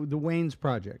the Wayne's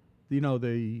project? You know,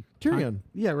 the Tyrion.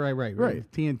 Yeah, right.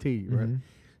 TNT, right? Mm-hmm.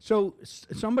 So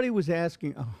somebody was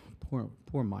asking. Oh,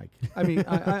 poor Mike. I mean,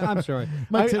 I'm sorry.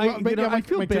 Mike I Tidwell?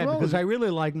 feel Mike bad Tidwell? because I really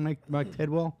like Mike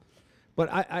Tidwell, but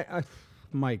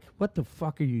Mike, what the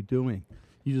fuck are you doing?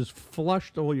 You just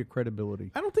flushed all your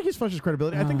credibility. I don't think he's flushed his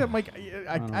credibility. I think that Mike.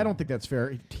 I don't think that's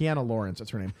fair. Tiana Lawrence,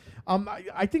 that's her name.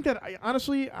 I think that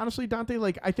honestly, Dante.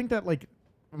 Like, I think that like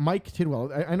Mike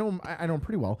Tidwell. I know him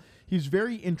pretty well. He's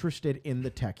very interested in the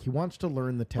tech. He wants to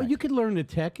learn the tech. Well, you can learn the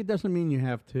tech. It doesn't mean you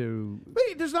have to.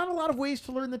 Wait, there's not a lot of ways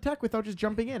to learn the tech without just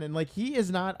jumping in. And like he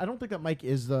is not. I don't think that Mike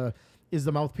is the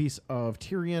mouthpiece of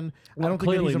Tyrion. Well, I don't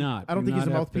clearly think that not. I don't think he's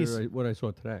a mouthpiece. What I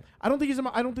saw today. I don't think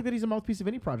that he's a mouthpiece of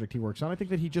any project he works on. I think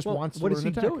that he just wants to learn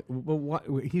the tech. What is he doing? Well, what,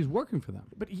 he's working for them.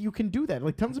 But you can do that.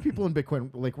 Like tons of people in Bitcoin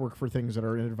like work for things that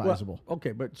are inadvisable. Well,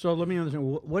 okay, but so let me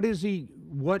understand. What is he?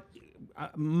 What,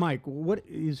 Mike? What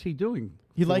is he doing?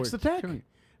 He likes the tech. Tyrion?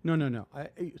 No.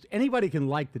 Anybody can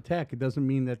like the tech. It doesn't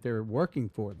mean that they're working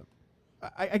for them.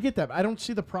 I get that. But I don't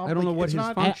see the problem. I don't know what it's his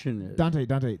not- function is. Dante.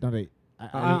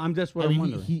 I'm just what I'm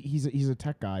wondering. He's a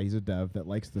tech guy. He's a dev that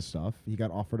likes the stuff. He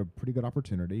got offered a pretty good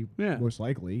opportunity. Yeah. Most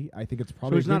likely. I think it's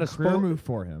probably he's a not good a career move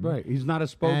for him. Right. He's not a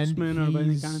spokesman of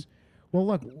any kind. Well,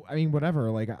 look. I mean,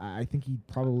 whatever. Like, I think he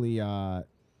probably.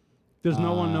 Does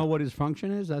no one know what his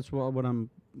function is? That's what I'm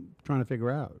trying to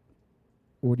figure out.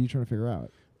 What are you trying to figure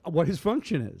out? What his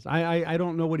function is. I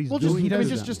don't know what he's doing.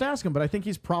 Just ask him. But I think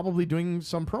he's probably doing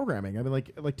some programming. I mean,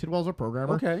 like Tidwell's a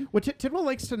programmer. Okay. Well, Tidwell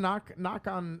likes to knock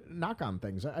on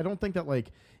things. I don't think that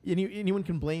like anyone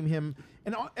can blame him.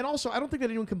 And also, I don't think that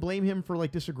anyone can blame him for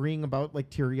like disagreeing about like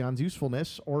Tyrion's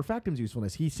usefulness or Factum's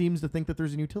usefulness. He seems to think that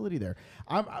there's an utility there.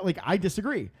 I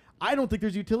disagree. I don't think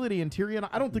there's utility in Tyrion.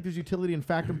 I don't think there's utility in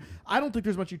Factum. I don't think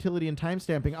there's much utility in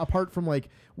timestamping apart from like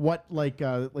what like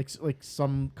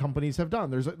some companies have done.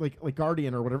 There's like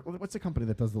Guardian or whatever. What's the company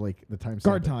that does the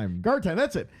timestamping? Guard time.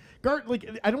 That's it.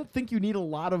 I don't think you need a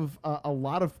lot of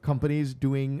companies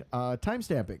doing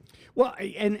timestamping. Well,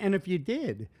 and if you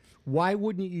did, why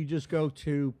wouldn't you just go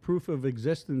to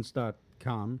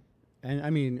proofofexistence.com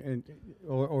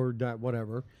or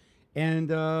whatever, and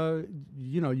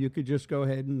you could just go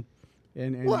ahead and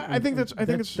well, I think that's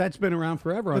been around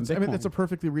forever on Bitcoin. I mean, that's a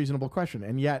perfectly reasonable question,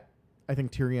 and yet I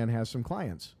think Tyrion has some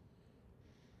clients.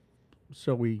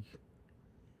 I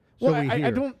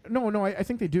don't. No. I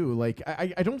think they do. Like,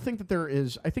 I don't think that there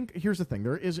is. I think here's the thing.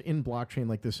 There is in blockchain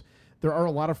like this. There are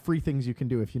a lot of free things you can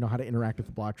do if you know how to interact with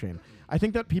the blockchain. I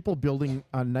think that people building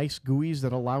nice GUIs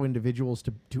that allow individuals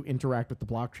to interact with the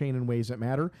blockchain in ways that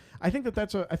matter. I think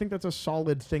that's a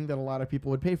solid thing that a lot of people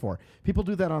would pay for. People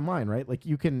do that online, right? Like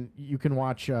you can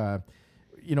watch.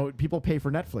 People pay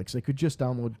for Netflix. They could just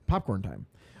download Popcorn Time.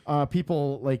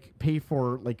 People like pay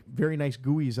for like very nice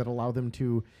GUIs that allow them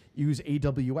to use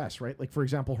AWS, right? Like for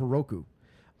example, Heroku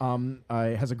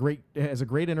has a great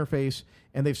interface,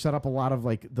 and they've set up a lot of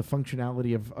like the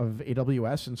functionality of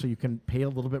AWS, and so you can pay a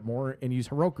little bit more and use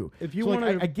Heroku. If you want,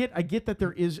 I get that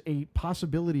there is a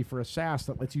possibility for a SaaS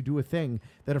that lets you do a thing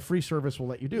that a free service will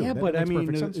let you do. Yeah, that but makes I mean,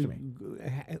 perfect sense to me.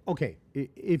 Okay,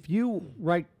 if you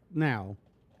right now,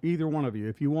 either one of you,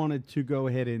 if you wanted to go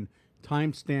ahead and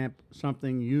timestamp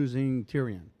something using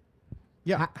Tyrion,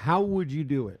 yeah, how would you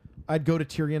do it? I'd go to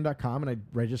Tyrion.com and I'd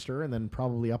register and then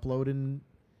probably upload and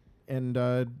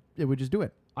it would just do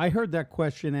it. I heard that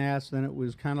question asked, and it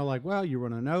was kind of like, well, you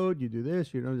run a node, you do this,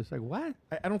 just like, what?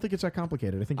 I don't think it's that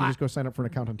complicated. I think you just go sign up for an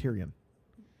account on Tyrion.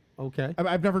 Okay.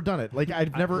 I've never done it. Like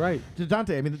I've never. Right. To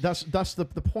Dante, I mean, that's the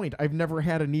point. I've never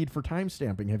had a need for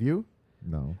timestamping. Have you?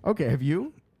 No. Okay. Have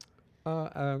you?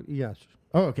 Yes.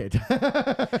 Oh, okay.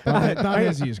 Not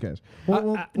as use guys.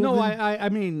 I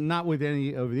mean, not with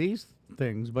any of these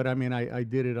things, but I mean, I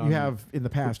did it on. You have in the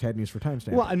past had news for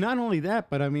timestamping. Well, not only that,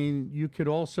 but I mean, you could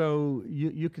also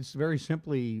you could very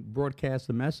simply broadcast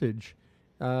a message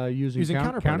using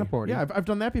Counterparty. Yeah, I've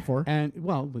done that before. And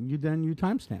well, you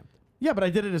timestamped. Yeah, but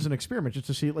I did it as an experiment just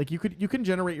to see, like, you can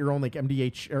generate your own like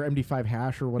MDH or MD5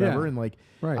 hash or whatever, Yeah. and like,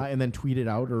 Right. and then tweet it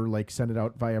out or like send it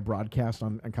out via broadcast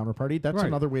on Counterparty. That's Right.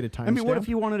 another way to timestamp. I mean, what if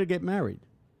you wanted to get married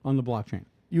on the blockchain?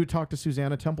 You would talk to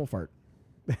Susanna Templefart.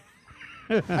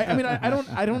 I mean,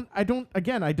 I don't.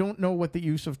 Again, I don't know what the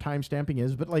use of timestamping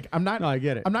is, but like, I'm not. No, I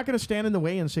get it. I'm not going to stand in the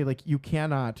way and say like you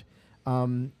cannot.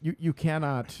 You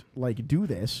cannot like do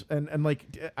this, and like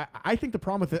I think the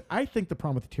problem with it. I think the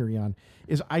problem with Tyrion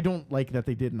is I don't like that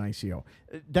they did an ICO.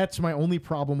 That's my only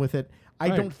problem with it. I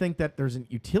Right. don't think that there's an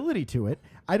utility to it.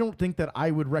 I don't think that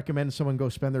I would recommend someone go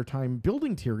spend their time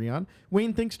building Tyrion.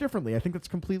 Wayne thinks differently. I think that's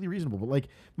completely reasonable. But like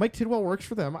Mike Tidwell works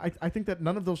for them. I think that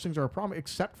none of those things are a problem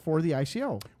except for the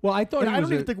ICO. Well, I thought And he I was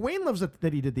don't even think Wayne loves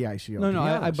that he did the ICO. No, to no, be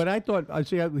honest. but I thought.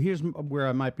 Here's where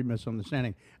I might be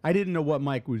misunderstanding. I didn't know what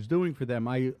Mike was doing for them.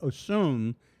 I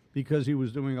assumed because he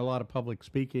was doing a lot of public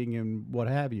speaking and what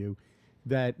have you,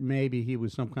 that maybe he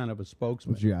was some kind of a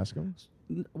spokesman. Did you ask him?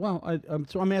 Well,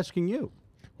 so I'm asking you.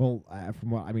 Well,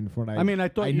 from what I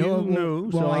thought you knew,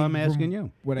 so I'm asking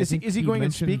you. Is he going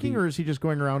and speaking, or is he just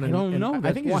going around? I And, don't know. I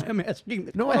That's think why he's. I'm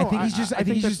asking. No, I think he's just. I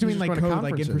think he's that's- just doing like going to code, like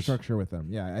conferences. infrastructure with them.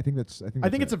 Yeah, I think that's. I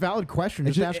think it's a valid question.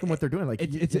 It's Just just- ask them what they're doing. Like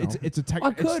it's a tech.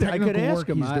 I could ask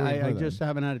him. I just have.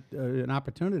 haven't had an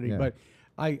opportunity, Yeah. but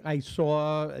I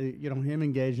saw him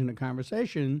engage in a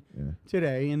conversation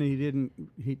today, and he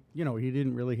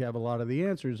didn't really have a lot of the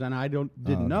answers, and I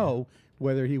didn't know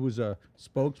whether he was a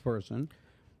spokesperson.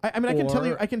 I mean, I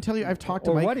can tell you. I've talked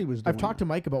to or Mike. what he was I've doing. talked to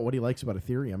Mike about what he likes about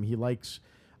Ethereum. He likes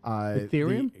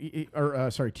Ethereum?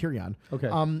 Tyrion.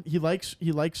 Okay.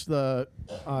 He likes the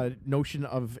notion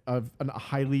of a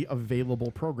highly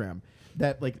available program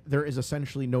that like there is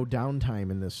essentially no downtime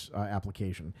in this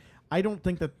application. I don't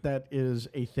think that is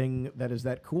a thing that is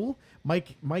that cool.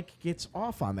 Mike gets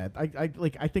off on that.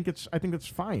 I think it's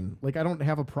fine. Like I don't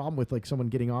have a problem with like someone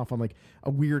getting off on like a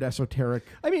weird esoteric.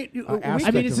 I mean,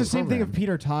 aspect it's of the a same thing of program.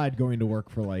 Peter Todd going to work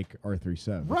for like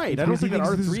R37. Right. It's I don't because he think that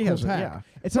thinks this is R3 cool has it, tech. yeah.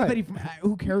 It's not that Right.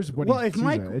 who cares what. well, he if sees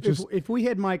Mike, it. It's just if we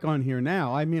had Mike on here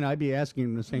now, I mean, I'd be asking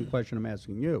him the same question I'm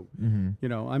asking you. You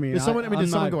know, I mean, Did someone- I'm did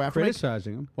someone not go after Mike?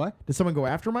 criticizing him? What? Did someone go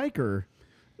after Mike or?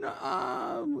 No,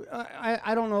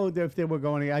 I don't know if they were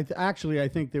going. I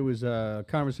think there was a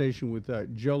conversation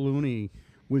with Joe Looney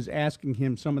was asking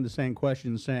him some of the same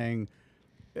questions, saying,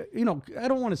 I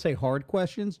don't want to say hard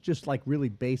questions, just like really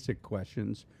basic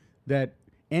questions that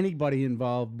anybody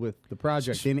involved with the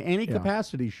project in any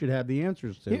capacity should have the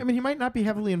answers to. I mean, he might not be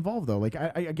heavily involved though. Like,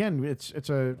 again, it's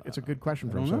a good question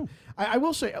for him. don't know. So I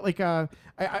will say, like,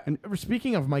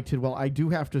 speaking of Mike Tidwell, I do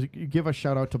have to give a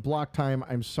shout out to Block Time.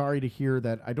 I'm sorry to hear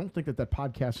that. I don't think that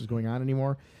podcast is going on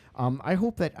anymore. I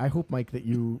hope Mike that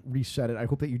you reset it. I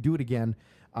hope that you do it again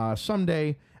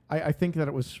someday. I think that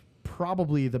it was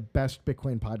probably the best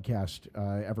Bitcoin podcast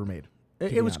ever made.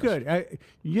 It was good.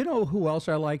 You know who else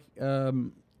I like?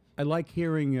 I like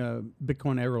hearing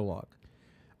Bitcoin Errorlog.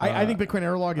 I think Bitcoin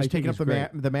Errorlog is think taking up he's great.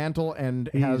 the mantle and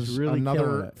He's has really killing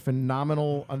another it.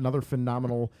 phenomenal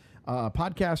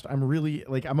podcast.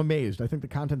 I'm amazed. I think the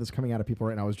content that's coming out of people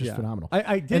right now is just phenomenal.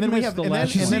 I did and then we miss have the and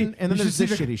last then, one. and then, and then You there's should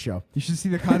this see shitty show. You should see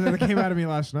the content that came out of me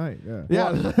last night. Yeah.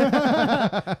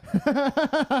 Yeah.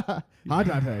 Huh,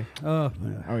 Dante? Oh,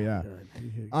 Oh yeah.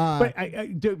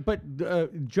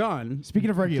 but John. Speaking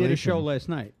of did a regulation. show last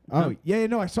night. Oh yeah,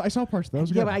 no, I saw parts of that. That was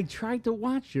Yeah, good. but I tried to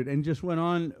watch it and just went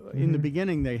on. In the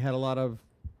beginning, they had a lot of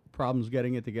problems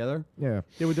getting it together. yeah.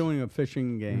 They were doing a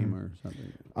fishing game or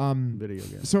something. Video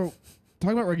game. So,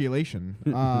 talking about regulation,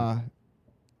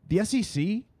 the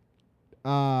SEC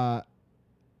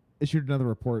issued another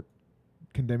report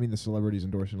condemning the celebrities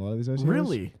endorsing a lot of these ICOs.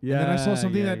 Really? And then I saw Yeah,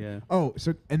 something yeah, that. yeah. Oh,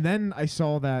 so and then I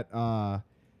saw that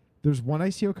there's one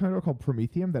ICO called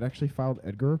Prometheum that actually filed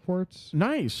Edgar reports,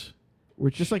 Nice.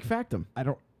 which Just like Factum. I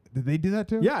don't. Did they do that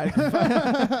too?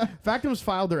 Yeah, Factum's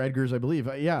filed their Edgars, I believe.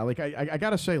 Yeah, like I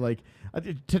gotta say, like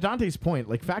to Dante's point,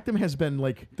 like Factum has been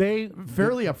like They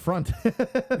fairly upfront.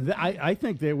 I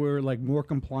think they were like more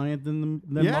compliant than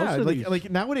most of these.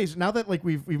 like nowadays, now that like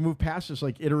we've moved past this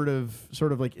like iterative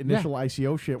sort of like initial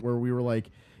ICO shit where we were like,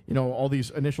 all these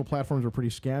initial platforms were pretty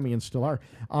scammy and still are.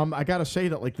 I gotta say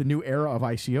that like the new era of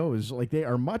ICOs, like they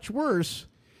are much worse.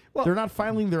 Well- They're not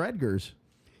filing their Edgars.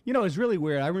 It's really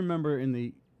weird. I remember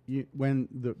when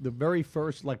the very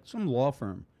first, like some law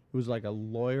firm, it was like a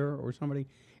lawyer or somebody,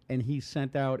 and he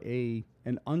sent out an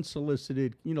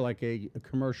unsolicited, like a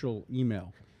commercial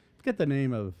email. Forget the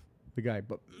name of the guy,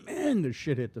 but man, the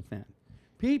shit hit the fan.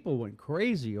 People went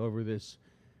crazy over this.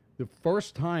 The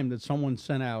first time that someone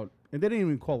sent out And they didn't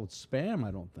even call it spam,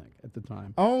 I don't think, at the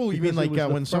time. Oh, you mean Because like it was the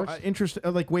when so first- interest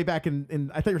like way back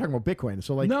in I thought you were talking about Bitcoin.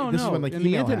 So like No, this no, is when like in the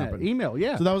email internet. happened. Email,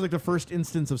 yeah. So that was like the first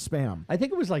instance of spam. I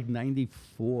think it was like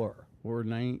 94 or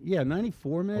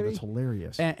 94 maybe. Oh, that's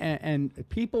hilarious. And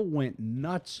people went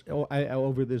nuts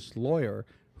over this lawyer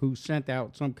who sent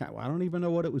out some kind. I don't even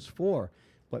know what it was for,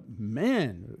 but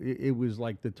man, it was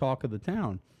like the talk of the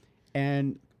town.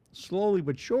 And slowly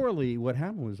but surely, what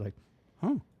happened was like,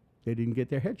 they didn't get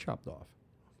their head chopped off.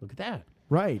 Look at that.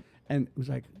 Right. And it was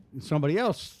like somebody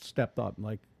else stepped up,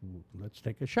 like, let's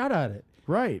take a shot at it.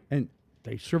 Right. And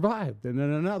they survived, and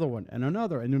then another one, and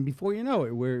another, and then before you know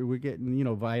it, we're getting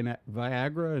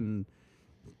Viagra and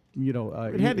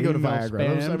It had to go to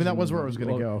Viagra. That was where it was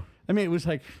going to go. I mean, it was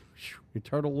like it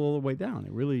turtled all the way down.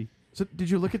 It really. So did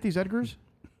you look at these Edgars?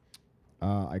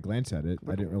 I glanced at it.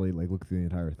 I didn't really look through the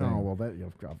entire thing. Oh well, that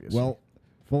obviously. Well,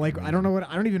 I don't know what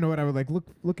I don't even know what I would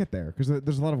look at there because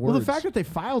there's a lot of words. Well, the fact that they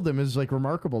filed them is like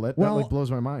remarkable. That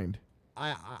blows my mind.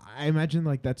 I imagine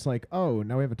that's oh,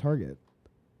 now we have a target.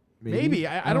 Maybe.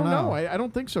 I don't know. I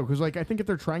don't think so because I think if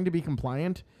they're trying to be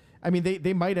compliant, I mean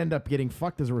they might end up getting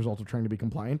fucked as a result of trying to be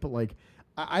compliant. But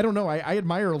I don't know. I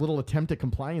admire a little attempt at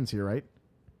compliance here, right?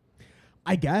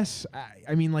 I guess.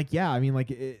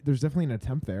 There's definitely an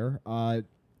attempt there. I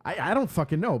don't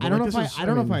fucking know. But I don't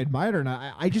know if I admire it or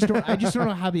not. I just don't. I just don't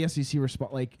know how the SEC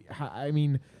respond.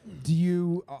 Do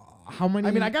you? How many?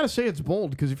 I mean, I gotta say it's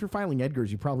bold because if you're filing Edgars,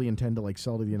 you probably intend to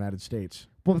sell to the United States.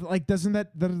 Well, doesn't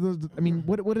that? I mean,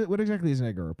 what exactly is an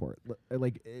Edgar report?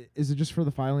 Is it just for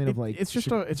the filing of It's just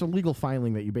it's a legal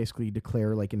filing that you basically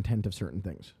declare intent of certain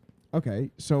things.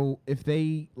 Okay, so if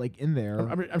they in there,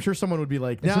 I'm sure someone would be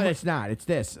like, no, it's not. It's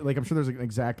this. I'm sure there's an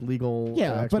exact legal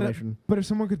explanation. But if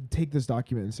someone could take this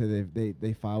document and say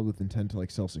they filed with intent to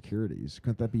sell securities,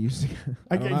 couldn't that be used?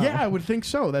 I would think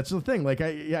so. That's the thing.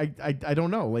 I don't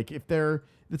know.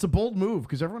 It's a bold move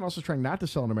because everyone else is trying not to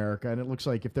sell in America, and it looks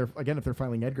like if they're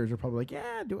filing Edgars, they're probably like,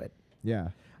 yeah, do it. Yeah,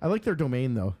 I like their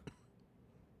domain though.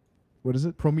 What is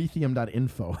it?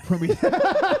 Prometheum.info.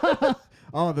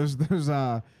 Oh, there's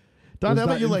Don, how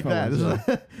about you like that?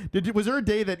 Was there a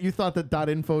day that you thought that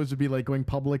 .infos would be going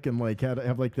public and had to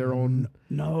have their own?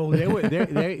 No,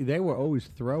 they were always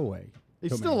throwaway. They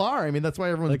still are. I mean, that's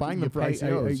why everyone's buying them for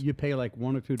ICOs. You pay $1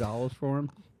 or $2 for them.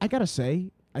 I gotta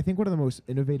say, I think one of the most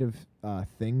innovative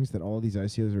things that all of these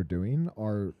ICOs are doing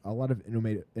are a lot of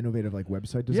innovative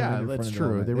website design. Yeah, that's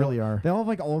true. They really are. They all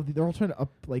have they're all trying to up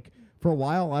for a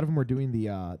while. A lot of them were doing the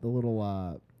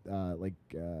little.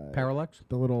 Parallax?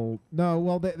 The little they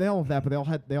all have that, but they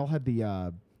all had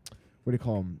the what do you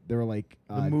call them? They were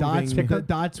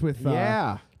dots with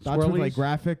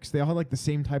graphics. They all had the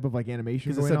same type of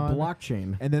animation going on.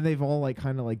 Blockchain, and then they've all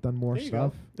kind of done more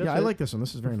stuff. Yeah, I like this one.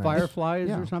 This is very nice.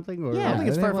 Fireflies or something. Or I don't think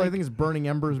it's Firefly. I think it's Burning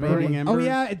Embers. Burning Embers. Oh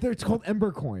yeah, it's called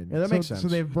Ember Coin. Yeah, that makes sense. So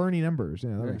they have Burning Embers.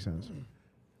 Yeah, that makes sense.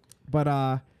 But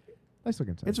nice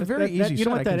looking site. It's a very easy. You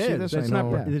know what that is? That's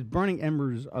not. It's burning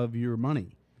embers of your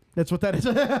money. That's what that is.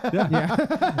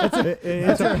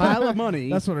 It's a pile of money.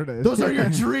 That's what it is. Those are your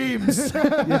dreams.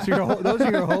 Those are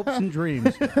your hopes and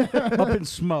dreams up in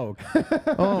smoke.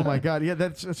 Oh my God! Yeah,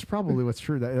 that's probably what's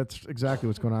true. That's exactly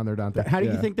what's going on there, Dante. How do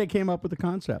you think they came up with the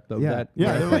concept of that?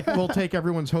 Yeah, they're like, we'll take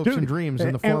everyone's hopes and dreams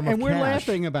in the form of and we're cash.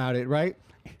 laughing about it, right?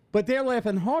 But they're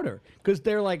laughing harder because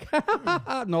they're like,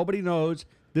 nobody knows.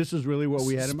 This is really what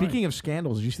we had in mind. Speaking of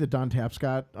scandals, did you see that Don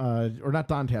Tapscott, or not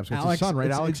Don Tapscott, it's his son,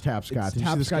 right? Alex Tapscott. Did you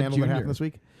see the scandal that happened this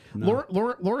week? No.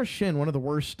 Laura Shin, one of the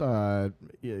worst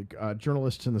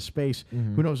journalists in the space,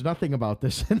 who knows nothing about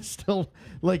this and still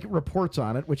reports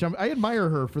on it, which I admire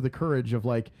her for the courage of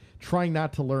trying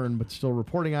not to learn but still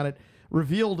reporting on it,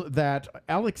 revealed that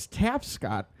Alex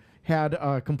Tapscott had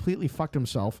completely fucked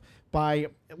himself by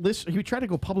he tried to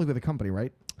go public with a company,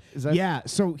 right?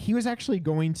 So he was actually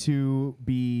going to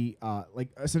be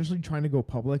essentially trying to go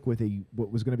public with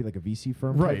what was going to be a VC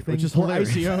firm, right? Thing Which is for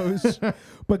hilarious. ICOs,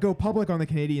 but go public on the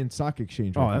Canadian Stock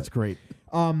Exchange. Oh, that's great.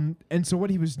 And so what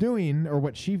he was doing, or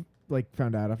what she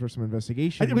found out after some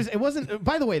investigation, it wasn't.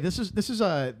 By the way, this is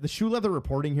the shoe leather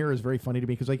reporting here is very funny to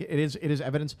me because it is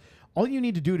evidence. All you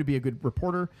need to do to be a good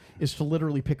reporter is to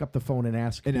literally pick up the phone and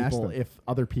ask people if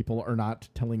other people are not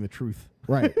telling the truth.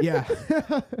 Right. Yeah.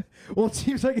 Well, it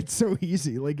seems like it's so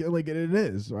easy. It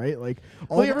is, right?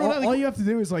 All you have to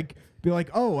do is be like,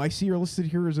 oh, I see you're listed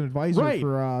here as an advisor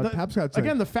for Tapscott.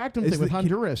 Again, the Factum thing with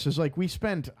Honduras is like we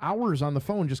spent hours on the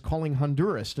phone just calling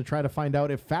Honduras to try to find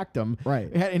out if Factum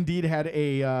indeed had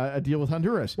a deal with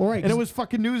Honduras. Well, right, and it was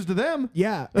fucking news to them.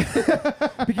 Yeah,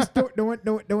 because no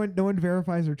one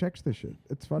verifies or checks this shit.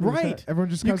 It's funny, right? Everyone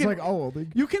just goes like, oh,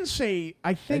 you can say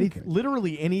I think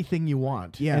literally anything you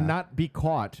want, and not be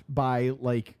caught by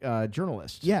like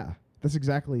journalists. Yeah, that's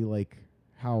exactly like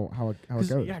how it goes.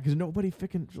 Yeah, because nobody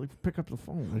can pick up the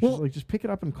phone. It's just pick it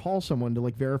up and call someone to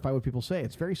like verify what people say.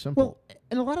 It's very simple. Well,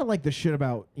 and a lot of like the shit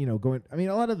about going. I mean,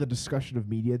 a lot of the discussion of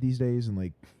media these days and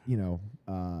like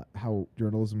how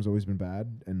journalism's always been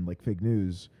bad and like fake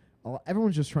news.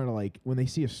 Everyone's just trying to like when they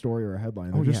see a story or a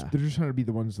headline, they're just trying to be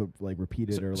the ones that like repeat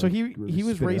it or. So he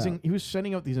was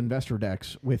sending out these investor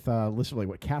decks with lists of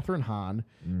like Catherine Hahn,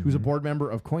 who's a board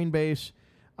member of Coinbase.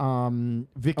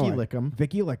 Vicky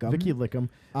Lickham,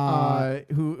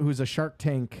 who's a Shark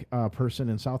Tank person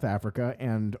in South Africa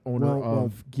and owner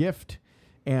of Gift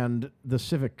and the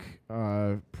Civic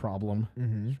Problem.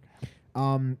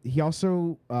 Mm-hmm. He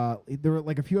also there were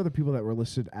like a few other people that were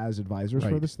listed as advisors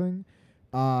for this thing,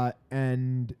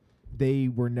 and they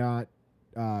were not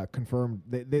confirmed.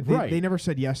 They never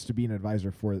said yes to be an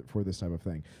advisor for this type of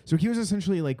thing. So he was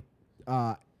essentially like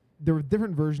there were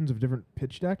different versions of different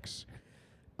pitch decks.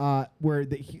 So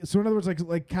in other words,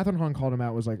 like Catherine Hahn called him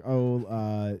out, was like,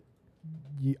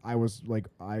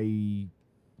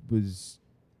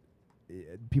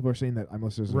 people are saying that I'm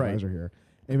listed as an advisor here.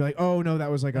 And be like, oh no, that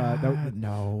was like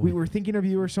no, we were thinking of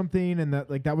you or something, and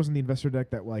that like that wasn't the investor deck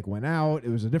that like went out. It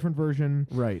was a different version,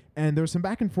 right? And there was some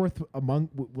back and forth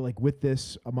with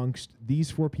this amongst these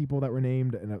 4 people that were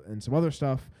named and some other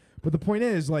stuff. But the point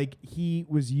is, like, he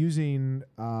was using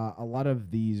a lot of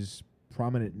these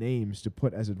prominent names to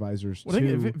put as advisors. Well,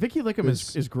 Vicky Lickham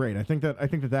is great. I think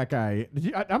that guy.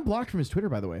 I'm blocked from his Twitter,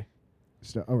 by the way.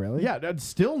 Oh, really? Yeah.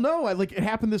 Still no. It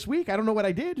happened this week. I don't know what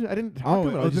I did. I didn't talk to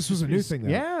him. This was a new thing.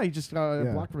 Then. Yeah, he just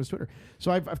blocked from his Twitter.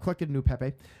 So I've collected a new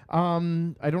Pepe.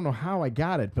 I don't know how I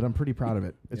got it, but I'm pretty proud of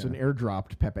it. It's an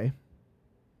airdropped Pepe.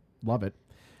 Love it.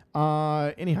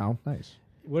 Anyhow, nice.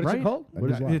 What is it called?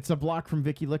 It's a block from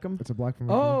Vicky Lickham. It's a block from.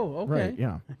 Oh, okay. Right.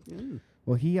 Yeah.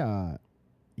 Well, he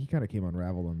kind of came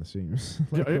unraveled on the seams.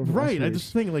 Right. I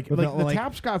just think the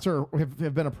Tapscotts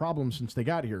have been a problem since they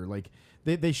got here. Like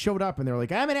they showed up and they're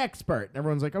like, I'm an expert. And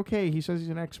everyone's like, okay, he says he's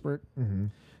an expert. Mm-hmm.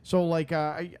 So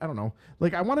I don't know.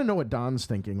 Like I want to know what Don's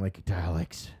thinking. Like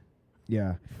Alex.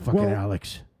 Yeah. Fucking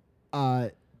Alex.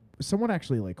 Someone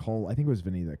actually called. I think it was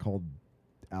Vinny that called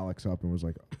Alex up and was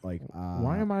like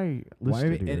why am I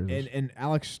listed here? And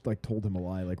Alex told him a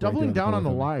lie. Like doubling down on the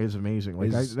lie is amazing.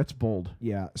 That's bold.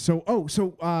 Yeah. So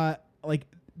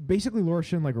basically Laura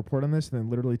Shin report on this, and then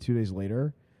literally 2 days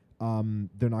later, he's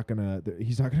not gonna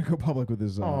go public with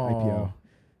his IPO.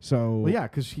 So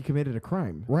because he committed a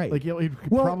crime. Right. He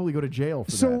could probably go to jail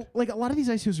for that. So a lot of these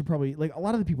ICOs are probably a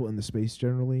lot of the people in the space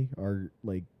generally are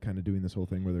kind of doing this whole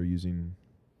thing where they're using.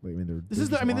 This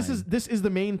is the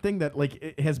main thing that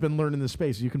it has been learned in the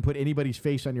space. You can put anybody's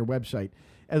face on your website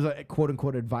as a quote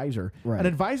unquote advisor. Right. An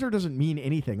advisor doesn't mean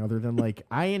anything other than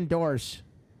I endorse.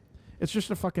 It's just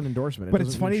a fucking endorsement. But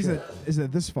it's funny is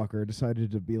that this fucker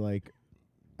decided to be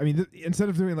instead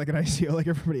of doing an ICO like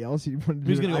everybody else, he wanted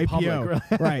to do an IPO.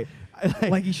 Public, right.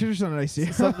 He should have done an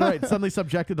ICO. Right. Suddenly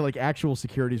subjected to actual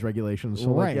securities regulations.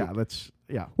 So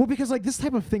yeah. Well, because this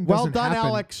type of thing doesn't done, happen.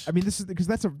 Alex. I mean, this is because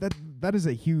that is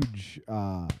a huge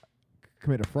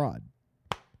commit of fraud.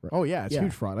 Right. Oh yeah, it's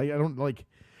huge fraud. I don't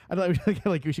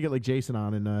we should get Jason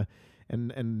on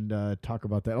and talk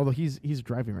about that. Although he's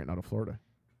driving right now to Florida.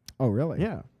 Oh really?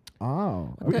 Yeah.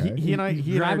 Oh, okay.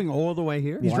 He's driving all the way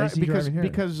here. He's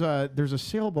because there's a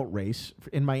sailboat race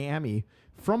in Miami,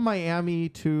 from Miami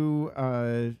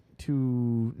to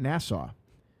Nassau.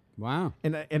 Wow.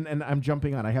 And I'm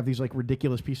jumping on. I have these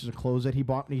ridiculous pieces of clothes that he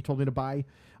bought and he told me to buy.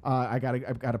 I've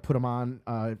got to put them on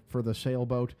for the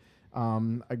sailboat.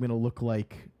 I'm gonna look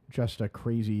like just a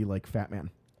crazy fat man.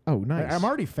 Oh, nice. I'm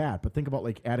already fat, but think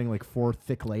about adding 4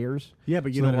 thick layers. Yeah,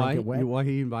 but you know why? Why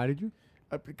he invited you?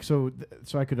 So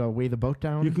I could weigh the boat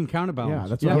down. You can counterbalance. Yeah,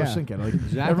 that's what I was thinking.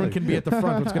 Exactly. Everyone can be at the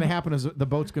front. What's going to happen is the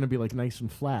boat's going to be nice and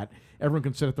flat. Everyone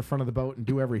can sit at the front of the boat and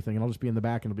do everything, and I'll just be in the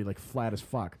back and it'll be flat as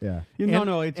fuck. Yeah. We'll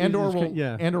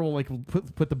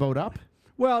put the boat up.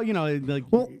 Well,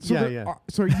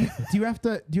 So do you have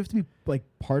to be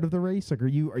part of the race? Are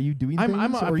you doing things?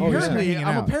 I'm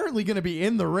apparently going to be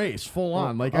in the race full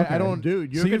on. I don't,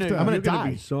 dude. I'm going to die.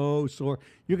 Be so sore.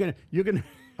 You're gonna.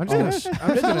 There's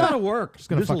a lot of work.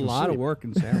 There's a lot of work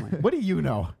in sailing. What do you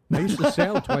know? I used to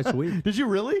sail twice a week. Did you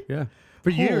really? Yeah,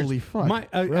 for years. Holy fuck!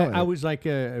 I was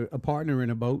a partner in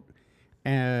a boat,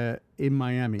 in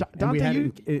Miami. And Dante, we had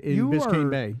it in Biscayne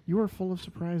Bay. You are full of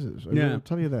surprises. Yeah. I'll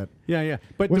tell you that. Yeah.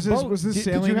 But Was the this, boat, was this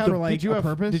sailing for like a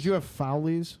purpose? Did you have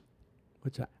foulies?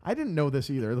 what's that? I didn't know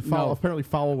this either. No. Apparently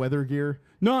foul weather gear.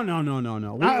 No.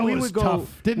 We was would go.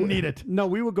 tough. Didn't need it. No,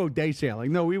 we would go day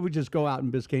sailing. No, we would just go out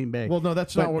in Biscayne Bay. Well, no,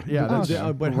 that's not what. Yeah, that's.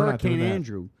 But we're not doing Hurricane that.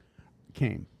 Andrew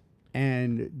came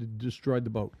and destroyed the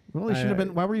boat. Well, it should have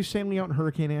been. Why were you sailing out in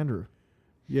Hurricane Andrew?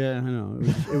 Yeah, I know.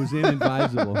 It was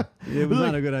inadvisable. It was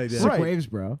not a good idea. Sick waves,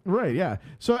 bro. Right. Yeah.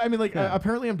 So I mean, like, Yeah.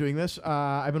 apparently, I'm doing this.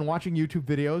 I've been watching YouTube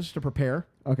videos to prepare.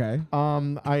 Okay.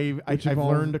 I've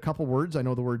learned a couple words. I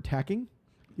know the word tacking.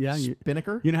 Yeah.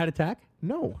 Spinnaker. You know how to tack?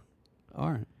 No.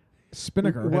 All right.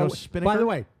 Spinnaker. Well, By the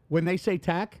way, when they say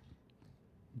tack,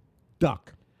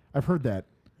 duck. I've heard that.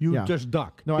 You Yeah. just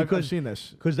duck. No, I've seen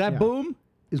this. Because that Yeah. boom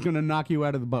is going to knock you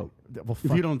out of the boat. Well,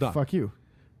 if you don't duck. Fuck you.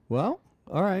 Well,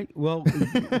 all right. Well,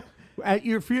 at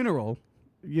your funeral,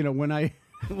 when I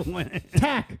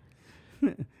Tack.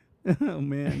 oh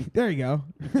man, There you go.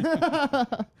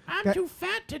 I'm too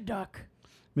fat to duck.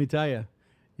 let me tell you,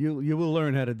 you will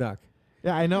learn how to duck.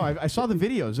 Yeah, I know. I saw the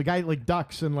videos. The guy like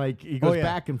ducks and like he goes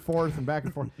back and forth and back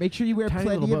and forth. Make sure you wear Tiny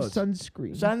plenty little of boats.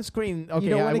 sunscreen. Sunscreen. Okay,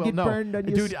 don't I wanna will. get No. burned on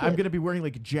your Dude, I'm skin. gonna be wearing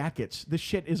like jackets. This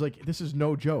shit is like this is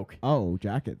no joke. Oh,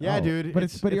 jacket. Yeah, Oh. dude.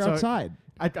 But but you're outside.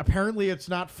 Apparently, it's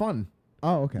not fun.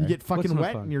 Oh, okay. You get fucking not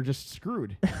wet fun? and you're just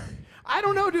screwed. I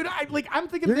don't know, dude. I'm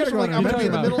thinking You're this. gonna go Like, on I'm a gonna be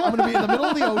in the adventure. middle. I'm gonna be in the middle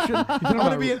of the ocean. I'm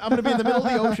gonna be in the middle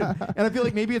of the ocean, and I feel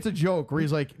like maybe it's a joke where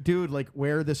he's like, dude, like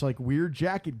wear this like weird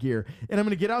jacket gear, and I'm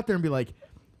gonna get out there and be like,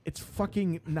 it's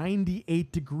fucking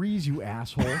 98 degrees, you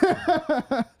asshole.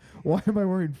 Why am I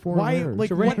wearing four Why, layers? like,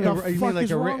 So what the you mean fuck like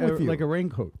is a wrong with you? like a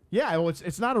raincoat? Yeah, well,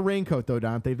 it's not a raincoat though,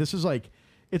 Dante. This is like,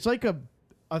 it's like a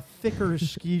thicker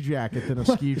ski jacket than a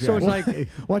ski jacket. So it's like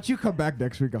Why don't you come back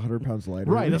next week 100 pounds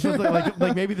lighter? right. That's what,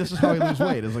 like maybe this is how I lose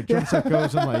weight. It's like Junseth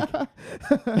goes and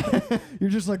like You're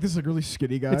just like this like really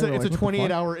skinny guy. it's We're a like, what the 28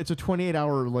 fuck? hour. It's a 28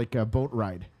 hour like boat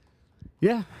ride.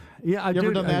 yeah. You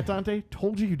ever done that, Dante?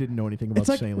 Told you didn't know anything about It's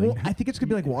like sailing. well, I think it's gonna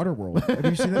be like Waterworld. Have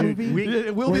you seen that movie?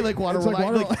 It will be like water. It's like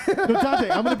No,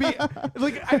 Dante, I'm gonna be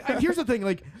like. Here's the thing.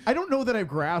 Like, I don't know that I've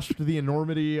grasped the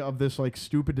enormity of this like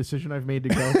stupid decision I've made to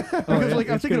go. Because like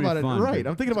I'm it's thinking gonna about be it. fun, Right. dude.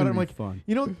 I'm thinking It's about it. I'm gonna be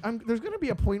like, fun. there's gonna be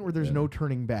a point where there's no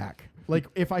turning back. Like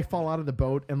if I fall out of the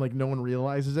boat and like no one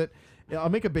realizes it, I'll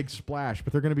make a big splash.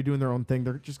 But they're gonna be doing their own thing.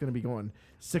 They're just gonna be going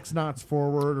 6 knots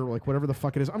forward or like whatever the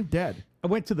fuck it is. I'm dead. I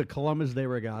went to the Columbus Day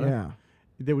Regatta. Yeah.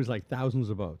 There was like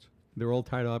thousands of boats. They're all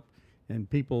tied up, and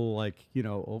people like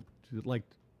like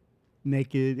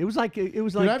naked. It was like Dude,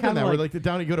 I've done kind that. of Where like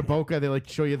down you go to Boca, they like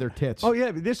show you their tits. oh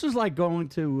yeah, this is like going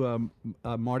to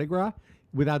Mardi Gras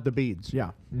without the beads.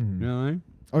 yeah. You know what I mean?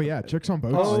 Oh yeah, chicks on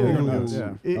boats. Oh, They go nuts.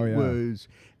 yeah. it Oh, yeah. was,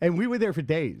 and we were there for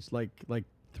days, like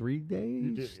 3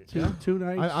 days, two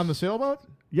nights. On the sailboat.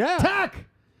 yeah, Tack.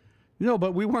 no,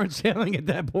 but we weren't sailing at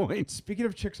that point. Speaking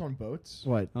of chicks on boats,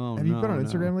 What? Oh, have you no, been on no.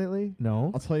 Instagram lately?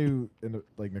 No. I'll tell you in the,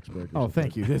 like next break. or Oh,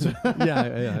 something. thank you.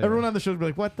 Yeah. Everyone on the show will be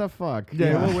like, "What the fuck?"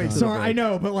 Yeah, we'll wait till the Sorry, break. I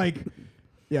know, but like,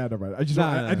 yeah, never mind. I just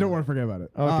I don't want to forget about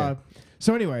it. Okay.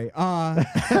 So anyway, I'll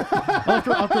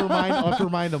have to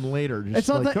remind them later. Just it's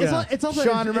not like, that. It's not. It's not that.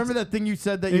 Sean, it's, remember that thing you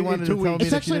said that you wanted to tell me It's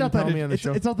that you actually didn't not that. tell me on the It's,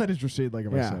 show? it's not that interesting. Like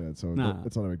if Yeah. I said it, so Nah.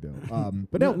 it's not a big deal.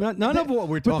 But no, none of what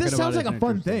we're talking But this about sounds like is a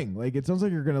fun interesting. thing. Like it sounds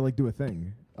like you're gonna like do a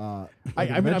thing. I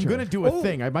mean, I'm gonna do a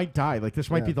thing. I might die. Like this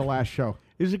might be the last show.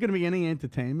 Is there going to be any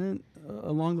entertainment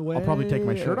along the way? I'll probably take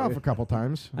my shirt off a couple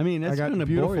times. I mean, that's I got going to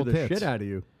beautiful bore the tits. shit out of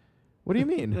you. What do you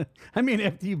mean? I mean,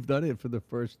 after you've done it for the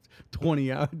first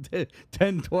 20 hours,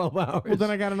 10, 12 hours. Well, then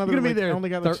I got another. You're gonna like, be there I only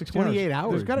got like 60 28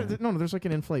 hours. There's got man. no. There's like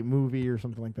an in-flight movie or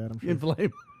something like that. I'm sure.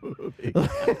 In-flight movie.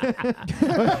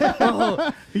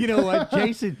 Oh, you know what,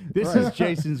 Jason? This is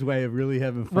Jason's way of really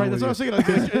having fun. Right. That's what I was thinking.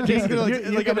 Like, Jason's gonna, like,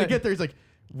 You're I'm gonna get there. He's like,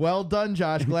 "Well done,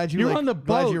 Josh. Glad you. You're like, on the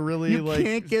Glad boat. you really You like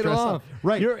can't get stressed off. out."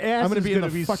 Right. Your ass I'm gonna is be in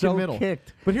gonna the be fucking so middle.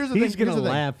 kicked. But here's the He's thing. gonna here's the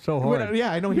thing. laugh so hard.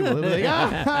 Yeah, I know he will. He'll be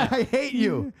like, I hate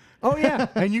you. Oh yeah,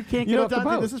 and you can't You get know, off the Dante,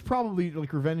 boat. this is probably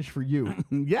like revenge for you.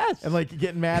 Yes. And like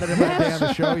getting mad at him on the day on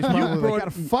the show. He's probably like, brought-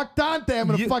 "Gotta fuck Dante. I'm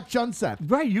gonna You- fuck Junseth.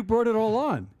 Right, you brought it all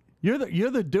on. You're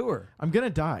the doer. I'm gonna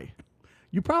die."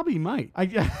 You probably might. I,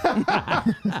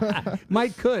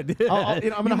 Might could. I'm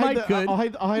gonna You hide. might could. I'll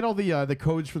hide all the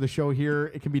codes for the show here.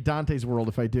 It can be Dante's world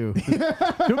if I do.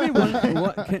 Could be one.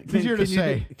 It's easier to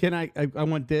say. Can I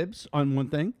want dibs on one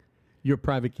thing? Your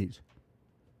private keys.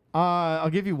 I'll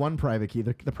give you one private key.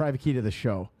 The private key to the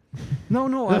show. No,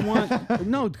 I want.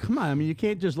 No, come on. I mean, you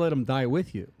can't just let them die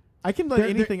with you. I can let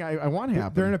anything I want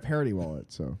happen. They're in a parody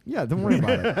wallet, so yeah, don't worry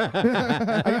about it.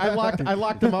 I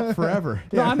locked them up forever.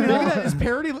 No, I mean, maybe that is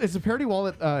parody. Is the parody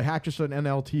wallet hack just an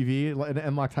NLTV,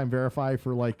 an Nlock Time Verify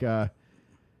for like for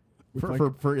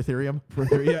Ethereum?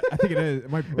 yeah, I think it is.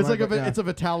 It's a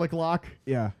Vitalik lock.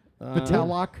 Yeah.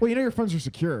 Vitalik. Well, you know your funds are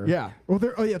secure. Yeah. Well,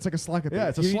 it's like a Slack. Yeah,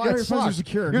 it's a you Slack. know your funds are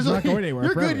secure. You're not going anywhere.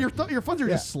 You're forever. good. Your funds are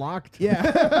just slocked.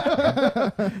 Yeah.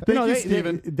 Thank you,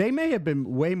 Steven. They may have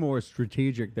been way more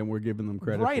strategic than we're giving them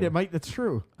credit Right. for. It might. That's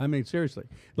true. I mean, seriously.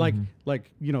 Like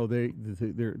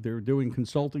they're doing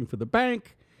consulting for the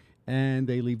bank, and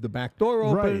they leave the back door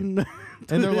open,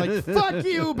 and they're like, "Fuck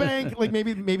you, bank!" Like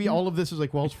maybe all of this is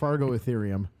like Wells Fargo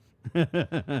Ethereum.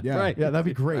 Yeah. Right. Yeah, that'd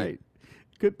be great. Right.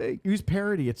 Could be. Use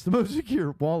parody. It's the most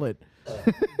secure wallet.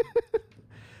 Yeah,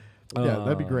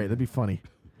 that'd be great. That'd be funny.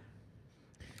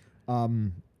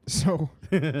 So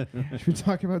should we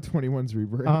talk about 21's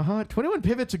rebrand? 21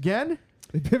 pivots again.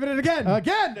 They pivoted again.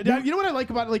 You know what I like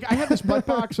about it? Like I have this butt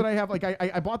box that I have. Like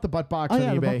I bought the butt box on the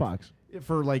eBay butt box.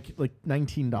 for like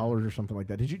 $19 or something like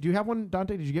that. Do you have one,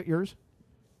 Dante? Did you get yours?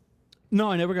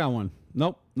 No, I never got one.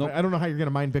 Nope. I don't know how you're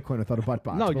gonna mine Bitcoin without a butt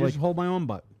box. No, but just hold my own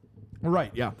butt.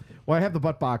 Right. Yeah. Well, I have the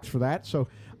butt box for that. So,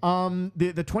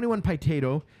 the 21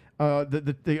 Potato.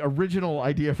 The original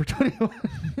idea for 21.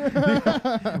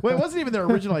 Well, it wasn't even their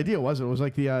original idea, was it? It was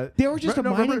like the They were just a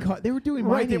mining. They were doing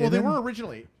mining. Right. They were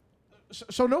originally.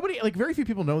 So nobody, like very few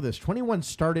people know this. 21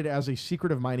 started as a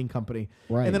secretive mining company,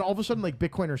 right? And then all of a sudden, like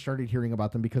Bitcoiners started hearing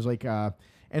about them because like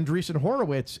Andreessen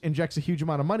Horowitz injects a huge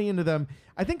amount of money into them.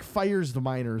 I think fires the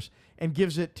miners and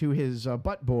gives it to his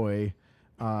butt boy.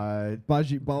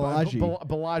 Balaji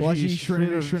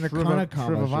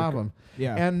Srinivasan.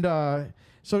 Yeah. And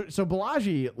so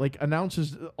Balaji like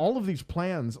announces all of these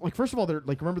plans. Like first of all, they're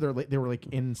like remember they were like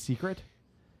in secret,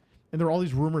 and there were all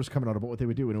these rumors coming out about what they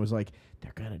would do, and it was like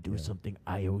they're gonna do something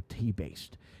IoT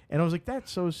based. And I was like, that's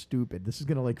so stupid. This is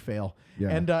gonna like fail.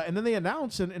 Yeah. And then they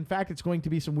announce, and in fact, it's going to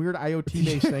be some weird IoT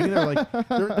based thing. They're like,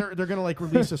 they're gonna like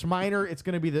release this miner. It's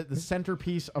gonna be the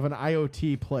centerpiece of an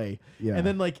IoT play. Yeah. And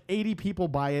then like 80 people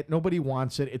buy it. Nobody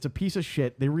wants it. It's a piece of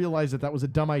shit. They realize that was a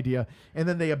dumb idea, and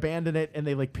then they abandon it and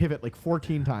they like pivot like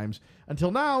 14 times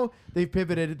until now they've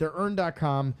pivoted. They're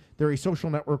earn.com. They're a social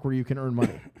network where you can earn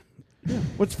money. Yeah.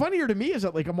 What's funnier to me is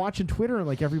that like I'm watching Twitter and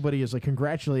like everybody is like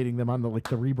congratulating them on the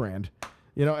rebrand.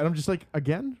 You know, and I'm just like,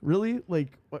 again, really?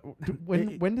 Like,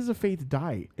 when does a faith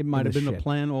die? It might have been the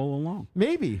plan all along.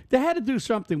 Maybe they had to do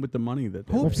something with the money that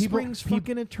they hope springs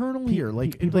fucking eternal here.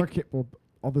 Like,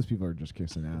 all those people are just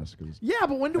kissing ass. Yeah,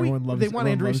 but when do they want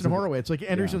Andreessen Horowitz? Like,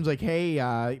 Andreessen's like,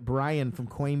 hey, Brian from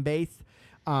Coinbase,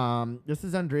 this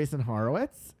is Andreessen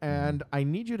Horowitz, and I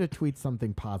need you to tweet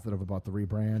something positive about the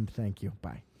rebrand. Thank you.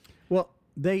 Bye. Well,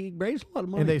 they raised a lot of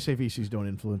money, and they say VCs don't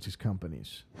influence these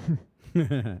companies.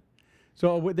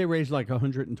 So they raised like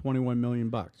 $121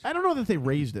 million. I don't know that they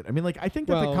raised it. I mean, like, I think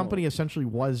that the company essentially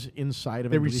was inside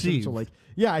of it. They received. So, like,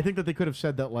 yeah, I think that they could have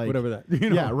said that, like, whatever that.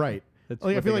 Yeah, right.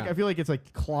 Like, I feel like it's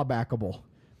like clawback-able.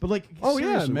 But like,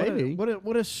 yeah, maybe.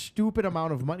 What a stupid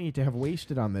amount of money to have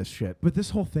wasted on this shit. But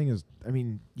this whole thing is, I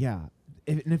mean, yeah.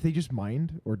 If they just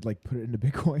mined or like put it into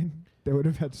Bitcoin, they would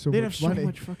have had so They'd much have money. So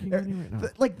much fucking money right now.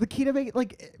 Like the key to make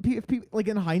if people, like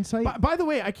in hindsight. By the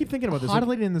way, I keep thinking about this.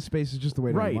 Hodling in the space is just the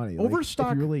way to make money.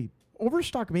 Overstock.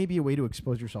 Overstock may be a way to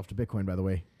expose yourself to Bitcoin. By the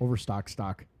way, overstock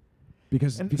stock.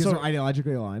 Because they're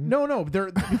ideologically aligned. No,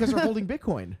 because they're holding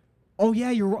Bitcoin. Oh yeah,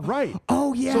 you're right.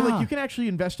 Oh yeah. So like you can actually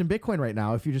invest in Bitcoin right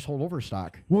now if you just hold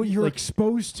Overstock. Well, you're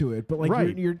exposed to it, but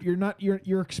like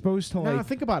you're exposed to like. No,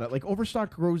 think about it. Like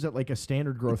Overstock grows at like a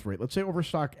standard growth rate. Let's say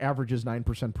Overstock averages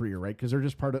 9% per year, right? Because they're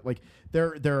just part of like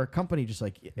they're a company just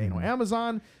like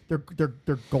Amazon. Their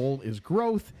goal is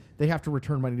growth. They have to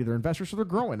return money to their investors, so they're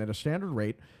growing at a standard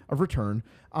rate of return.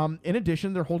 In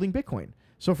addition, they're holding Bitcoin.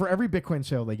 So for every Bitcoin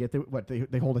sale they get,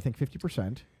 they hold, I think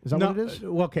 50%. Is that what it is?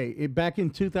 Okay, back in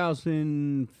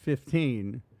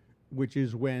 2015, which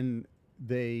is when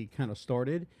they kind of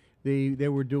started, they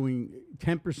were doing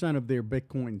 10% of their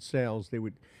Bitcoin sales. They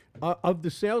would of the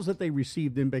sales that they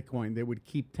received in Bitcoin, they would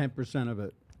keep 10% of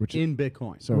it in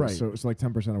Bitcoin. So it's like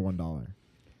 10% of $1.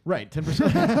 Right,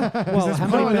 10%. Well, how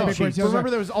many bed sheets?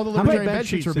 Remember, there was all the libertarian bed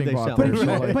sheets were being bought.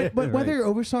 But whether you're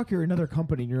Overstock or another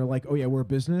company, and you're like, oh yeah, we're a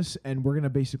business, and we're gonna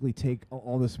basically take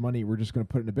all this money, we're just gonna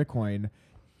put it into Bitcoin,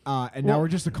 and now we're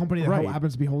just a company that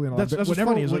happens to be holding a lot of Bitcoin. That's what's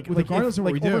funny is regardless of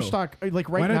what we do, Overstock, like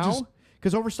right now.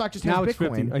 Because Overstock just has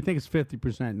Bitcoin. 50, I think it's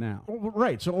 50% now.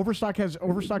 Right. So Overstock just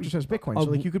has Bitcoin. So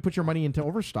like you could put your money into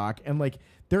Overstock, and like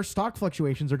their stock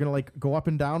fluctuations are gonna like go up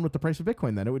and down with the price of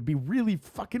Bitcoin. Then it would be really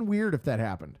fucking weird if that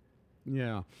happened.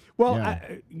 Yeah. Well,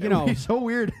 it would be so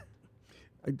weird.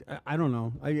 I don't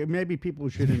know. Maybe people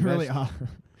should invest. Really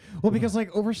well, because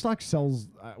like Overstock sells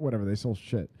whatever, they sell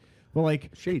shit. But like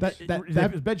sheets.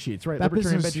 That bed sheets, right? That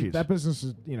Libertarian business, bed sheets. that business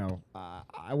is,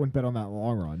 I wouldn't bet on that in the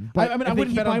long run. I But mean, I if they wouldn't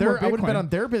keep bet on buying their. more I wouldn't bet Bitcoin- on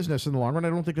their business in the long run. I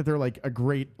don't think that they're like a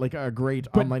great but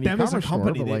online them e-commerce as a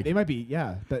company, store. But like, they might be.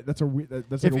 Yeah, that's a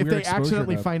that's like if a weird they exposure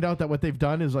accidentally to- find out that what they've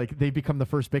done is like they've become the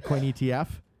first Bitcoin ETF,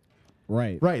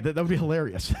 right. right? That would be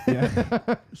hilarious.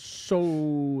 Yeah.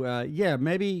 So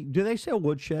maybe do they sell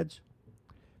woodsheds?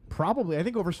 Probably. I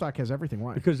think Overstock has everything.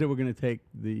 Why? Because they were going to take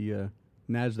the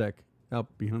NASDAQ up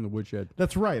behind the woodshed.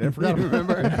 That's right. I forgot.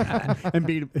 Remember? And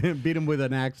beat him with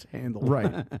an axe handle.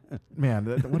 Right. Man,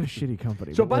 what a shitty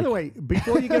company. So, But, by like, the way,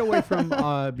 before you get away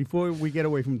from before we get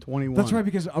away from 21, That's right,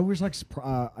 because Overstock's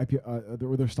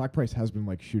their stock price has been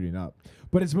like shooting up,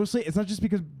 but it's not just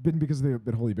because they've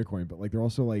been holy Bitcoin, but like they're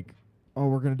also like, oh,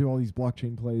 we're gonna do all these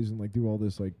blockchain plays and like do all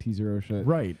this like T0 shit,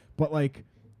 right. But like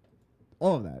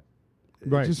all of that,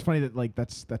 Right. It's just funny that like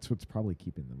that's what's probably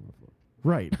keeping them afloat.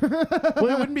 Right. Well,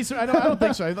 it wouldn't be. I don't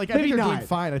think so. Like, I Maybe think they're doing not.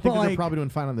 fine. I But, think that they're like- probably doing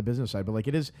fine on the business side. But like,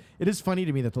 it is funny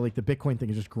to me that the Bitcoin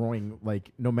thing is just growing.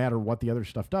 Like, no matter what the other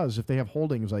stuff does, if they have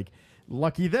holdings, like,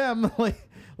 lucky them.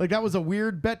 like that was a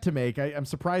weird bet to make. I'm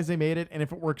surprised they made it. And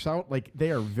if it works out, like, they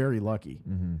are very lucky.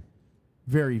 Mm-hmm.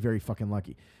 Very, very fucking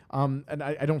lucky. And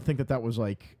I don't think that was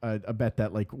like a bet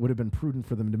that like would have been prudent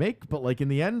for them to make. But like in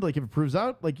the end, like if it proves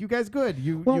out, like you guys good.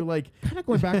 You like kind of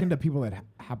going back into people that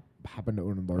happen to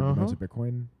own large amounts of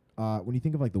Bitcoin. When you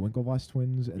think of like the Winklevoss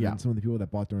twins and then some of the people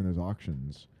that bought during those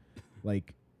auctions, someone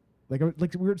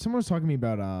was talking to me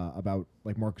about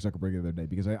like Mark Zuckerberg the other day,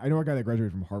 because I know a guy that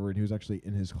graduated from Harvard who was actually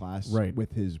in his class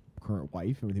with his current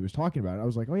wife, and when he was talking about it, I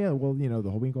was like, oh yeah, well,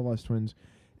 the whole Winklevoss twins.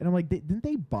 And I'm like, didn't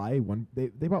they buy one?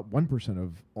 They bought 1%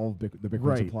 of all of the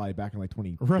Bitcoin supply back in like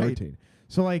 2013. Right.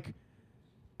 So like,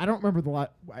 I don't remember the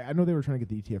lot. I know they were trying to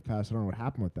get the ETF passed. I don't know what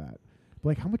happened with that. But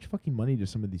like, how much fucking money do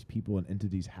some of these people and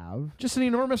entities have? just an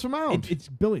enormous amount. It's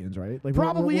billions, right? Like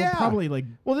Probably, we're yeah. Probably like.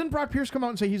 Well, didn't Brock Pierce come out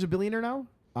and say he's a billionaire now?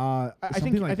 I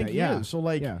think that, he is. So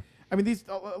like, I mean, these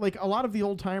like a lot of the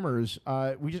old timers.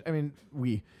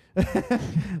 We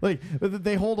like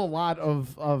they hold a lot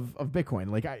of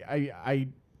Bitcoin. Like I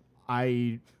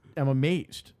am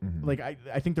amazed. Mm-hmm. Like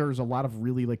I think there's a lot of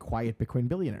really like quiet Bitcoin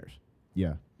billionaires.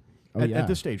 Yeah. At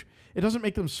this stage, it doesn't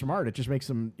make them smart. It just makes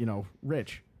them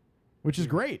rich, which is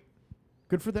great.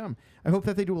 Good for them. I hope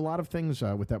that they do a lot of things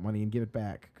with that money and give it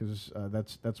back, because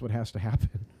that's what has to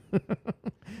happen.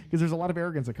 Because there's a lot of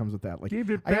arrogance that comes with that. Like, give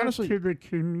it I back honestly, to the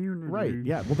community. right?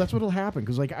 Yeah. Well, that's what'll happen.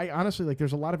 Because like I honestly like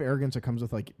there's a lot of arrogance that comes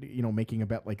with like making a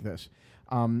bet like this,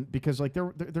 because like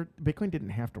their Bitcoin didn't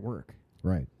have to work.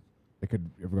 Right. They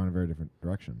could have gone a very different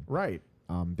direction. Right.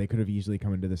 They could have easily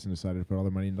come into this and decided to put all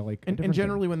their money into like. And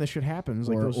generally, when this shit happens,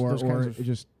 like those kinds of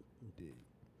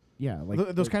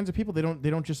those kinds of people, they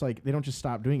don't just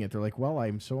stop doing it. They're like, well,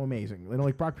 I'm so amazing.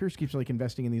 Like Brock Pierce keeps like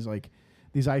investing in these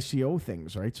ICO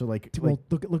things, right? So like,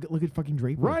 look at fucking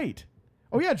Draper. Right.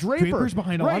 Oh yeah, Draper. Draper's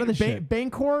behind a lot of the shit.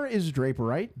 Bancor is Draper,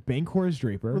 right? Bancor is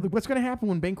Draper. Well, what's going to happen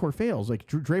when Bancor fails? Like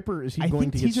Draper, is he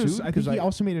going to get Tezos, sued? I think he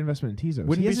also made an investment in Tezos.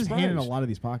 Wouldn't He be has his hand in a surprised. lot of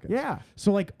these pockets. Yeah.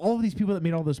 So like all of these people that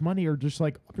made all this money are just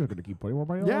like, I'm just going to keep putting more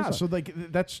money. Yeah. So like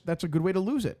that's a good way to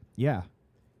lose it. Yeah.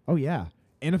 Oh yeah.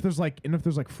 And if there's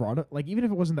like fraud, like even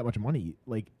if it wasn't that much money,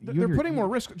 like they're putting more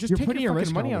risk. Just take your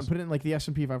fucking money out and put it in like the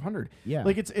S&P 500. Yeah.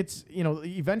 Like it's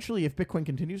eventually if Bitcoin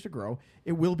continues to grow,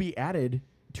 it will be added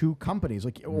to companies.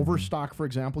 Like Overstock, for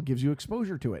example, gives you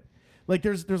exposure to it. Like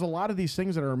there's a lot of these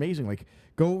things that are amazing. Like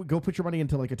go put your money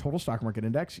into like a total stock market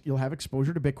index. You'll have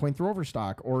exposure to Bitcoin through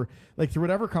Overstock, or like through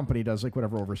whatever company does like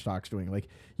whatever Overstock's doing. Like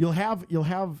you'll have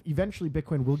eventually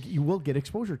Bitcoin you will get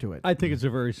exposure to it. I think it's a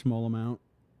very small amount.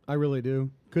 I really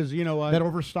do, because you know what? That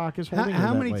Overstock is holding.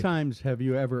 How many times have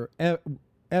you ever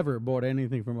bought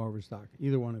anything from Overstock?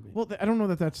 Either one of you? Well, I don't know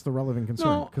that that's the relevant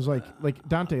concern, because like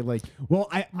Dante, like well,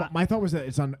 my thought was that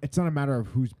it's not a matter of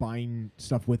who's buying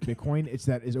stuff with Bitcoin. It's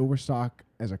that is Overstock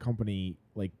as a company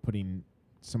like putting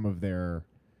some of their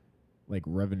like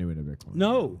revenue into Bitcoin.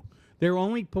 No, they're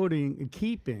only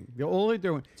keeping. They're only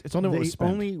doing. It's only what was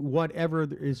spent. Only whatever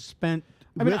is spent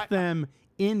them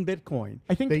in Bitcoin.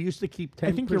 I think they used to keep 10%.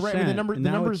 I think you're right. I mean, the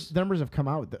numbers have come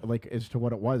out like as to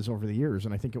what it was over the years,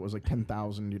 and I think it was like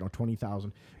 10,000,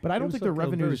 20,000. But I don't think their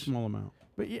revenue is a very small amount.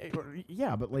 But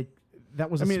yeah, but like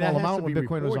that was a small amount when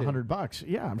Bitcoin was $100.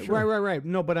 Yeah, I'm sure. Right.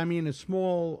 No, but I mean a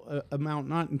small amount,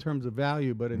 not in terms of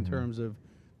value, but in terms of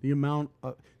the amount.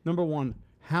 Number one,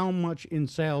 how much in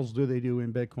sales do they do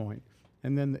in Bitcoin?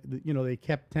 And then they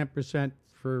kept 10%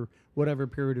 for whatever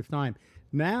period of time.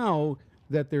 Now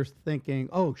that they're thinking,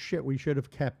 oh shit, we should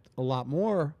have kept a lot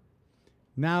more.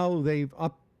 Now they've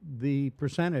upped the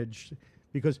percentage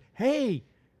because hey,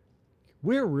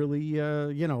 we're really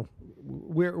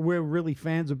we're really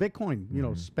fans of Bitcoin. You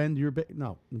know, spend your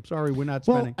no. I'm sorry, we're not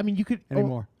spending. Well, I mean, you could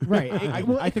anymore. Right.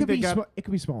 I think it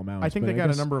could be small amounts. I think but they got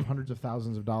guess a number of hundreds of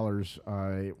thousands of dollars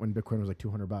when Bitcoin was like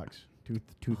 $200,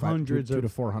 Hundreds two of- to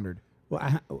 400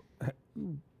 Well,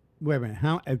 wait a minute.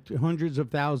 How hundreds of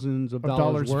thousands of of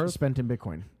dollars dollars worth? spent in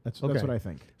Bitcoin. That's Okay. what I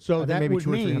think. So I think that maybe would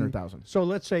 200 or mean 300,000. So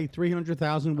let's say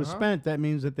 300,000 was spent. That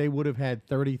means that they would have had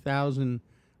 30,000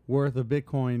 worth of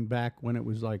Bitcoin back when it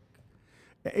was like,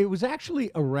 it was actually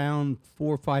around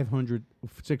 400, 500,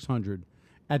 600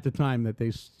 at the time that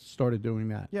they started doing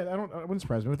that. Yeah, I wouldn't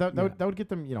surprise me. That would get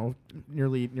them,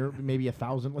 near maybe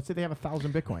 1,000. Let's say they have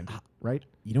 1,000 Bitcoin, right?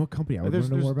 You know what company I would want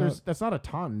to know more about? That's not a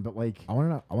ton, but like I want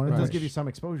to know. I want it to does give you some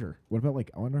exposure. What about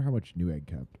I want to know how much Newegg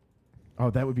kept, Oh,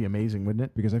 that would be amazing, wouldn't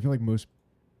it? because I feel like most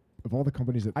of all the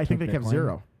companies that I think took they kept Bitcoin,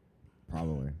 0.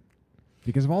 probably.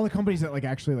 Because of all the companies that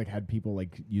actually had people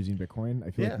using Bitcoin,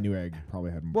 I feel Yeah. like Newegg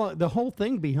probably had more. Well, the whole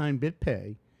thing behind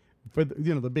BitPay, for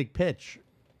the big pitch,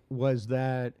 was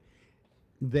that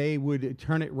they would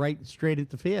turn it right straight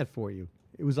into fiat for you.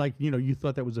 It was like you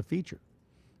thought that was a feature.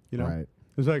 Right. It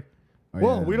was like, Oh,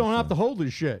 well, yeah, we don't that's have to hold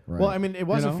this shit. Right. Well, I mean, it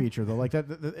was You a know? feature though. Like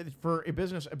that for a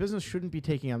business shouldn't be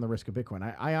taking on the risk of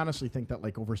Bitcoin. I honestly think that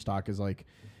Overstock is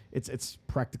it's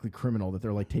practically criminal that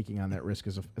they're taking on that risk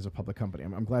as a public company.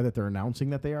 I'm glad that they're announcing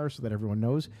that they are so that everyone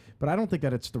knows, but I don't think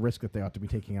that it's the risk that they ought to be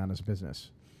taking on as a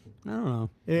business. I don't know.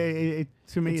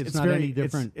 To me, it's not very, any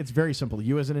different. It's very simple.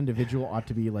 You as an individual ought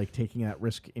to be taking that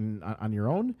risk on your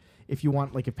own. If you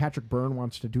want, if Patrick Byrne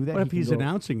wants to do that, But he if can he's go-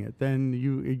 announcing it, then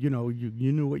you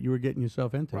knew what you were getting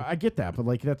yourself into. Well, I get that, but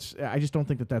I just don't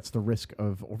think that that's the risk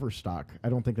of Overstock. I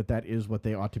don't think that is what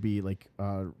they ought to be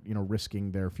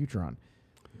risking their future on.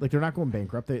 They're not going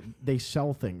bankrupt. They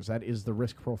sell things. That is the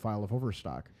risk profile of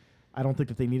Overstock. I don't think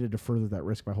that they needed to further that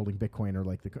risk by holding Bitcoin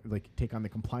or take on the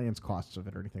compliance costs of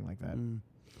it or anything like that.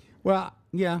 Well,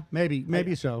 yeah,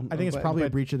 maybe so. I think it's But- probably a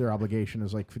but- breach of their obligation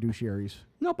as fiduciaries.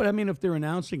 No, but I mean, if they're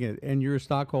announcing it and you're a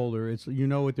stockholder, it's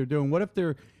what they're doing. What if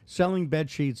they're selling bed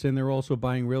sheets and they're also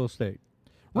buying real estate?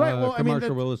 Right. Well,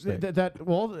 commercial real estate.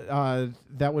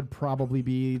 That would probably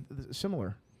be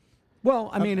similar.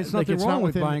 Well, I mean, it's nothing it's wrong not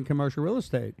with within- buying commercial real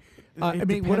estate. It I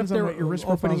mean, what if depends on they're your risk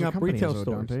opening profiles of up companies, retail though,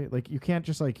 stores Dante. You can't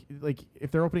just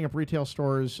if they're opening up retail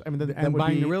stores. I mean, that and would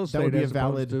buying be the real that estate would be a as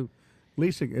opposed valid to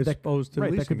leasing, as opposed to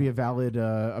right. leasing. That could be it. a valid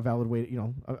way.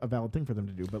 A valid thing for them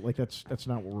to do. But that's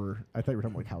not what we're. I thought you were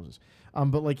talking houses.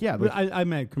 But yeah. I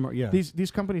meant yeah.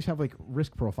 These companies have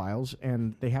risk profiles,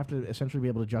 and they have to essentially be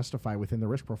able to justify within the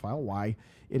risk profile why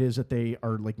it is that they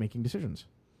are making decisions,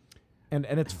 and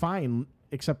it's fine,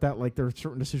 except that there are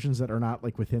certain decisions that are not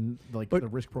within the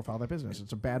risk profile of that business.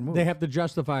 It's a bad move. They have to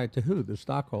justify it to who? The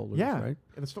stockholders, yeah, right?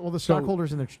 And the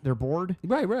stockholders and their board,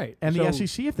 Right. and the So-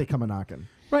 SEC if they come a knocking.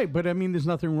 Right, but I mean, there's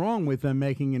nothing wrong with them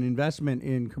making an investment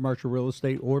in commercial real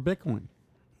estate or Bitcoin.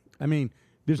 I mean,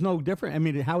 there's no different. I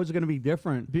mean, how is it going to be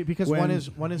different? Because when-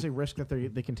 one is a risk that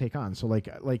they can take on. So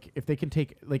if they can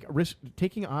take risk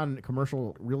taking on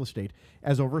commercial real estate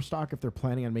as Overstock, if they're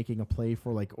planning on making a play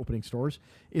for opening stores,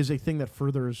 is a thing that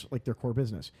furthers their core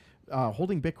business.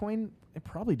 Holding Bitcoin, it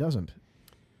probably doesn't.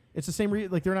 It's the same.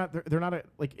 They're not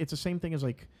it's the same thing as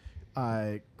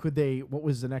could they? What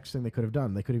was the next thing they could have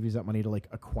done? They could have used that money to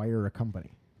acquire a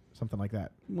company. Something like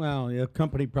that. Well, a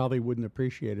company probably wouldn't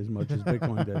appreciate as much as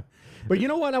Bitcoin did. But you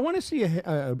know what? I want to see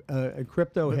a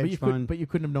crypto hedge fund. But you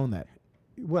couldn't have known that.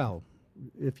 Well,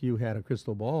 if you had a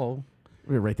crystal ball.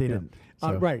 Right, they didn't.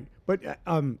 So. Right. But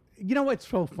you know what's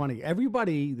so funny?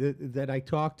 Everybody that I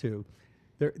talk to,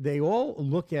 they all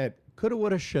look at coulda,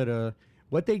 woulda, shoulda,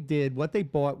 what they did, what they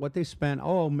bought, what they spent.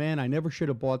 Oh, man, I never should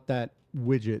have bought that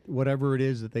widget, whatever it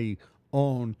is that they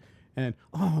own. And,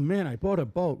 oh, man, I bought a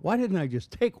boat. Why didn't I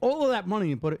just take all of that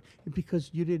money and put it? Because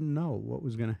you didn't know what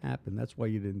was going to happen. That's why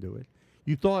you didn't do it.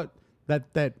 You thought that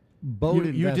boat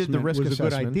investment you did the risk was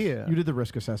assessment. a good idea. You did the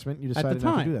risk assessment. You decided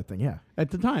not to do that thing. Yeah.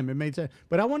 At the time, it made sense.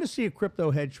 But I want to see a crypto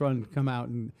hedge fund come out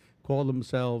and call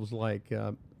themselves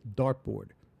Dartboard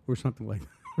or something like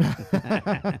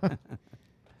that.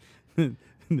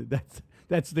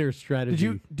 That's their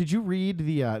strategy. Did you read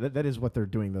the? That is what they're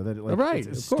doing though. That Right,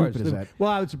 it's of course. stupid as that.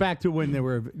 Well, it's back to when they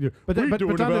were But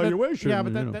doing Dante, evaluation. yeah,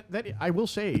 but you know. that I will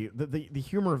say the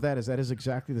humor of that is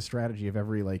exactly the strategy of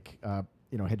every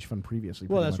hedge fund previously.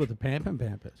 Well, pretty that's much. what the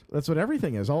pamp is. That's what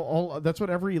everything is. All that's what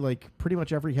every pretty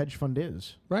much every hedge fund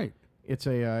is. Right. It's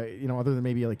a other than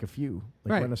maybe a few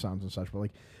Right. Renaissance and such.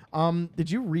 But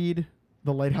did you read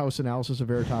the Lighthouse analysis of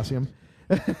Veritasium?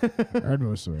 I read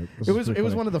most of it. It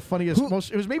was one of the funniest,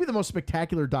 it was maybe the most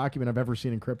spectacular document I've ever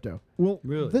seen in crypto. Well,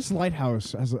 Really? this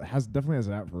lighthouse definitely has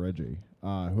an app for Reggie,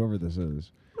 whoever this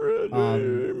is. Reggie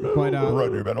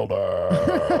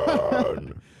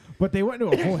Middleton. But they went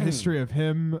into a whole history of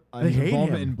him, his hate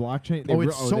involvement him. in blockchain.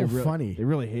 It's so funny. They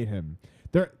really hate him.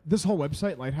 This whole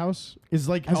website, Lighthouse, Is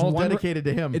like has all one dedicated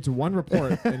to him. It's one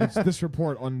report, and it's this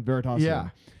report on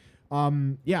Veritasium.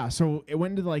 Yeah. So it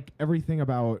went into like everything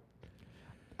about.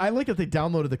 I like that they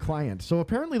downloaded the client. So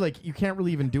apparently, like, you can't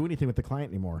really even do anything with the client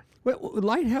anymore. Wait,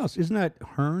 Lighthouse, isn't that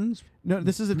Hearns? No,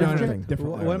 this is a different thing.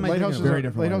 Different. What am I Lighthouse thinking is of? very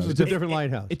different. Lighthouse is It's a different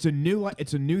lighthouse. It's a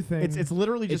new thing. It's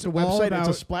literally just It's a all website. about-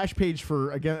 It's a splash page for,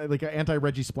 again, like an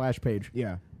anti-Reggie splash page.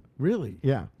 Yeah. Really?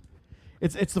 Yeah.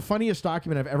 It's the funniest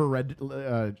document I've ever read,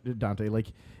 Dante.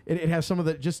 Like, it has some of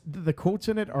the quotes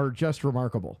in it are just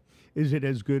remarkable. Is it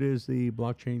as good as the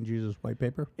Blockchain Jesus white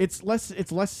paper? It's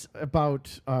less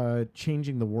about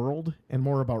changing the world and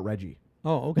more about Reggie.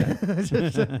 Oh, okay.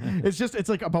 It's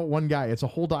like about one guy. It's a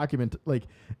whole document. Like,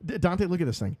 Dante, look at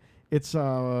this thing. It's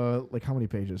like how many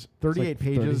pages? 38 like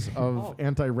pages 30. of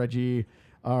anti-Reggie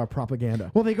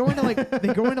propaganda. Well, they go into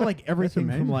like everything from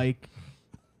amazing. like.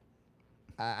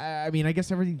 I mean, I guess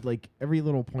every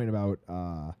little point about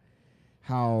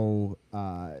how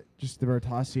just the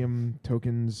Veritasium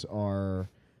tokens are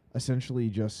essentially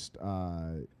just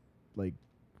like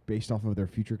based off of their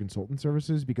future consultant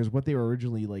services, because what they were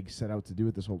originally like set out to do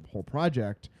with this whole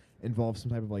project involved some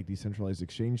type of like decentralized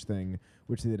exchange thing,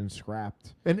 which they then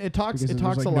scrapped. And it talks Because it there's,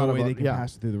 talks like, a lot no way about they can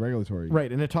pass it through the regulatory.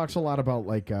 right, and it talks a lot about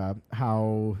like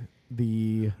how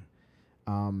the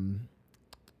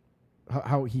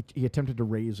how he attempted to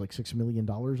raise like $6 million,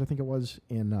 I think it was,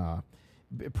 in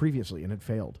previously, and it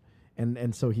failed,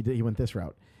 and so he went this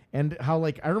route. And how,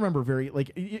 like, I remember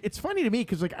it's funny to me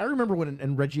because, like, I remember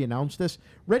when Reggie announced this.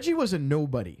 Reggie was a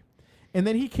nobody, and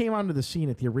then he came onto the scene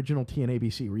at the original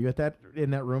TNABC. Were you in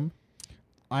that room?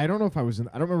 I don't know if I was in.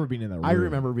 I don't remember being in that room. I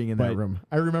remember being in that room.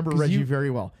 I remember Reggie very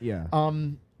well. Yeah.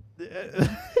 You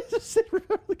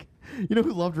know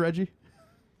who loved Reggie?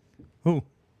 Who?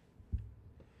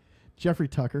 Jeffrey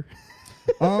Tucker.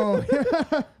 Oh.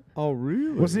 Oh,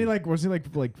 really? Wasn't he like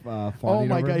fawning Oh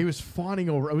my over god, him? he was fawning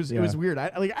over. It was weird. I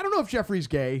don't know if Jeffrey's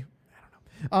gay.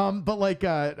 I don't know. But like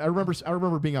I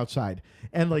remember being outside,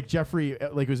 and like Jeffrey,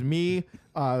 like it was me,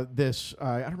 I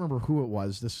don't remember who it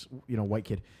was, this white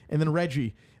kid, and then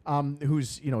Reggie,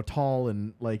 who's tall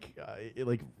and like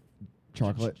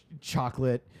chocolate,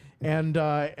 and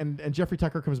Jeffrey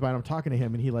Tucker comes by and I'm talking to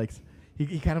him, and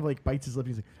he kind of like bites his lip.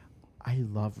 He's like, I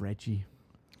love Reggie.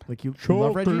 Like you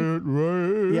love Reggie?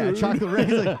 Ray. Yeah, chocolate Ray.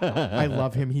 He's like, I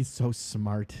love him. He's so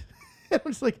smart. I'm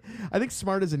just like, I think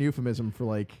smart is an euphemism for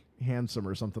like handsome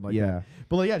or something like that.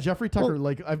 But like, yeah, Jeffrey Tucker,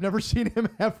 like I've never seen him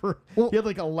ever. He had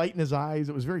like a light in his eyes.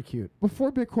 It was very cute.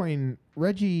 Before Bitcoin,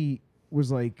 Reggie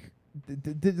was like,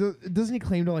 doesn't he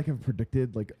claim to like have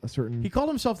predicted like a certain? He called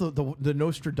himself the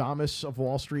Nostradamus of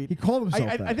Wall Street. He called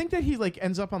himself that. I think that he like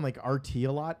ends up on like RT a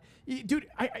lot. Dude,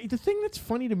 the thing that's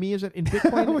funny to me is that in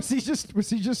Bitcoin, was he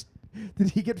just? Did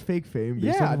he get fake fame?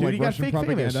 Based yeah, off of, dude, like, he got Russian fake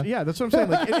propaganda? famous. Yeah, that's what I'm saying.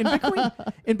 Like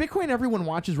in Bitcoin, everyone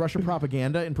watches Russian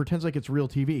propaganda and pretends like it's real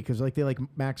TV because like they like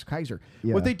Max Kaiser.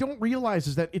 Yeah. What they don't realize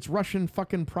is that it's Russian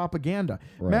fucking propaganda.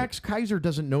 Right. Max Kaiser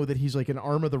doesn't know that he's like an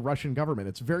arm of the Russian government.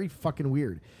 It's very fucking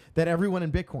weird that everyone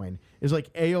in Bitcoin is like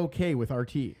A-OK with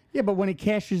RT. Yeah, but when he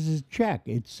cashes his check,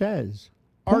 it says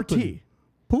RT.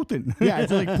 Putin. Yeah,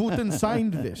 it's like Putin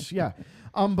signed this. Yeah.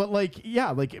 But like,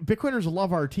 yeah, like Bitcoiners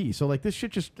love RT. So like this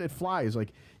shit it flies.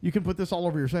 Like you can put this all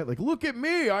over your site. Like, look at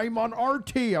me. I'm on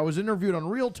RT. I was interviewed on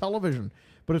real television.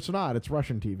 But it's not. It's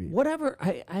Russian TV. Whatever.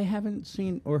 I haven't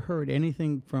seen or heard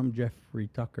anything from Jeffrey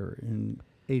Tucker in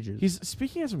ages. He's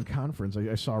speaking at some conference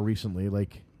I saw recently.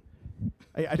 Like,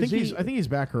 I think he's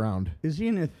back around. Is he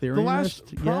an Ethereum? The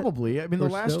last probably. I mean, the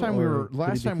last time we were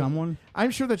one.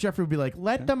 I'm sure that Jeffrey would be like,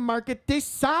 "Let the market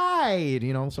decide,"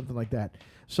 something like that.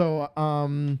 So,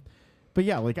 but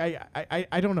yeah, like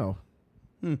I don't know.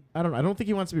 I don't know. I don't think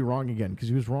he wants to be wrong again because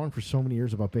he was wrong for so many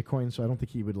years about Bitcoin. So I don't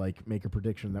think he would like make a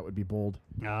prediction that would be bold.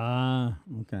 Ah,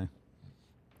 okay.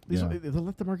 The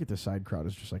let the market decide crowd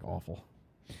is just like awful.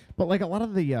 But like a lot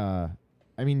of the, I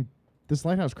mean, this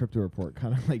Lighthouse crypto report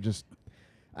kind of like just.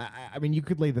 I mean, you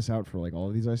could lay this out for like all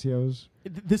of these ICOs.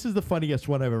 This is the funniest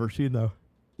one I've ever seen, though.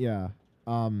 Yeah.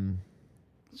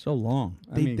 So long.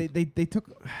 They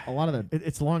took a lot of that.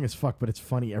 It's long as fuck, but it's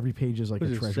funny. Every page is like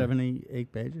a treasure.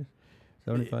 78 pages?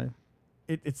 75?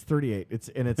 It's 38. It's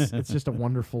just a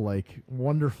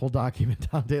wonderful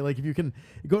document, Dante. Like if you can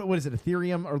go, what is it,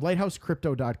 Ethereum or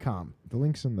lighthousecrypto.com. The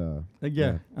links in the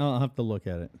Yeah, I'll have to look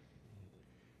at it.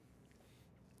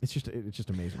 It's just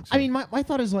amazing. I mean, my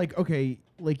thought is like, okay,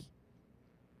 like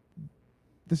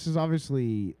this is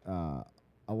obviously a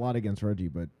lot against Reggie,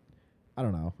 but I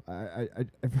don't know. I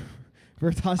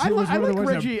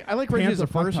like Reggie as a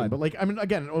person, ton. but like, I mean,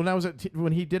 again,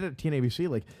 when he did it at TNABC,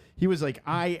 like he was like,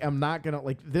 I am not gonna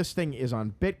like this thing is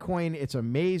on Bitcoin. It's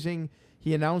amazing.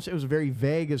 He announced it was very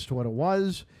vague as to what it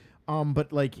was,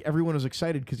 but like everyone was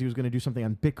excited because he was going to do something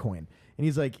on Bitcoin, and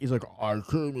he's like, I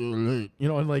came here late,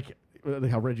 and like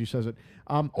how Reggie says it.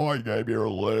 I came here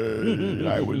late.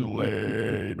 I was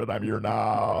late, but I'm here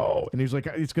now. And he's like,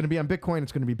 it's going to be on Bitcoin.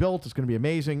 It's going to be built. It's going to be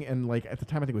amazing. And like at the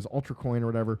time, I think it was UltraCoin or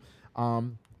whatever,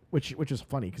 which is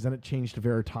funny because then it changed to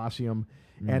Veritasium,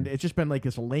 and it's just been like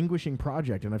this languishing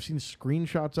project. And I've seen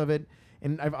screenshots of it,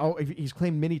 and he's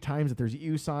claimed many times that there's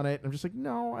use on it. And I'm just like,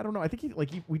 no, I don't know. I think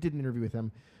we did an interview with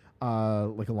him.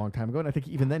 Like a long time ago, and I think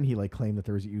even then he like claimed that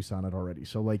there was use on it already.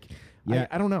 So like, yeah,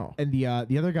 I don't know. And the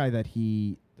other guy that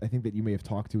I think that you may have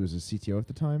talked to as a CTO at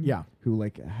the time, yeah, who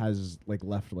like has like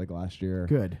left like last year,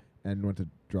 good, and went to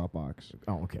Dropbox.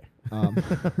 Oh, okay.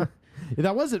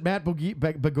 That was it, Matt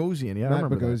Bogosian. Yeah, Matt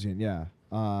Bogosian. Yeah.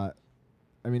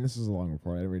 I mean, this is a long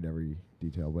report. I didn't read every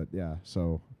detail, but yeah.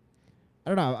 So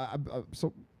I don't know.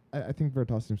 I think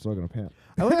Veritasium's still going to pant.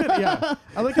 I like that. Yeah,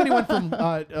 I like that he went from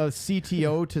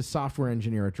CTO to software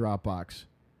engineer at Dropbox.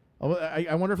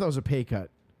 I wonder if that was a pay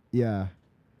cut. Yeah.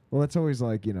 Well, that's always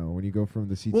like when you go from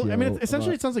the CTO. Well, I mean,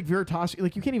 essentially, it sounds like Veritasium.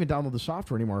 Like you can't even download the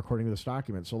software anymore, according to this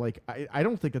document. So, like, I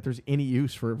don't think that there's any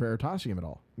use for Veritasium at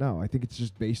all. No, I think it's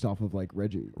just based off of like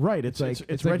Reggie. Right. It's like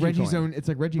Reggie's own. It's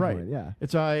like Reggie right. coin. Yeah.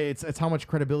 It's how much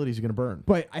credibility is he going to burn.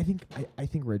 But I think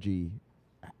Reggie.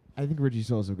 I think Reggie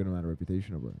still has a good amount of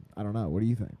reputation over him. I don't know. What do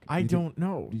you think? I don't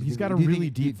know. He's got a really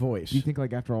deep voice. Do you think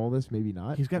like after all this, maybe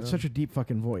not? He's got such a deep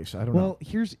fucking voice. I don't know. Well,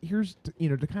 here's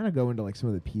to kind of go into like some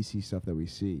of the PC stuff that we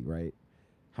see, right?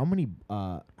 How many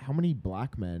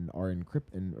black men are in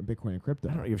Bitcoin and crypto?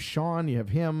 I don't know. You have Sean. You have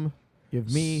him. You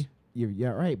have me. Yeah,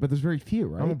 right. But there's very few,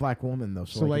 right? I'm a black woman though,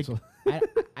 so like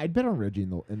I'd bet on Reggie in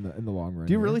the long run.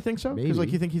 Do you really think so? Because Because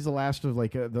like you think he's the last of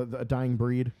like a dying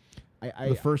breed.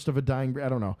 The first of a dying breed. I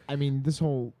don't know. I mean, this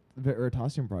whole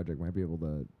Veritasium project might be able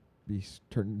to be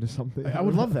turned into something. I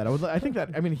would love that. I think that.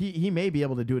 I mean, he may be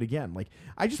able to do it again. Like,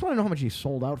 I just want to know how much he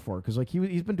sold out for, because like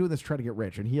he's been doing this to try to get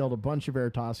rich, and he held a bunch of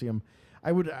Veritasium.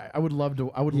 I would love to.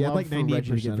 I would love like for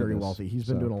Reggie to get very wealthy. He's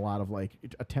been doing a lot of like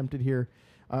attempting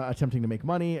to make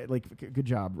money. Like, good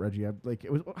job, Reggie. Like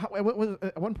it was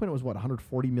at one point it was what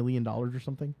 $140 million or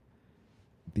something.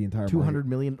 The entire 200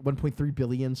 million, 1.3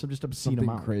 billion, some just obscene something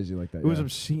amount. Crazy like that. It was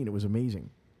obscene. It was amazing.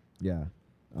 Yeah.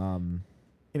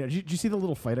 Did you see the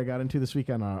little fight I got into this week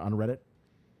on Reddit?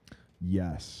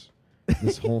 Yes.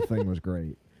 This whole thing was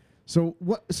great. So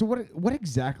what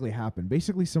exactly happened?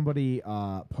 Basically, somebody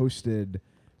posted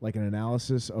like an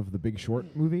analysis of the Big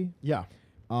Short movie. Yeah.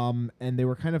 And they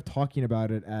were kind of talking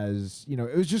about it as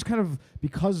it was just kind of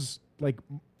because like.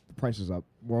 Price is up.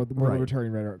 More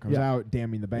libertarian rhetoric comes out,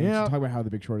 damning the banks, and talking about how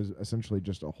the Big Short is essentially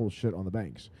just a whole shit on the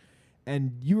banks.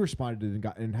 And you responded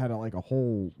and had a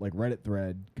whole like Reddit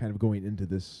thread kind of going into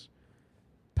this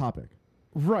topic.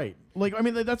 Right. Like, I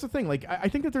mean, that's the thing. Like, I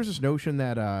think that there's this notion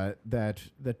that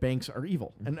that banks are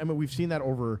evil, and I mean we've seen that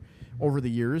over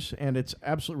the years, and it's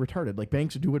absolutely retarded. Like,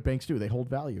 banks do what banks do; they hold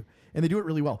value, and they do it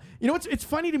really well. It's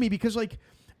funny to me because like.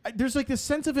 There's like this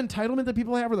sense of entitlement that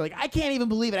people have where they're like, I can't even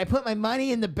believe it. I put my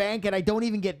money in the bank and I don't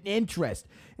even get interest.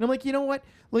 And I'm like, you know what?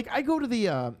 Like I go to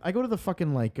the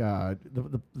fucking like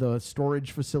the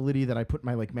storage facility that I put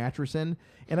my like mattress in,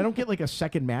 and I don't get like a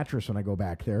second mattress when I go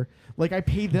back there. Like I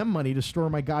pay them money to store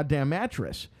my goddamn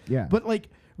mattress. Yeah. But like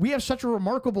we have such a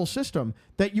remarkable system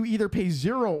that you either pay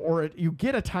zero or you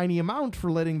get a tiny amount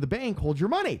for letting the bank hold your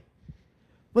money.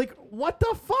 Like what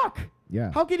the fuck? Yeah.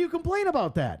 How can you complain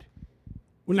about that?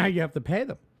 Well, now you have to pay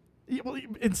them. Yeah, well,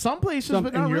 in some places,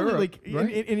 but not really. Europe, Like right?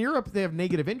 in Europe, they have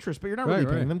negative interest, but you're not really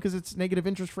paying them because it's negative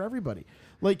interest for everybody.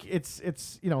 Like it's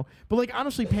but like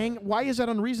honestly, paying. Why is that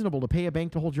unreasonable to pay a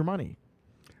bank to hold your money?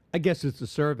 I guess it's a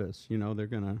service. They're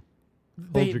gonna.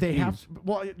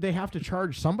 They have to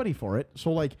charge somebody for it.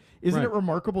 So like, isn't it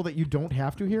remarkable that you don't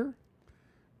have to here?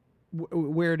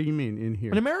 Where do you mean in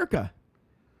here? In America.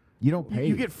 You don't pay.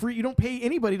 You get free. You don't pay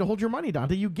anybody to hold your money,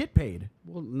 Dante. You get paid.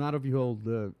 Well, not if you hold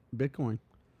Bitcoin.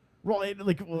 Well,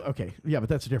 okay, yeah, but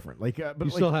that's different. Like, but you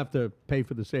still have to pay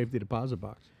for the safety deposit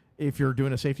box. If you're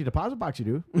doing a safety deposit box, you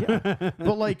do.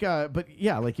 Yeah. but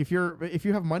if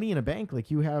you have money in a bank, like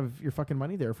you have your fucking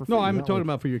money there for free. No, I'm talking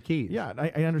about for your keys. Yeah,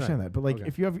 I understand that. But like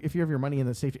if you have your money in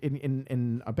the safe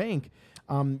in a bank,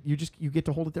 you get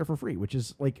to hold it there for free, which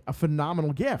is like a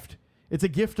phenomenal gift. It's a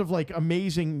gift of like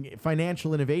amazing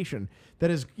financial innovation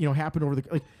that has happened over the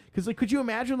like. Because like, could you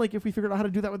imagine like if we figured out how to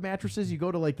do that with mattresses? You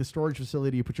go to like the storage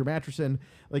facility, you put your mattress in.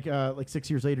 Like 6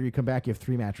 years later, you come back, you have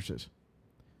 3 mattresses.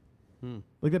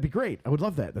 Like that'd be great. I would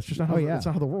love that. That's just not how that's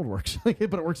not how the world works. But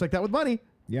it works like that with money.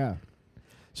 Yeah.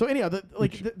 So anyhow,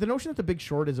 the notion that the Big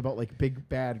Short is about like big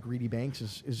bad greedy banks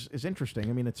is interesting.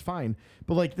 I mean, it's fine,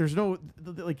 but like there's no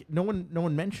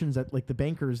one mentions that like the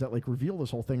bankers that like reveal this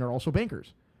whole thing are also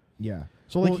bankers. Yeah.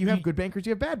 So like you have good bankers,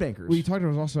 you have bad bankers. What you talked about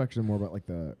was also actually more about like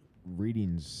the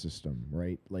ratings system,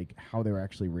 right? Like how they were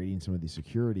actually rating some of these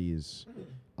securities.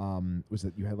 Was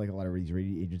that you had like a lot of these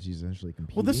rating agencies essentially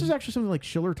competing? Well, this is actually something like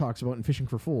Schiller talks about in Fishing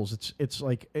for Fools. It's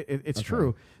like it's okay.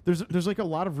 True. There's like a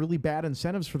lot of really bad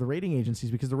incentives for the rating agencies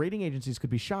because the rating agencies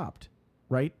could be shopped,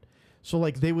 right? So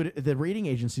like the rating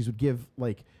agencies would give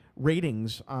like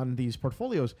ratings on these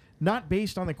portfolios not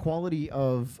based on the quality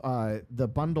of the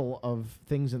bundle of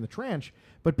things in the tranche,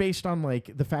 but based on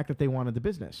like the fact that they wanted the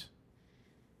business.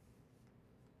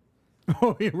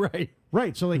 Oh, you're right.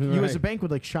 Right. So like you as a bank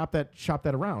would like shop that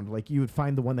around. Like you would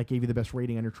find the one that gave you the best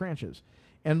rating on your tranches.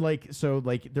 And like so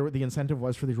like the incentive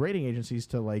was for these rating agencies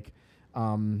to like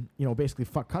basically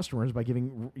fuck customers by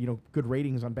giving good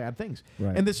ratings on bad things.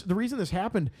 Right. And the reason this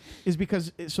happened is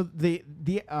because the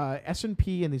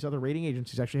S&P and these other rating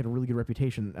agencies actually had a really good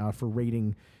reputation for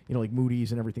rating, like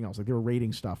Moody's and everything else. Like they were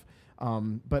rating stuff.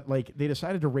 But like they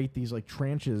decided to rate these like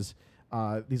tranches,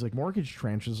 these like mortgage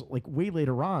tranches like way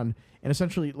later on, and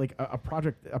essentially like a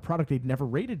product they'd never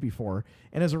rated before,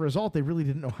 and as a result they really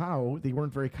didn't know how. They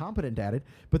weren't very competent at it,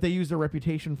 but they used their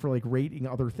reputation for like rating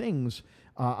other things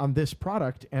on this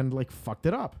product and like fucked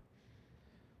it up,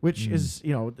 which is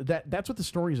that's what the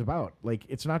story is about. Like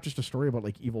it's not just a story about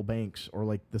like evil banks or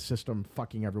like the system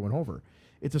fucking everyone over.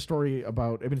 It's a story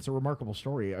about, it's a remarkable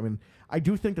story. I mean, I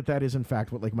do think that is in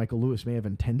fact what like Michael Lewis may have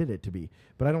intended it to be,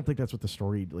 but I don't think that's what the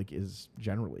story like is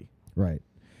generally. Right.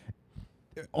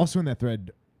 Also in that thread,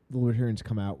 the libertarians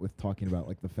come out with talking about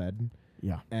like the Fed.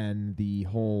 Yeah. And the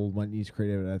whole money's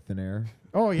created out of thin air.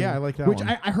 Oh yeah, I like that which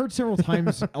one. I heard several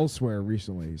times elsewhere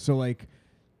recently. So like,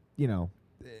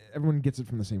 everyone gets it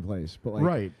from the same place. But like,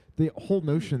 right. The whole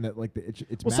notion that like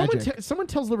it's well, magic. Someone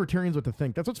tells libertarians what to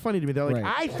think. That's what's funny to me. They're like,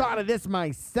 I thought of this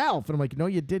myself, and I'm like, no,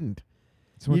 you didn't.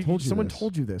 Someone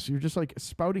told you this. You're just like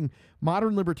spouting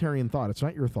modern libertarian thought. It's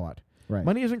not your thought. Right.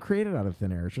 Money isn't created out of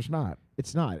thin air. It's just not.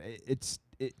 It's not.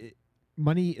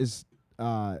 Money is,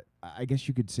 I guess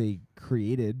you could say,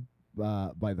 created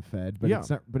by the Fed, but it's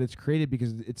not. But it's created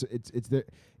because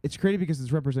it's created because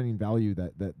it's representing value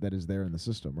that is there in the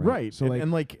system, right? Right. So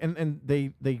and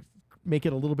they make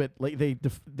it a little bit like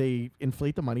they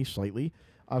inflate the money slightly,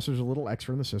 so there's a little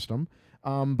extra in the system.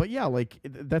 But yeah, like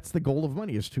that's the goal of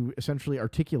money, is to essentially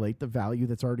articulate the value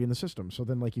that's already in the system. So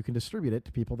then like you can distribute it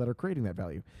to people that are creating that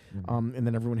value. And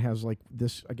then everyone has like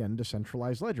this, again,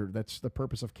 decentralized ledger. That's the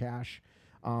purpose of cash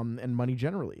and money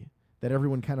generally, that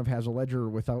everyone kind of has a ledger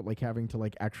without like having to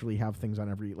like actually have things on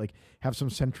every, like have some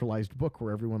centralized book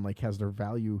where everyone like has their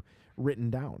value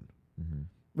written down,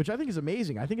 which I think is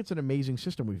amazing. I think it's an amazing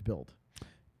system we've built.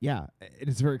 Yeah,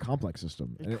 it's a very complex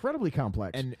system. Incredibly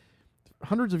complex. And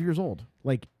hundreds of years old.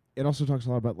 Like, it also talks a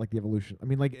lot about like the evolution. I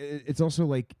mean, like it's also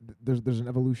like there's an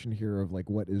evolution here of like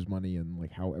what is money and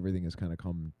like how everything has kind of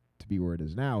come to be where it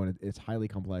is now, and it's highly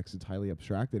complex. It's highly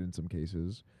abstracted in some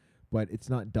cases, but it's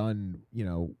not done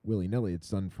willy nilly. It's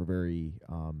done for very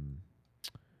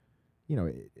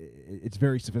it's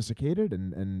very sophisticated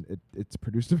and it's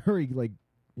produced a very like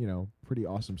pretty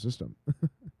awesome system.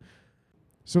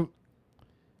 So.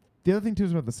 The other thing too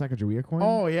is about the Sacagawea coin.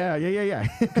 Oh yeah.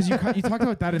 Because you talked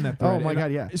about that in that thread. Oh my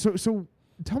god, yeah. So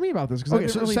tell me about this. Okay,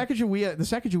 so the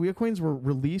Sacagawea coins were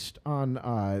released on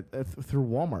through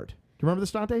Walmart. Do you remember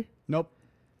this, Dante? Nope.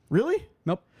 Really?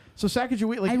 Nope. So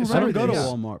Sacagawea, like I don't go to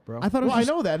Walmart, bro. I thought it was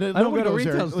I know that. I don't go to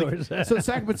retail stores. So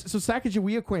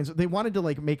Sacagawea coins, they wanted to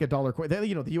like make a dollar coin.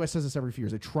 They, the U.S. does this every few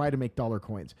years. They try to make dollar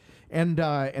coins, and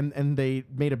they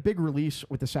made a big release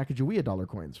with the Sacagawea dollar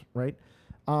coins, right?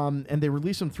 And they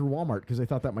released them through Walmart because they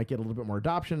thought that might get a little bit more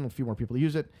adoption, a few more people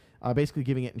use it, basically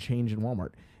giving it in change in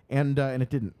Walmart. And it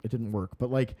didn't work.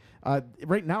 But like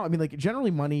right now, I mean, like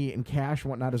generally money and cash and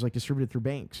whatnot is like distributed through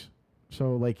banks.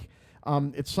 So like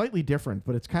it's slightly different,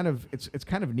 but it's kind of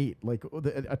neat. Like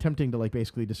attempting to like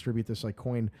basically distribute this like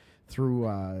coin through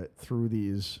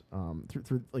these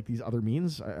through like these other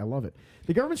means. I love it.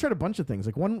 The government's tried a bunch of things.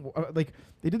 Like one like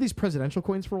they did these presidential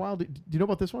coins for a while. Do you know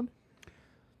about this one?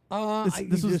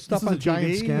 This was a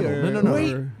giant scandal. No.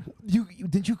 Wait, you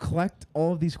didn't you collect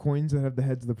all of these coins that have the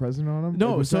heads of the president on them?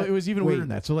 No, Like, so it was even weirder than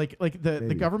wait. that. So like the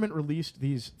Maybe. government released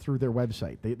these through their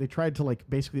website. They tried to like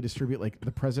basically distribute like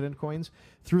the president coins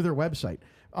through their website.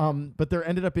 But there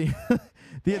ended up being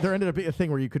a thing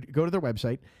where you could go to their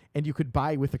website and you could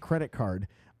buy with a credit card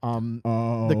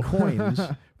the coins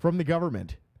from the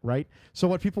government, right? So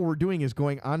what people were doing is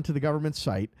going onto the government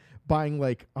site, buying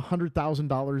like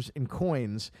 $100,000 in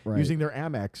coins using their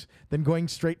Amex, then going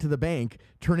straight to the bank,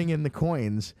 turning in the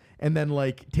coins, and then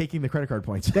like taking the credit card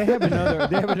points. They have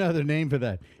another name for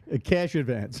that. A cash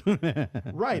advance.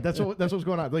 Right, that's what's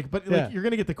going on. Like, but like you're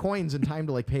gonna get the coins in time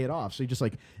to like pay it off. So you just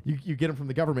like you get them from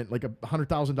the government, like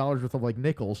 $100,000 worth of like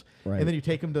nickels, and then you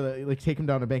take them to take them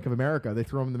down to Bank of America. They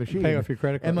throw them in the machine, Pay off your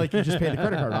credit card, and like you just pay the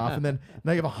credit card off, and then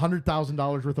now you have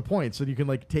 $100,000 worth of points, so you can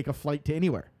like take a flight to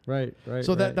anywhere. Right.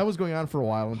 So that was going on for a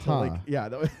while until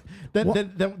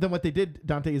then what they did,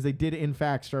 Dante, is they did in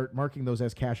fact start marking those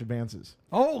as cash advances.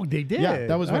 Oh, they did. Yeah,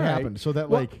 that was what happened. So that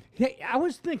hey, I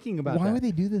was thinking about Why that. would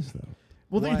they do this though?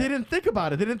 well, they didn't think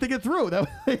about it. They didn't think it through. That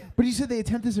But you said they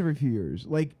attempt this every few years.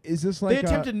 Like, is this like they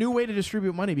attempt a new way to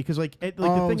distribute money because the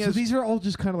thing so is these are all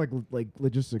just kind of like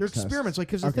logistics. they're tests. experiments. Like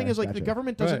because the thing is like the gotcha.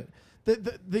 government doesn't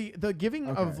the giving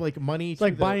of like money. It's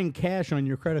like buying cash on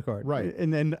your credit card, Right.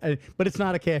 And then, but it's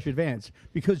not a cash advance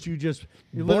because you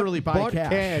literally buy bought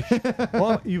cash.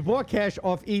 Well, you bought cash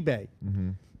off eBay,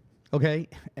 okay,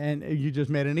 and you just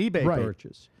made an eBay Right.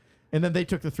 purchase. And then they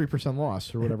took the 3%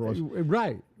 loss or whatever it was.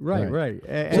 Right.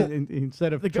 And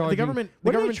instead of the charging, government-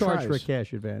 what the do they government charge for a tries.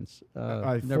 cash advance?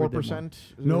 4%.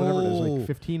 No. Whatever it is,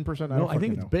 like 15%. No, I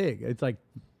think know. it's big. It's like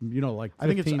like 15, I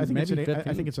think it's maybe an, 15,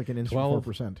 I think it's like an instant 12.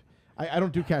 4%. I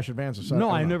don't do cash advances. So No,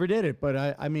 I I don't know. never did it, but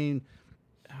I mean,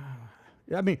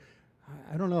 I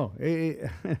don't know.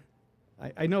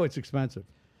 I know it's expensive.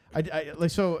 But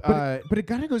it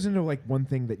kind of goes into like one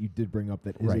thing that you did bring up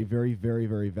that is a Right. very, very,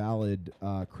 very valid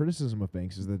criticism of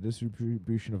banks is the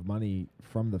distribution of money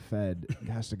from the Fed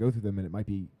has to go through them, and it might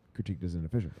be critiqued as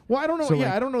inefficient. Well, I don't know. So, Yeah,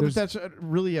 like, I don't know that there's- that's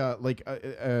really a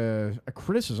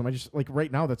criticism. I just like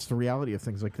right now that's the reality of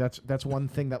things. Like that's one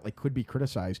thing that like could be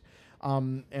criticized.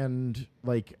 And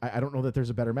like I don't know that there's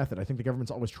a better method. I think the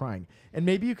government's always trying, and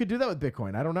maybe you could do that with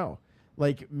Bitcoin. I don't know.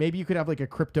 Like maybe you could have like a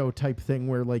crypto type thing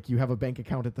where like you have a bank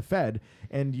account at the Fed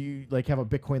and you like have a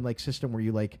Bitcoin like system where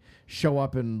you like show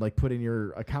up and like put in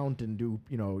your account and do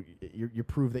you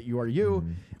prove that you are you,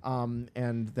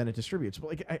 and then it distributes. But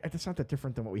like it's not that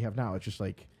different than what we have now. It's just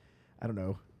like I don't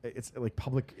know. It's like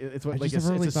public. It's what I like just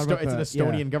never really it's thought about an the-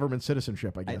 Estonian government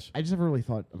citizenship, I guess. I just never really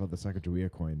thought about the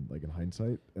Sacagawea coin like in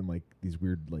hindsight and like these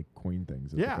weird like coin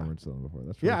things that the Yeah. government's done before.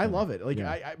 That's really Yeah, I funny. love it. Like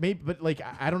Yeah. I maybe, but like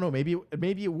I don't know. Maybe it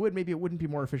would. Maybe it wouldn't be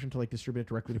more efficient to like distribute it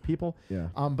directly to people. Yeah.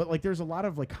 But like there's a lot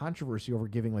of like controversy over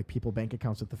giving like people bank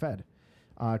accounts at the Fed.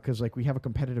 Because like we have a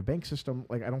competitive bank system.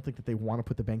 Like I don't think that they want to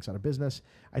put the banks out of business.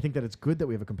 I think that it's good that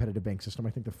we have a competitive bank system.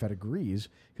 I think the Fed agrees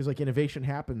because like innovation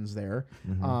happens there,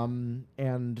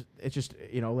 and it's just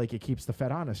like it keeps the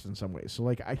Fed honest in some ways. So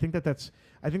like I think that's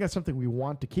something we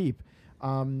want to keep,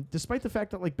 despite the fact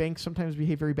that like banks sometimes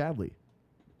behave very badly.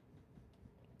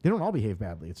 They don't all behave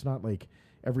badly. It's not like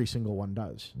every single one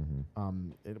does.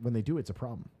 When they do, it's a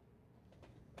problem.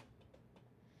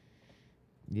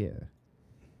 Yeah.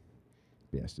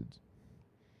 Bastards.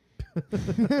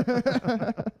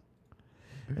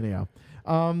 Anyhow,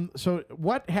 so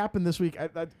what happened this week?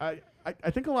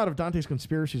 I think a lot of Dante's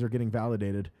conspiracies are getting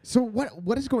validated. So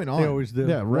what is going on? They always do.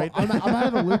 Yeah, right. Well, I'm out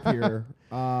of the loop here.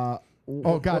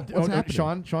 Oh God, what's no,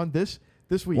 happening? Sean, this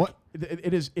week What?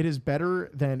 it is better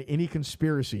than any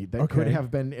conspiracy that could Okay.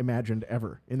 have been imagined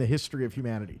ever in the history of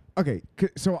humanity. Okay,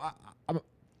 so I'm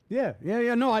Yeah.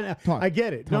 No, I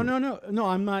get it. Tell No.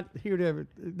 I'm not here to.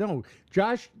 No,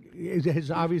 Josh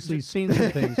has obviously seen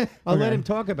some things. I'll let him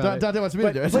talk about it. Dante wants me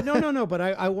to do it. But no. But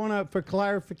I want to for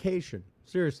clarification.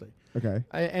 Seriously. okay.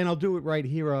 And I'll do it right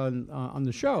here on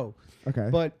the show. Okay.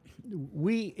 But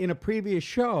we in a previous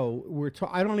show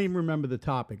I don't even remember the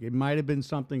topic. It might have been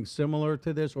something similar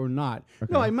to this or not.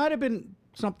 Okay. No, it might have been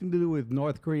something to do with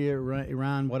North Korea,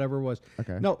 Iran, whatever it was.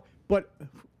 Okay. No, but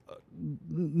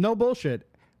no bullshit.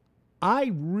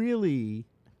 I really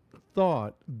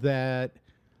thought that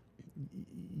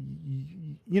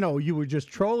you were just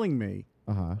trolling me.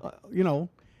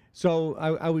 So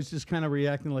I was just kind of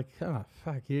reacting like, oh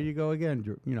fuck, here you go again,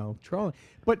 trolling.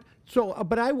 But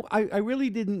I really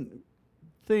didn't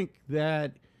think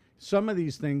that some of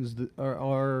these things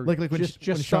are Like when, just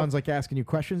when Sean's like asking you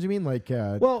questions, you mean like?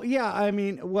 Well, yeah, I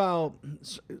mean,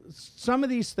 some of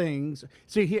these things.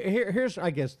 See, here's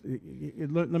I guess.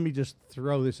 Let me just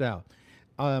throw this out.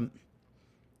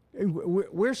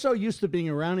 we're so used to being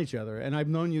around each other, and I've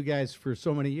known you guys for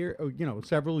so many years,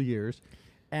 several years,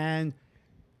 and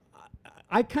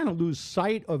I kind of lose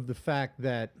sight of the fact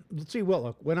that, let's see, well,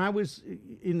 look, when I was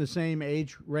in the same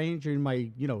age range, in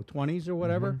my 20s or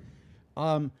whatever,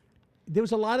 there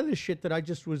was a lot of this shit that I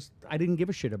didn't give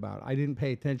a shit about. I didn't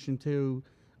pay attention to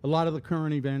a lot of the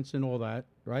current events and all that,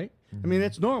 right? I mean,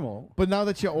 that's normal. But now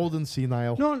that you're old and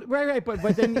senile. No, right. But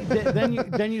then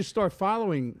then you start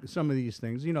following some of these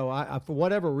things, for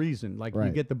whatever reason, like you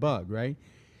get the bug, right?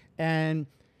 And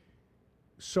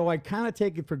so I kind of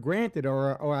take it for granted,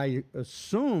 or I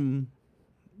assume,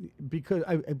 because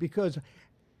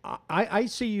I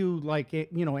see you like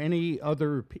any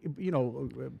other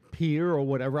peer or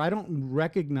whatever. I don't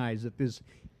recognize that there's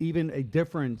even a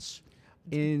difference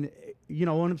in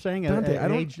what I'm saying, Dante,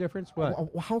 an age difference. What?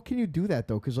 How can you do that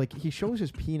though? Because like he shows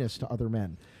his penis to other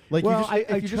men. Like Well,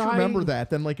 if you just remember that,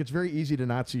 then like it's very easy to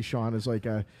not see Sean as like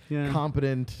a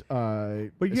competent,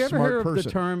 But you ever smart hear person. of the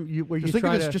term where Just you think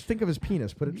try of to just think of his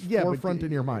penis, put it forefront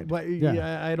in your mind. But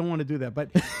I don't want to do that. But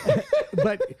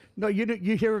but no, you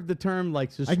hear of the term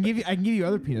like I can give you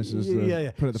other penises.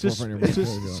 To put at the forefront of your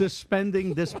mind.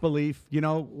 Suspending disbelief,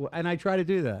 and I try to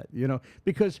do that,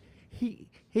 because he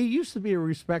used to be a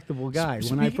respectable guy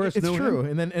when I first knew him. It's true,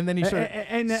 and then he started.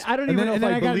 And I don't even know if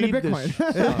I believe this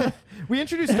stuff. We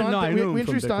introduced Dante. No, I knew him we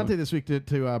from introduced Dante Bitcoin. this week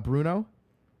to Bruno.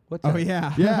 What's Oh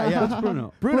that? yeah. What's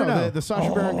Bruno? Bruno, the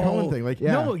Sacha Baron Cohen thing. Like,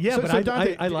 Yeah. No, yeah, So- but so I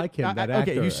Dante, I like him. That okay,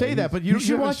 actor. you say that, but you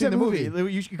should haven't watch seen that the movie.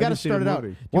 movie. You got to haven't seen start the it out.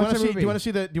 movie. Do you Watch want to the see? Do you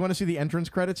movie. want to see the entrance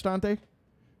credits, Dante?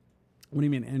 What do you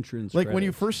mean entrance? Like when you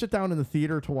credits? first sit down in the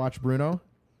theater to watch Bruno.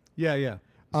 Yeah.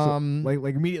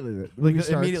 Like immediately.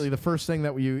 Immediately the first thing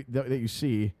that you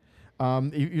see.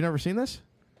 You never seen this?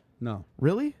 No.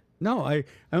 Really? No, I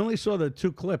only saw the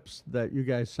 2 clips that you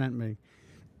guys sent me,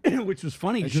 which was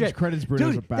funny as It just shit. credits Bruno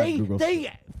as a Dude, bad Google.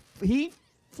 he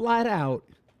flat out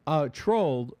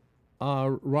trolled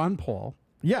Ron Paul.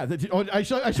 Yeah, I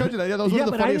showed you that. Yeah, those were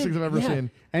the but I funniest things didn't- I've ever seen.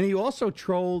 And he also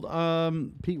trolled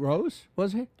Pete Rose,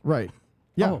 was he? Right.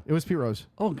 Yeah, Oh. it was Pete Rose.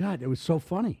 Oh, God, it was so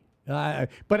funny.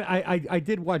 But I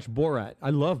did watch Borat.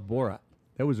 I love Borat.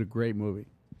 That was a great movie.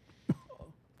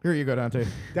 Here you go, Dante.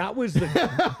 That was the...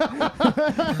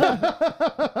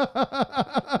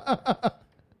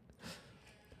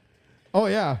 Oh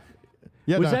yeah.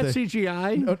 Yeah, was Dante. that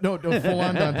CGI? No, full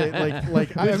on Dante.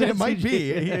 Like I mean, that it might CGI?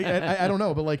 be. I don't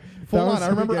know, but like full That was on. I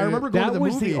remember going That to the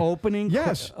was movie. the opening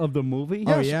Yes. of the movie?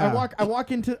 Yes, Oh, yeah. I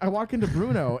walk into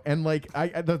Bruno and like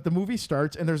the movie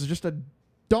starts and there's just a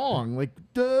dong like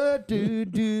just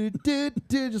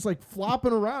like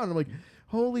flopping around. I'm like,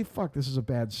 holy fuck, this is a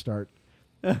bad start.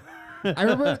 I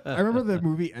remember the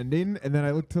movie ending, and then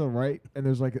I looked to the right, and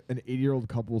there's like an 80-year-old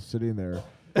couple sitting there,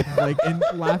 like and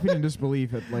laughing in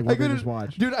disbelief at like what they just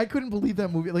watched. Dude, I couldn't believe that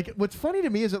movie. Like, what's funny to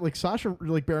me is that like Sacha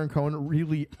Baron Cohen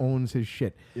really owns his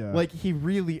shit. Yeah. Like he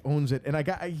really owns it, and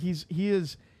he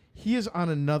is on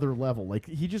another level. Like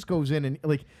he just goes in and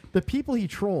like the people he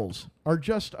trolls are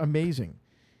just amazing.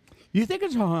 You think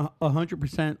it's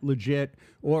 100% legit,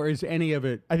 or is any of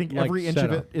it? I think like, every inch set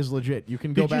of up? it is legit. You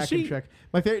can go Did you back and see- check.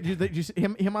 My favorite, did you see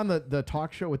him on the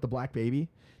talk show with the black baby.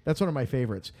 That's one of my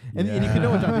favorites. And you can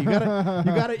know what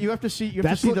Dante, you have to see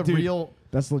the dude, real.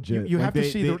 That's legit. You have to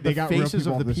see the got real faces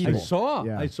of off the street. people.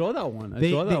 I saw that one.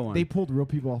 They, saw that they, one. they pulled real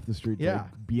people off the street to Yeah.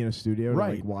 like, be in a studio to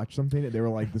Right. like watch something, and they were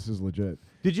like, "This is legit."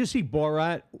 Did you see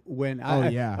Borat? When Oh,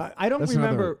 yeah. I don't That's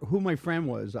remember who my friend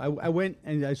was. I went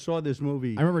and I saw this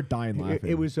movie. I remember dying laughing.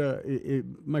 It was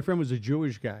my friend was a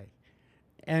Jewish guy,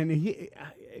 and he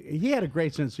had a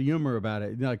great sense of humor about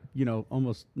it. Like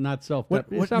almost not What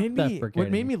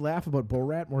self-deprecating. made me laugh about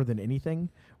Borat more than anything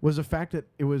was the fact that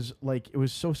it was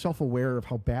so self-aware of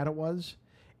how bad it was.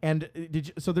 And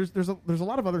there's a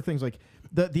lot of other things like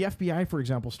the FBI, for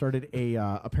example,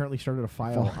 apparently started a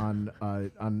file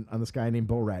on this guy named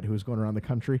Borat who was going around the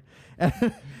country,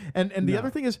 and the other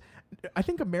thing is, I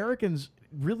think Americans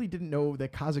really didn't know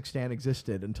that Kazakhstan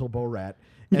existed until Borat.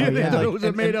 And, they thought like, it was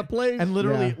a made-up place. And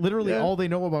literally, Yeah. all they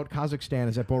know about Kazakhstan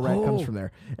is that Borat comes from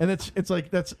there, and it's like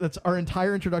that's our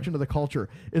entire introduction to the culture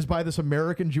is by this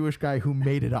American Jewish guy who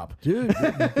made it up. Dude,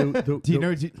 do you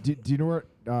know where?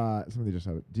 Somebody just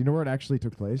said it. Do you know where it actually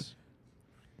took place?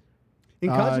 in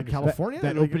Kazakhstan? California?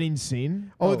 That Like- opening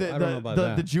scene. Oh, I don't know about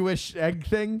that. the Jewish egg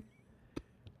thing.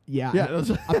 Yeah. Yeah, those-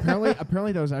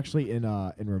 apparently that was actually in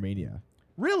Romania.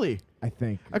 Really? I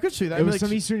think. I could see that. It was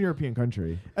some Eastern European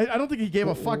country. I don't think he gave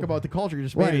a fuck about the culture. He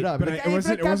just made it up. But Like, it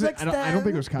wasn't. "Hey, It wasn't. I don't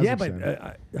think it was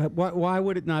Kazakhstan. Yeah, but why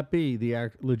would it not be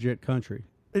the legit country?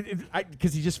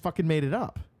 Because he just fucking made it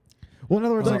up. Well, in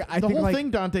other words, like, I the think whole like,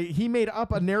 thing, Dante, he made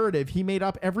up a narrative. He made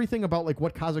up everything about like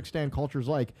what Kazakhstan culture's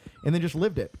like, and then just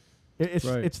lived it.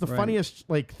 It's the funniest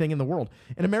like thing in the world.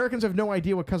 And Americans have no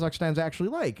idea what Kazakhstan's actually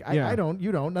like. I don't.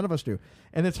 You don't. None of us do.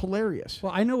 And it's hilarious.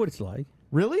 Well, I know what it's like.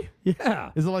 Really?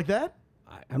 Yeah. Is it like that?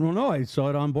 I don't know. I saw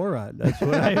it on Borat. That's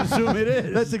what I assume it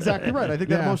is. That's exactly right. I think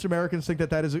that most Americans think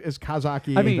that is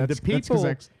Kazaki. I mean, that's the people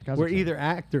Kazakhstan. were either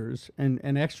actors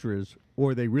and extras,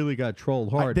 or they really got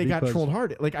trolled hard. They got trolled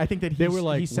hard. Like I think that they were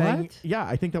like, he's saying, what? yeah,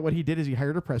 I think that what he did is he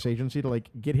hired a press agency to like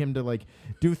get him to like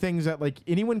do things that like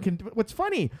anyone can. What's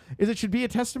funny is it should be a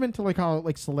testament to like how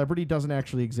like celebrity doesn't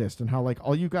actually exist, and how like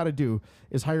all you got to do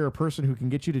is hire a person who can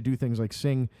get you to do things like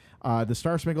sing the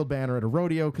Star Spangled Banner at a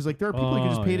rodeo, because like there are people you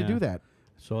can just pay to do that.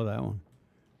 Saw that one.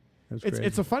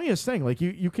 It's the funniest thing. Like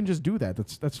you can just do that.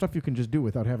 That's stuff you can just do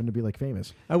without having to be like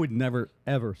famous. I would never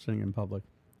ever sing in public.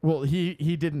 Well, he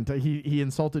didn't. He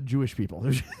insulted Jewish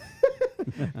people.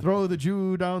 Throw the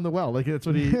Jew down the well. Like that's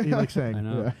what he likes saying. I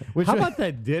know. Yeah. How about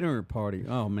that dinner party?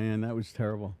 Oh man, that was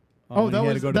terrible.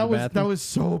 That was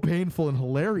so painful and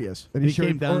hilarious. And he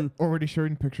came down, or when he's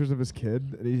showing pictures of his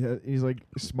kid, and he's like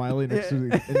smiling next to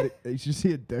him, and you should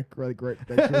see a dick right next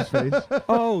to his face.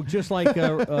 Oh, just like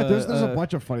there's a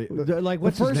bunch of funny. Like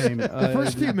what's his name? The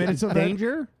first few minutes of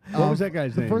Danger. What was that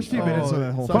guy's name? The first few minutes of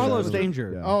that whole Carlos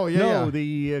Danger. Yeah. Oh yeah. No,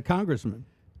 the congressman.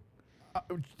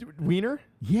 Wiener.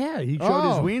 Yeah, he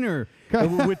showed his wiener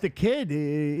with the kid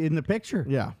in the picture.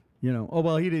 Yeah. You know. Oh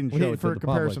well, he didn't show it for to the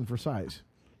comparison public. for size.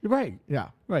 Right. Yeah.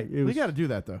 Right. We got to do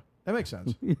that though. That makes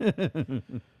sense.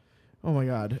 Oh my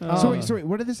God. So wait,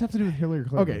 what did this have to do with Hillary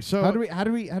Clinton? Okay, so how do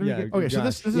we get? Okay, so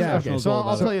this is okay. So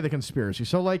I'll tell you the conspiracy.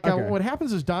 So like, Okay. what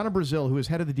happens is Donna Brazile, who is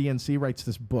head of the DNC, writes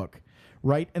this book,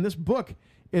 right? And this book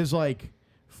is like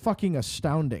fucking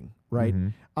astounding, right?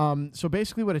 So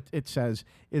basically, what it says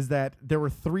is that there were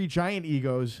 3 giant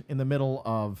egos in the middle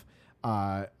of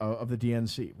the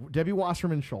DNC: Debbie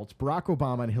Wasserman Schultz, Barack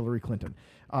Obama, and Hillary Clinton.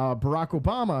 Barack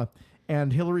Obama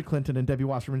and Hillary Clinton and Debbie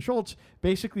Wasserman Schultz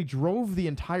basically drove the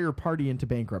entire party into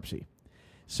bankruptcy.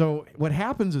 So what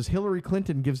happens is Hillary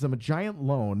Clinton gives them a giant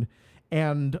loan,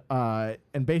 and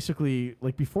basically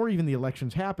like before even the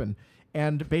elections happen,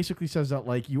 and basically says that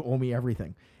like you owe me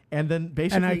everything, and then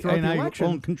basically throughout the election,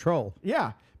 own control.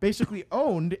 Yeah. Basically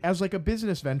owned as like a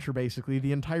business venture, basically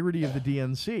the entirety of the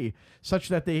DNC, such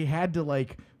that they had to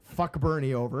like fuck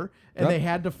Bernie over, and they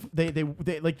had to they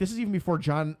like this is even before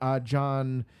John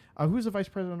who's the vice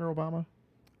president under Obama?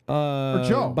 Or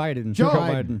Joe Biden. Joe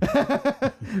Biden.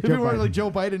 Biden. Like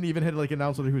Joe Biden even had to like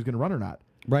announce whether he was going to run or not.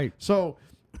 Right. So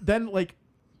then like.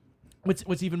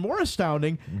 What's even more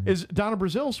astounding is Donna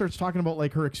Brazile starts talking about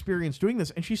like her experience doing this,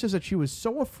 and she says that she was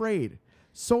so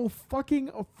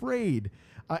fucking afraid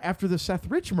after the Seth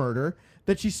Rich murder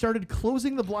that she started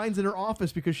closing the blinds in her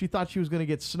office because she thought she was going to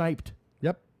get sniped.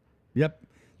 Yep.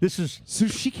 This is So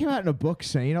she came out in a book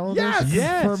saying all of Yes! this,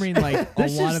 Yes! confirming like a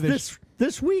lot of this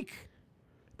week.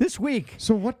 This week.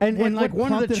 So what? And like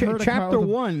what one of the prompted her to come out chapter with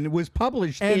a- 1 was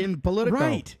published in Politico.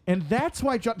 Right. And that's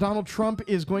why Donald Trump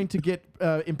is going to get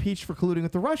impeached for colluding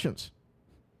with the Russians.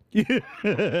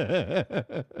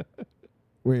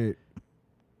 Wait.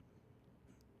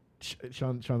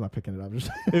 Sean's not picking it up.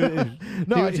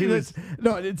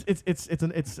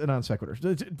 It's a non sequitur.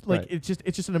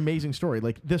 It's just an amazing story.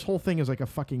 Like this whole thing is like a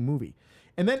fucking movie,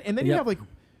 and then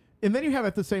you have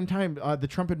at the same time the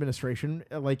Trump administration,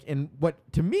 like in what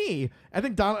to me I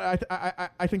think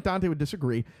I think Dante would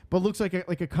disagree, but looks like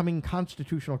a coming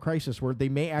constitutional crisis where they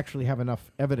may actually have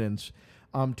enough evidence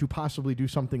to possibly do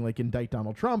something like indict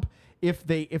Donald Trump if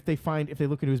they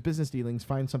look into his business dealings,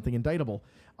 find something indictable,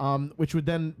 which would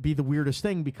then be the weirdest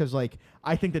thing, because like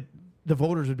I think that the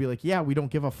voters would be like, yeah, we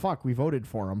don't give a fuck, we voted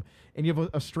for him, and you have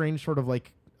a strange sort of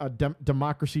like a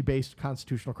democracy-based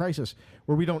constitutional crisis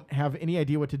where we don't have any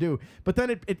idea what to do. But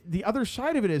then the other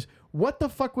side of it is, what the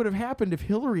fuck would have happened if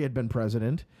Hillary had been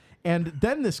president and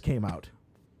then this came out?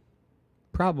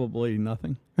 Probably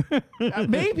nothing.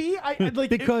 Maybe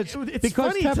because funny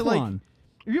Teflon. to like.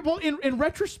 Well, in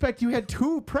retrospect, you had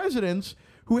 2 presidents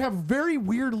who have very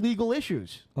weird legal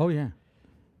issues. Oh yeah.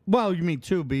 Well, you mean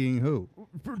 2 being who?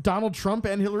 Donald Trump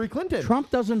and Hillary Clinton.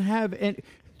 Trump doesn't have any.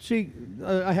 See,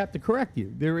 I have to correct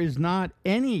you. There is not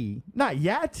any. Not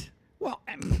yet. Well,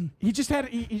 he just had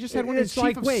one of his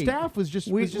chief of staff was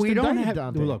just we don't indicted, have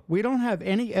Dante. look. We don't have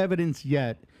any evidence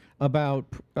yet about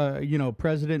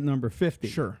President number 50.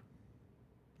 Sure.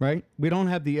 Right? We don't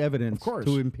have the evidence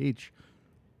to impeach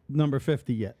number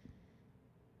 50 yet.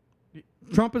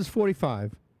 Trump is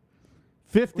 45.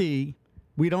 50,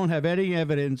 we don't have any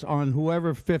evidence on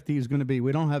whoever 50 is going to be.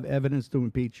 We don't have evidence to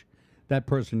impeach that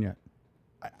person yet.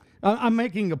 I'm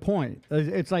making a point.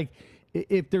 It's like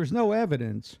if there's no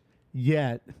evidence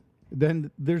yet,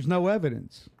 then there's no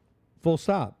evidence. Full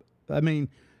stop. I mean,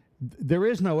 there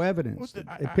is no evidence.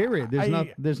 Period.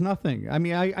 There's nothing. I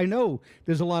mean, I know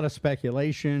there's a lot of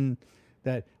speculation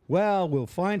that, well, we'll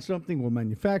find something, we'll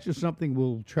manufacture something,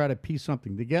 we'll try to piece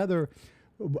something together.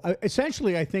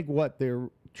 Essentially, I think what they're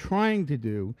trying to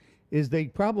do is they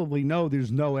probably know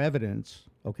there's no evidence.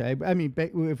 Okay, I mean,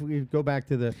 if we go back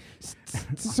to the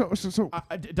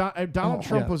Donald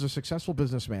Trump was a successful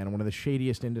businessman in one of the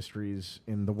shadiest industries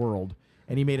in the world,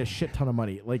 and he made a shit ton of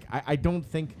money. Like, I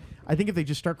think if they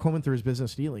just start combing through his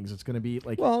business dealings, it's going to be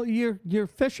like, well, you're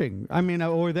fishing. I mean,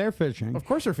 or they're fishing. Of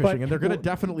course they're fishing, and they're going to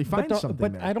definitely find something.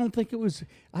 But there. I don't think it was.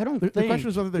 I don't. The question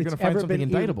is whether they're going to find something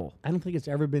indictable. I don't think it's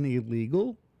ever been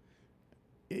illegal.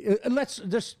 Let's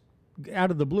just out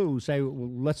of the blue say,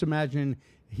 well, let's imagine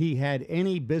he had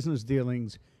any business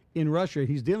dealings in Russia.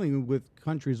 He's dealing with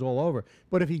countries all over.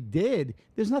 But if he did,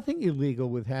 there's nothing illegal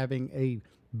with having a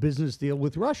business deal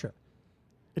with Russia.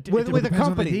 With a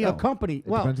company. A company.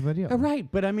 Well, depends on the deal. Right.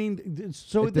 But I mean,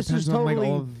 so it this is totally. Like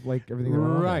all of, like, everything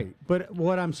right. But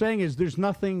what I'm saying is there's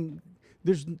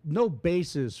no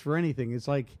basis for anything. It's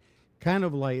like kind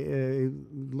of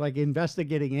like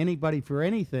investigating anybody for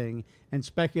anything and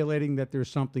speculating that there's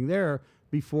something there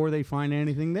before they find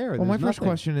anything there. Well, my first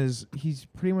question is, he's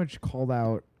pretty much called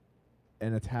out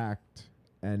and attacked,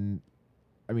 and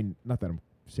I mean, not that I'm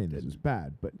saying this is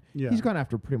bad, but he's gone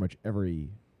after pretty much every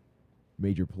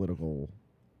major political,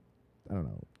 I don't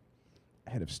know,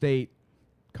 head of state,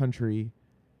 country,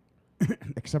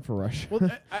 except for Russia.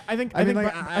 Well, I think by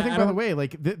the way,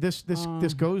 like this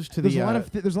goes to there's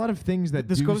a lot of things that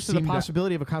this goes to the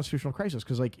possibility of a constitutional crisis,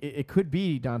 because like it could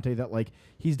be, Dante, that like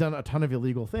he's done a ton of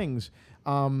illegal things.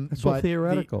 That's all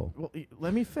theoretical.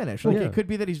 Let me finish. Like it could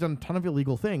be that he's done a ton of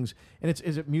illegal things, and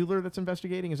is it Mueller that's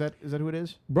investigating? Is that who it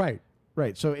is? Right.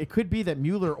 Right. So it could be that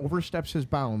Mueller oversteps his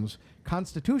bounds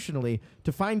constitutionally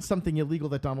to find something illegal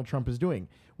that Donald Trump is doing,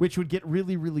 which would get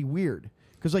really, really weird.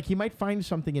 Because like he might find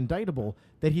something indictable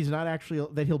that he's not actually,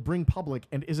 that he'll bring public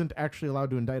and isn't actually allowed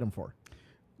to indict him for.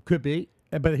 Could be.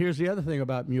 But here's the other thing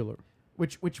about Mueller,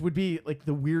 which would be like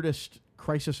the weirdest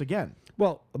crisis again.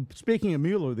 Well, speaking of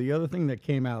Mueller, the other thing that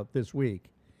came out this week.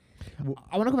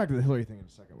 I want to go back to the Hillary thing in a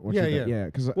second. Yeah.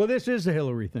 Because this is the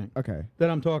Hillary thing. Okay. That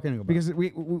I'm talking about. Because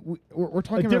we're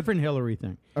talking about a different Hillary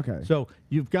thing. Okay. So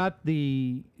you've got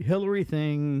the Hillary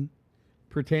thing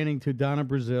pertaining to Donna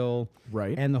Brazil,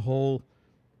 right, and the whole,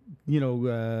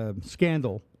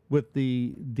 scandal with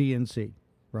the DNC,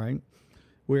 right,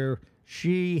 where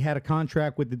she had a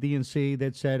contract with the DNC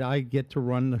that said, I get to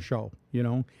run the show,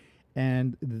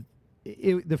 and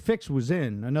the fix was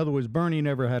in. In other words, Bernie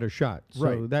never had a shot.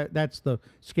 So right. That's the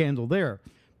scandal there.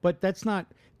 But that's not,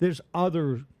 there's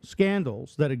other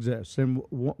scandals that exist. And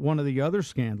one of the other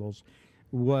scandals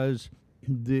was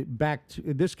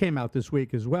this came out this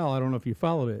week as well. I don't know if you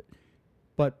followed it,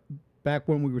 but back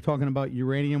when we were talking about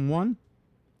Uranium One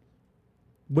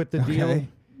with the deal.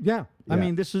 Yeah. I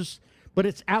mean, but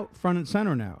it's out front and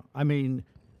center now. I mean,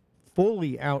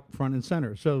 fully out front and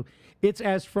center. So it's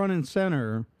as front and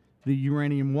center, the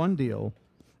Uranium One deal,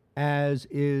 as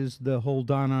is the whole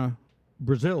Donna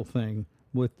Brazil thing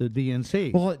with the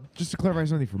DNC. Well, just to clarify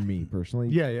something for me personally.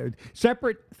 Yeah.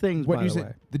 Separate things, what by you the said,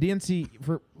 way. the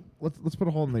DNC, let's put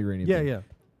a hole in the uranium thing. Yeah.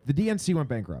 The DNC went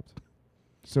bankrupt.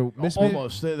 So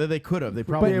almost. They could have. They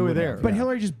probably were there. But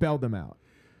Hillary just bailed them out.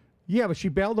 Yeah, but she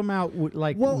bailed them out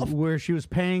where she was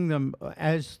paying them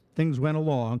as things went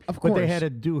along. Of course. But they had to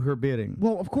do her bidding.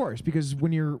 Well, of course, because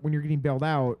when you're getting bailed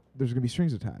out, there's going to be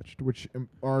strings attached, which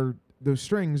are those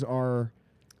strings are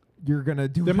you're going to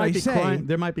do there what might I be say.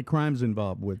 There might be crimes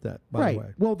involved with that, by the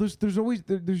way. Well,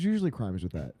 there's usually crimes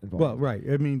with that involved. Well, right.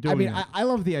 I mean, I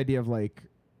love the idea of like,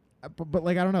 but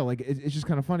like I don't know, like it's just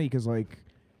kind of funny because like,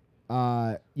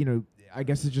 I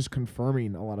guess it's just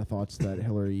confirming a lot of thoughts that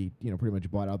Hillary, pretty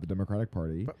much bought out the Democratic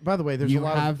Party. By the way, there's a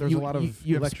lot of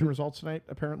you election results tonight.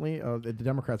 Apparently, the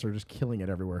Democrats are just killing it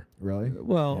everywhere. Really?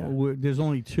 Well, there's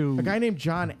only two. A guy named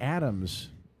John Adams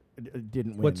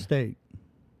didn't win. What state?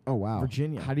 Oh wow,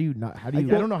 Virginia. How do you? I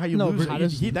don't know how you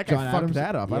lose. That guy fucked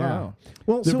that up. Yeah. I don't know.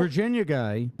 Well, the Virginia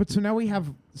guy. But so now we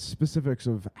have specifics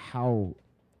of how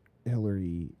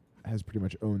Hillary has pretty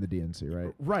much owned the DNC,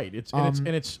 right? Right. It's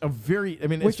a very. I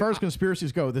mean, as far as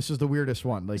conspiracies go, this is the weirdest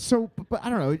one. Like so, but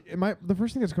I don't know. The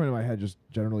first thing that's coming to my head, just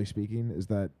generally speaking, is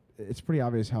that it's pretty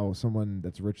obvious how someone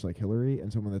that's rich like Hillary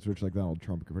and someone that's rich like Donald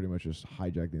Trump could pretty much just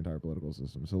hijack the entire political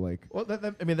system. So like, well,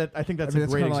 I think that's a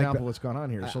great example of what's going on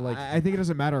here. So like, I think it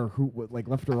doesn't matter who, like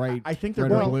left or right. I think they're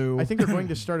red or blue. I think they're going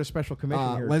to start a special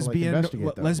commission here lesbian, to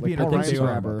investigate that. lesbian like, or Ryan's taxi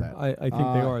talking about grabber. that. I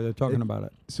think they are. They're talking about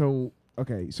it. So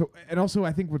okay, so and also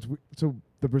I think so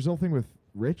the Brazil thing with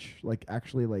Rich, like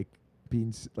actually like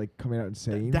being like coming out and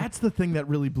saying that's the thing that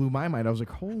really blew my mind. I was like,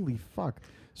 holy fuck.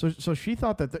 So she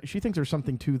thought that she thinks there's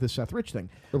something to the Seth Rich thing.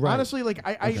 Right. Honestly, like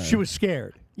She was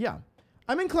scared. yeah.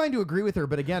 I'm inclined to agree with her,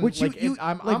 but again, Which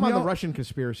I'm on the Russian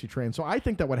conspiracy train. So I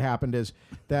think that what happened is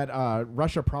that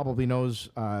Russia probably knows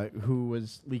who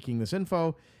was leaking this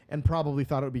info and probably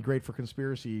thought it would be great for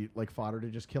conspiracy like fodder to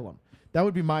just kill him. That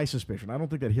would be my suspicion. I don't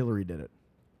think that Hillary did it.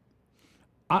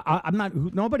 I'm not.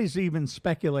 Nobody's even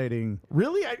speculating.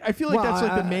 Really? I feel like Well, that's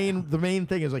like the main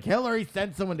thing is like Hillary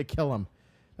sent someone to kill him.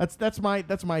 That's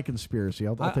my conspiracy.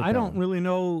 I'll take I that don't one. really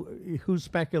know who's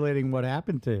speculating what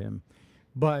happened to him,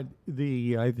 but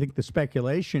I think the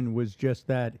speculation was just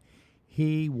that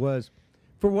he was,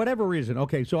 for whatever reason.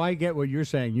 Okay, so I get what you're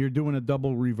saying. You're doing a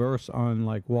double reverse on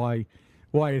like why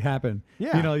it happened.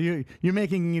 Yeah. You know, you're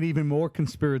making it even more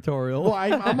conspiratorial. Well,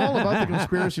 I'm all about the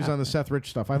conspiracies on the Seth Rich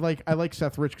stuff. I like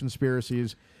Seth Rich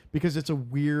conspiracies because it's a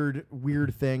weird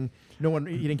thing. He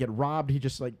didn't get robbed. He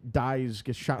just like dies,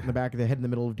 gets shot in the back of the head in the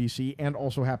middle of DC, and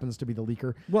also happens to be the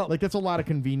leaker. Well, like that's a lot of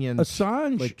convenience.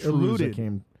 Assange like, alluded.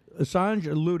 came. Assange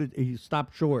alluded. He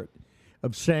stopped short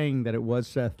of saying that it was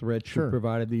Seth Rich Sure. who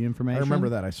provided the information. I remember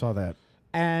that. I saw that.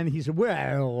 And he said,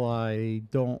 "Well, I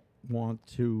don't want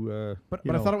to." But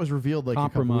I thought it was revealed like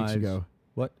compromise. a couple weeks ago.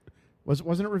 What?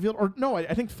 Wasn't it revealed? Or no,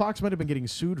 I think Fox might have been getting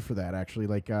sued for that actually,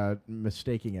 like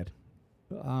mistaking it.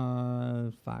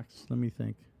 Fox. Let me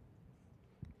think.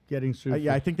 Getting sued.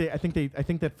 Yeah, I think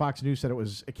that Fox News said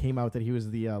it came out that he was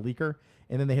the leaker,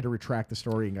 and then they had to retract the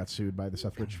story and got sued by the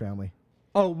Seth Rich family.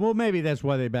 Oh well, maybe that's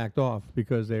why they backed off,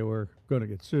 because they were going to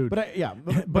get sued. But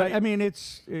but I mean, I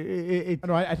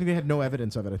think they had no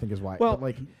evidence of it. I think is why. Well,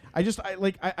 but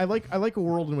like I like a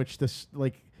world in which this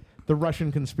like the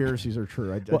Russian conspiracies are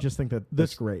true. I just think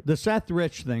that's great. The Seth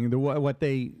Rich thing, what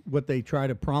they try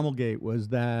to promulgate was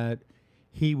that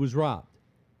he was robbed,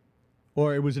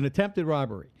 or it was an attempted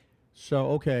robbery.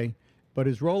 So okay, but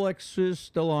his Rolex is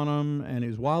still on him, and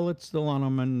his wallet's still on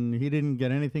him, and he didn't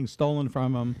get anything stolen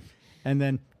from him, and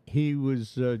then he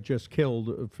was just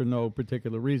killed for no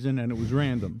particular reason, and it was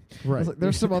random. Right.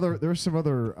 There's some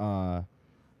other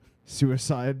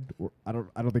suicide. I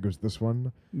don't think it was this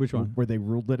one. Which one? Where they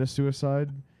ruled it a suicide,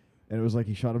 and it was like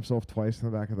he shot himself twice in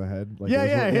the back of the head. Like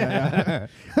Yeah.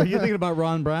 Are you thinking about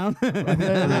Ron Brown?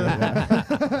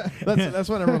 That's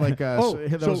whenever like that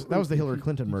was the Hillary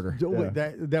Clinton murder.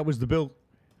 That was the Bill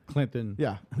Clinton.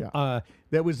 Yeah.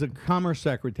 That was the Commerce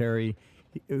Secretary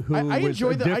who I was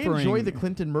enjoy differing. the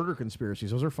Clinton murder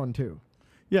conspiracies. Those are fun too.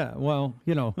 Yeah, well,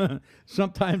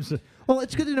 sometimes. Well,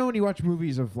 it's good to know when you watch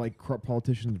movies of like corrupt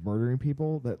politicians murdering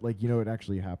people that like it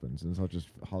actually happens and it's not just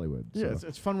Hollywood. Yeah, so.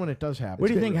 it's fun when it does happen. Where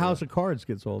do you think House of Cards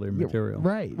gets all their material?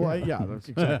 Right. Well, yeah, that's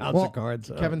exactly. House of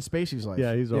Cards. Kevin Spacey's life.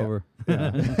 Yeah, he's over.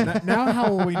 Now how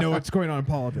will we know what's going on in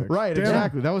politics? Right, Damn.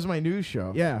 exactly. That was my news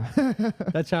show. Yeah.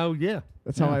 That's how. Yeah.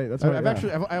 That's how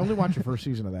I only watched the first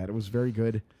season of that. It was very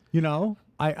good.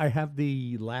 I have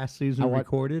the last season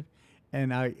recorded,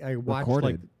 and I watched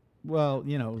recorded.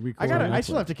 recorded. I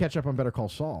still have to catch up on Better Call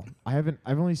Saul. I've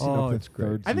only seen up to it's great.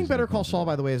 third. I think season Better of Call Saul,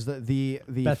 Conjuring. by the way, is the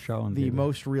Best show on TV.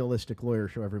 most realistic lawyer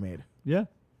show ever made. Yeah.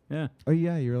 Yeah. Oh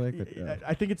yeah, you're like that. Yeah.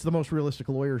 I think it's the most realistic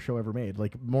lawyer show ever made.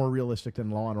 Like more realistic than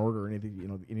Law and Order or any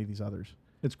of these others.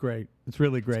 It's great. It's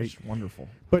really great. It's just wonderful.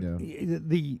 But Yeah.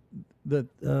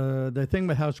 the thing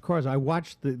with House of Cards, I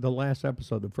watched the last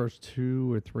episode, the first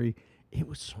 2 or 3. It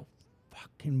was so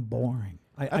fucking boring.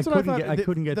 I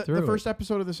couldn't get through the first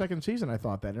episode of the second season. I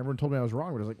thought that, and everyone told me I was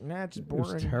wrong, but I was like, nah, it's just boring.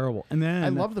 It was terrible. And then I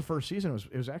loved the first season.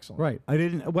 It was excellent. Right. I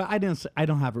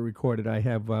don't have it recorded. I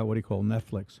have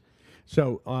Netflix.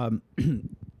 So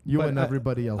You and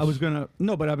everybody else. I was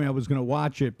gonna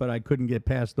watch it, but I couldn't get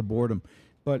past the boredom.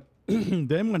 But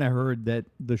then when I heard that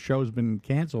the show's been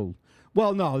canceled,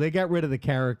 well, no, they got rid of the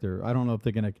character. I don't know if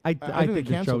they're gonna. I think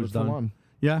the show's done.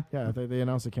 Yeah. Yeah, they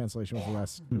announced the cancellation was the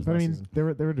last. But I mean, they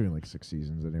were doing like 6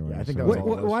 seasons anyway. Yeah, I think so. that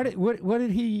was all it was. What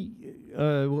did he?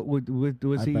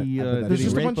 Was he? bet Did he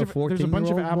just rape a there's a bunch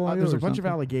of 14-year-old boy there's or a bunch of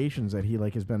something? allegations that he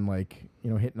like has been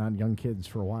hitting on young kids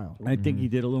for a while. I think he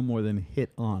did a little more than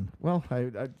hit on. Well,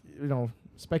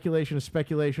 Speculation is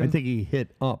speculation. I think he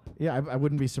hit up. Yeah, I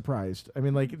wouldn't be surprised. I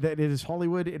mean, like, that it is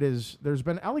Hollywood. It is. There's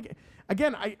been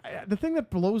again. The thing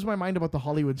that blows my mind about the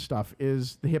Hollywood stuff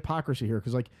is the hypocrisy here,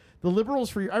 because like the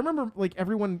liberals I remember like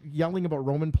everyone yelling about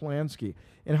Roman Polanski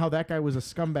and how that guy was a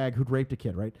scumbag who'd raped a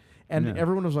kid, right? And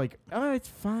everyone was like, "Oh, it's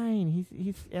fine.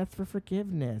 He's asked for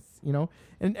forgiveness," you know.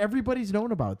 And everybody's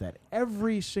known about that.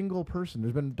 Every single person.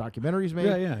 There's been documentaries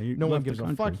made. Yeah. No one gives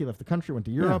a fuck. He left the country, went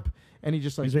to Europe, and he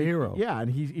just like he's a hero. Yeah,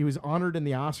 and he was honored in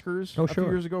the Oscars a few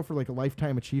years ago for like a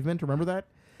lifetime achievement. Remember that?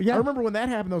 Yeah. I remember when that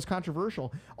happened. That was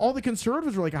controversial. All the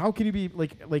conservatives were like, "How can you be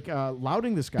like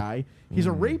lauding this guy? He's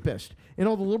a rapist." And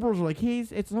all the liberals were like,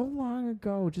 "It's so long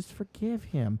ago. Just forgive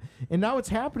him." And now it's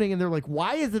happening, and they're like,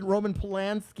 "Why isn't Roman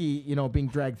Polanski, being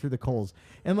dragged through the coals?"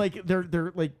 And like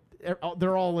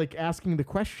they're all like asking the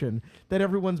question that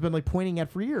everyone's been like pointing at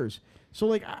for years. So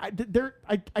like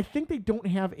I think they don't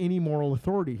have any moral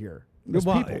authority here.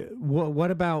 What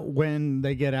about when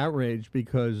they get outraged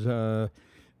because a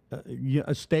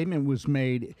statement was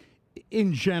made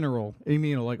in general? I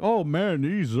mean, like, oh man,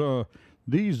 these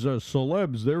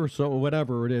celebs, they're so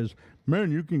whatever it is.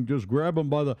 Man, you can just grab them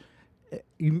by the.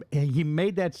 He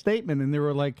made that statement, and they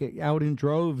were like out in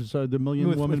droves. The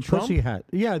Million Woman Pussy Hat.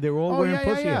 Yeah, they were all wearing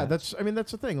pussy hats.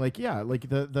 That's the thing. Like, yeah, like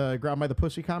the grab by the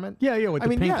pussy comment. Yeah, with the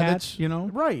pink hats,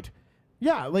 right.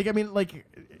 Yeah, like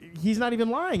he's not even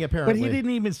lying apparently. But he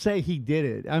didn't even say he did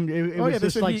it. It was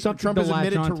just like something Trump to has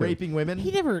admitted latch to onto. raping women.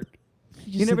 He never.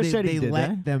 He never said he did let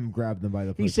that. them grab them by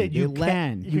the pussy. He said you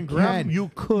can. You can grab them. You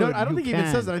could. No, I don't think he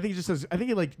even says that. I think he just says. I think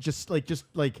he just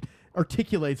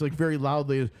articulates like very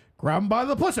loudly, grab them by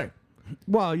the pussy.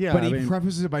 Well, yeah, but he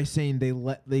prefaces it by saying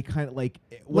they kind of like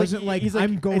it wasn't like he's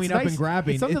I'm going up and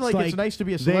grabbing. It's something like it's nice to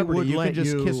be a celebrity. You can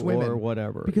just kiss women or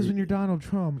whatever. Because when you're Donald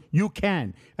Trump, you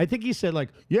can. I think he said like,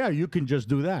 yeah, you can just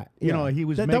do that. You know, he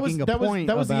was making a point.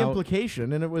 That was about the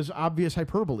implication, and it was obvious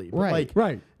hyperbole. But right.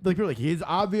 Like people are like, he's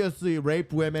obviously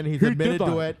raped women. He admitted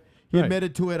to it. He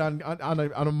admitted to it on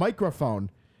a microphone.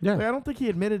 Yeah, like, I don't think he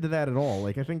admitted to that at all.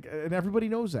 Like I think, and everybody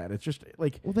knows that. It's just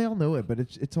like, well, they all know it, but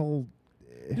it's all.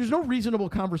 There's no reasonable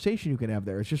conversation you can have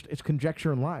there. It's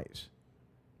conjecture and lies,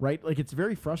 right? Like it's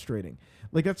very frustrating.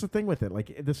 Like that's the thing with it.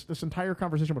 Like this entire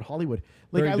conversation about Hollywood.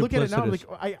 Like I look at it now. Like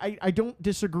I don't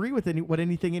disagree with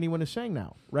anything anyone is saying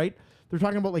now. Right? They're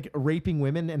talking about like raping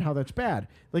women and how that's bad.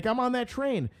 Like I'm on that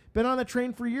train. Been on that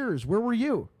train for years. Where were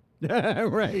you?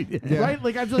 Right. Yeah. Right?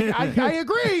 Like I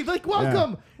agree. Like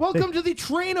welcome to the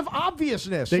train of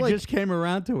obviousness. They like, just came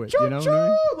around to it. Choo, you know what I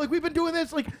mean? Like we've been doing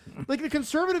this. Like the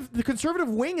conservative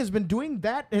wing has been doing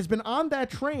that. Has been on that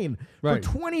train for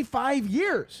 25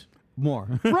 years. More.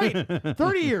 Right.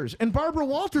 30 years. And Barbara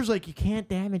Walters like you can't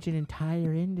damage an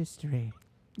entire industry.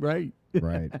 Right.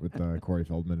 Right, with the Corey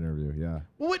Feldman interview, yeah.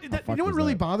 Well, you know what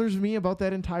really bothers me about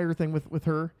that entire thing with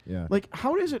her? Yeah. Like,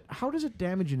 how does it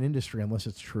damage an industry unless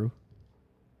it's true?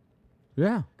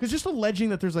 Yeah. Because just alleging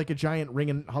that there's like a giant ring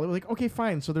in Hollywood, like, okay,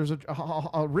 fine. So there's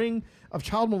a ring of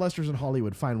child molesters in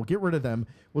Hollywood. Fine, we'll get rid of them.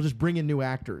 We'll just bring in new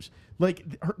actors. Like,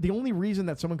 the only reason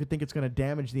that someone could think it's going to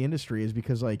damage the industry is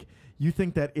because, like, you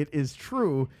think that it is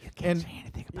true. You can't say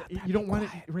anything about that. You don't want it,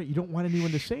 right? You don't want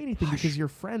anyone to say anything because your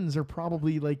friends are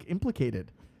probably like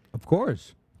implicated. Of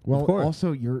course. Well, of course.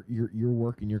 also your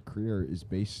work and your career is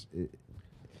based.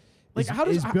 Like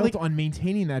is built on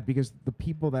maintaining that because the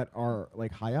people that are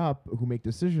like high up who make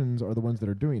decisions are the ones that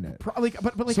are doing it.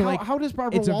 How does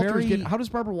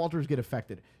Barbara Walters get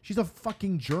affected? She's a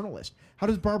fucking journalist. How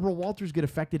does Barbara Walters get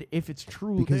affected if it's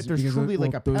true? Because there's truly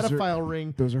like a pedophile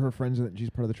ring. Those are her friends and she's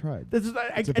part of the tribe.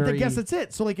 I guess that's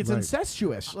it. So like it's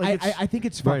incestuous. Like I think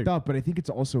it's fucked up, but I think it's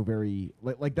also very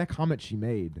like that comment she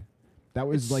made. That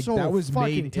was like that was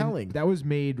made telling. That was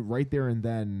made right there and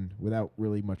then without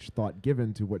really much thought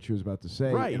given to what she was about to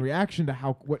say in reaction to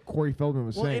what Corey Feldman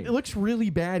was saying. It looks really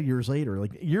bad years later.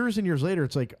 Like years and years later,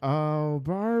 it's like, oh,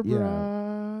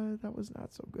 Barbara, that was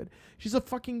not so good. She's a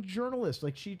fucking journalist.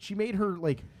 Like she made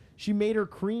her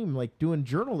cream like doing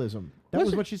journalism. That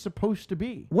was what she's supposed to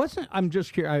be. I'm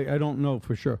just curious. I don't know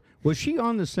for sure. Was she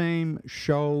on the same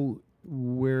show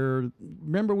where?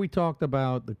 Remember we talked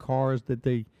about the cars that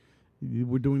they.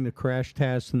 We're doing the crash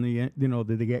tests and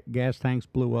the gas tanks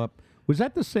blew up. Was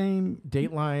that the same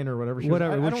Dateline or whatever?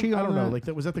 Whatever. I don't know. Like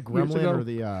was that the Gremlin or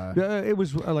the? It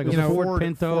was like a Ford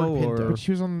Pinto. Or but she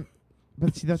was on.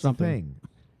 But see, that's something.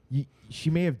 The thing.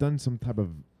 She may have done some type of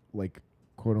like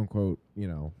quote unquote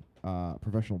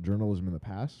professional journalism in the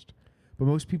past, but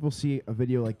most people see a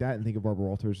video like that and think of Barbara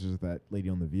Walters as that lady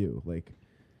on The View. Like,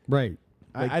 right.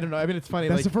 I don't know. I mean, it's funny.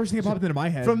 That's like, the first thing that popped into my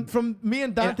head. From me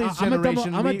and Dante's I'm a dumb-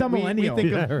 generation, I'm a dumb millennial.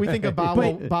 we think of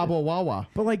Babo Wawa.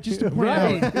 but like just to point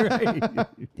out, right.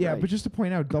 yeah, but just to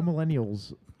point out, dumb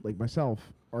millennials like myself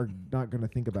are not going to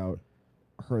think about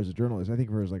her as a journalist. I think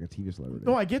of her as like a TV celebrity.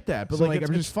 No, I get that, but So, like, like, it's,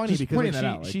 I'm it's just- funny just because pointing like,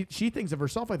 that out, she thinks of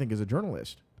herself, I think, as a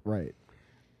journalist. Right.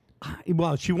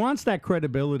 Well, she wants that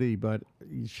credibility, but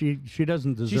she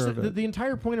doesn't deserve it. The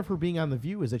entire point of her being on The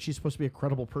View is that she's supposed to be a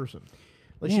credible person.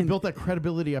 Like she Man. built that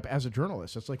credibility up as a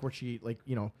journalist. That's like what she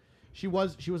she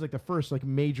was like the first like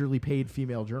majorly paid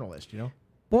female journalist. You know.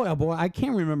 Boy, oh boy, I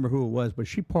can't remember who it was, but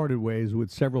she parted ways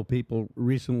with several people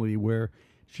recently where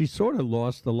she sort of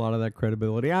lost a lot of that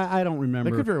credibility. I don't remember.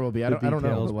 That could very well be. I don't know.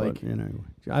 details, But like, but, you know,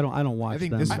 I don't watch I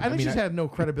think them. this- I think mean, she's I- had no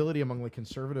credibility among like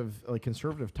conservative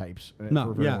types No,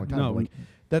 for a very yeah, long time. no, Like,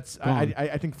 that's gone.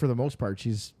 I think for the most part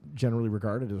she's generally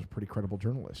regarded as a pretty credible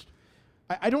journalist.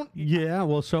 I don't. Yeah,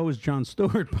 well, so is Jon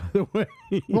Stewart, by the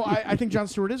way. Well, I think Jon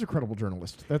Stewart is a credible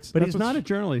journalist. But that's he's not a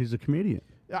journalist; he's a comedian.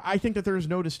 I think that there is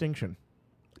no distinction.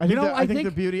 I You think know, that, I think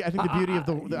the beauty. I think the beauty of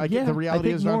the reality I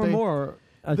think is more Dante. and more.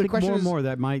 I The think question more and is- more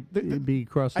that might be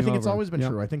crossing. I think it's over. always been Yep.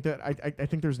 true. I think that I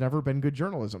think there's never been good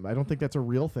journalism. I don't think that's a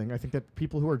real thing. I think that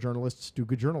people who are journalists do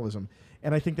good journalism,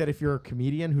 and I think that if you're a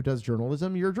comedian who does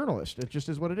journalism, you're a journalist. It just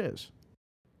is what it is.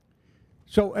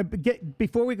 So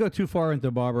before we go too far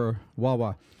into Barbara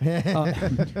Wawa,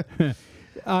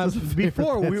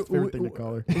 before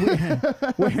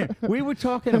we were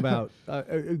talking about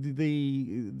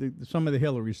some of the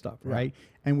Hillary stuff, right?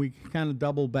 And we kind of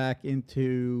double back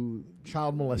into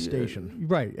Child molestation.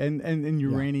 right, and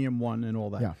Uranium One and all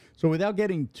that. Yeah. So without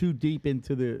getting too deep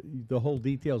into the whole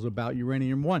details about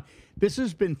Uranium One, this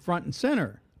has been front and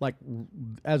center, like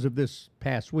as of this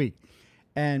past week,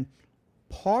 and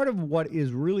part of what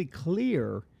is really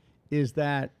clear is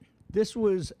that this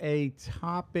was a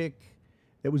topic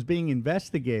that was being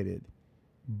investigated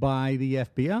by the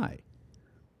FBI,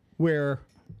 where,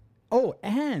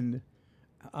 and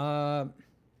I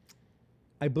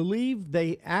believe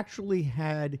they actually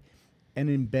had an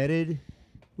embedded,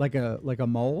 like a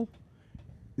mole,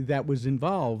 that was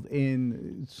involved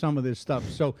in some of this stuff.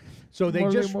 So they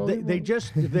just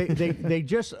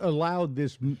allowed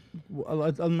this.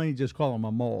 Let me just call him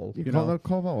a mole. You know?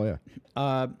 Call mole,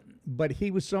 yeah. But he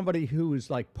was somebody who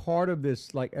was like part of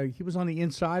this. Like he was on the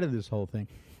inside of this whole thing.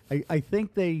 I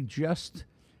think they just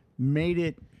made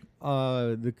it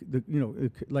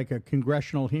like a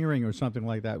congressional hearing or something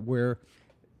like that, where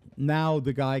now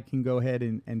the guy can go ahead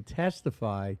and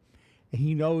testify.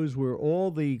 He knows where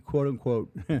all the quote unquote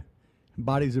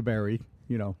bodies are buried.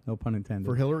 You know, no pun intended.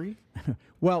 For Hillary?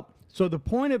 Well, so the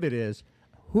point of it is,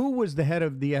 who was the head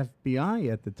of the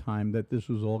FBI at the time that this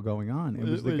was all going on? It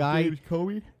was the guy. James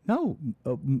Comey? No,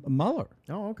 Mueller.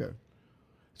 Oh, okay.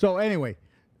 So anyway,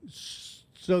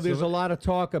 so there's a lot of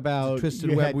talk about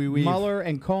twisted you web had we weave. Mueller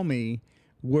and Comey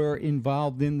were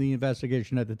involved in the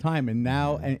investigation at the time, and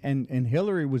now and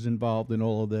Hillary was involved in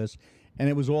all of this, and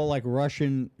it was all like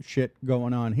Russian shit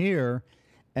going on here,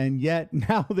 and yet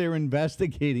now they're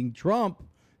investigating Trump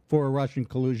for a Russian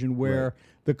collusion, where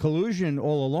the collusion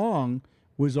all along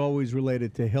was always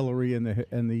related to Hillary and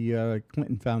the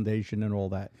Clinton Foundation and all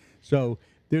that. So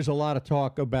there's a lot of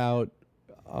talk about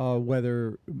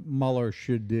whether Mueller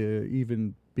should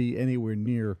even be anywhere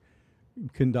near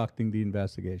conducting the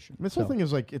investigation. This whole thing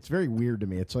is like, it's very weird to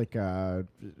me. It's like, it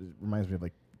reminds me of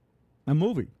like, a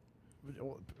movie.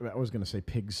 I was going to say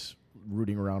pigs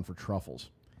rooting around for truffles.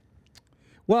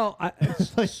 Well,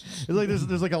 It's like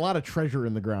there's like a lot of treasure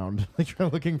in the ground. Like you're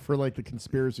looking for like the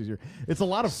conspiracies here. It's a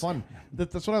lot of fun.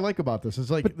 That's what I like about this.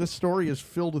 It's like this story is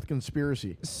filled with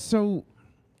conspiracy. So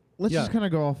let's Yeah. just kind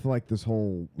of go off like this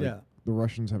whole Yeah. the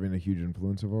Russians having a huge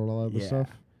influence over a lot of this Yeah. stuff.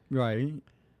 right.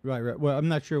 Well, I'm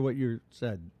not sure what you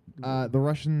said. The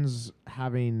Russians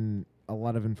having a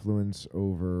lot of influence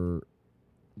over,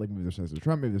 like maybe their sides to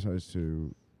Trump, maybe their sides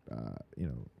to,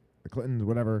 the Clintons,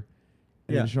 whatever.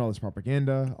 In Yeah. addition to all this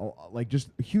propaganda, like just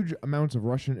huge amounts of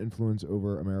Russian influence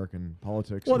over American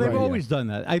politics. Well, they've Right, always done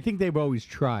that. I think they've always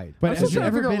tried. But I'm has still it trying to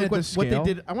ever figure out, been like, at this what they scale?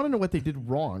 did? I want to know what they did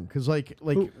wrong, because like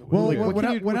well, what what can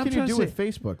I'm you, what trying can you to do say- with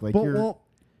Facebook? Like Well, you're well,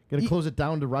 gonna close it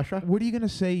down to Russia? What are you gonna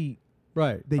say?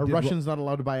 Right. They Are did Russians not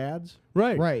allowed to buy ads?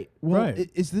 Right. Right. Well,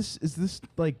 Right. Is this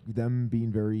like them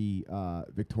being very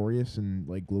victorious and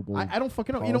like global? I don't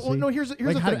fucking know. policy? No. Here's like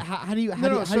the how, thing. how do you No,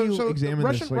 how do you so examine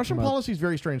Russian this? Like, Russian from a- policy is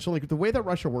very strange. So like the way that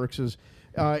Russia works is,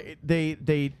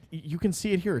 they you can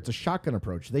see it here. It's a shotgun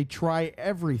approach. They try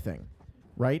everything,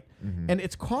 right? And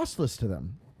it's costless to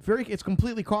them. It's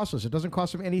completely costless. It doesn't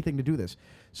cost them anything to do this.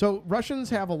 So Russians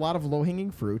have a lot of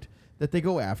low-hanging fruit that they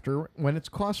go after when it's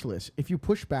costless. If you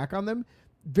push back on them,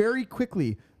 very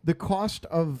quickly the cost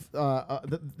of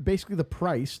basically the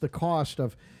price, the cost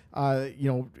of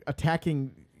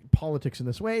attacking politics in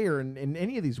this way or in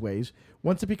any of these ways,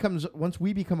 once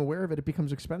we become aware of it, it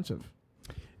becomes expensive.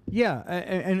 Yeah,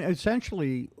 and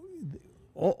essentially,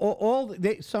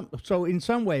 so in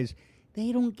some ways,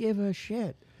 they don't give a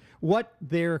shit.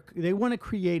 They want to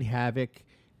create havoc.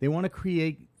 They want to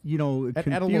create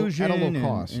confusion at a low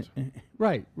cost.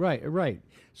 Right.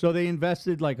 So they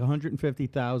invested like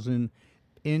 $150,000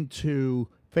 into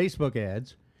Facebook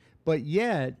ads, but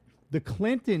yet the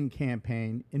Clinton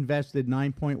campaign invested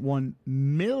 $9.1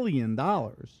 million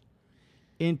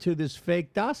into this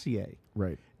fake dossier.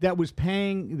 Right. That was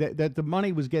paying that the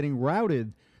money was getting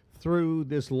routed through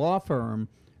this law firm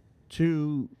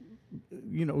to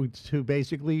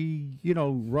basically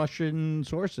Russian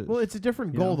sources. Well, it's a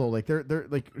different goal though. Like they're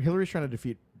like Hillary's trying to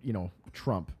defeat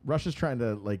Trump. Russia's trying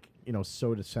to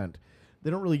sow dissent.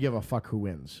 They don't really give a fuck who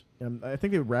wins. I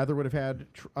think they would have had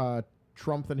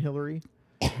Trump than Hillary.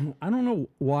 I don't know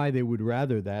why they would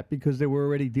rather that, because they were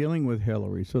already dealing with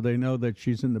Hillary, so they know that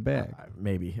she's in the bag.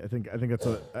 Maybe I think that's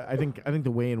I think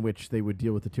the way in which they would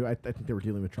deal with the two. I think they were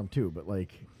dealing with Trump too, but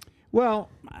like. Well,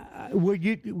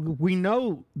 we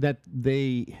know that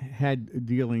they had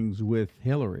dealings with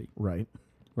Hillary. Right.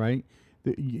 Right?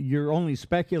 You're only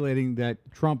speculating that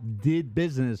Trump did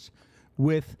business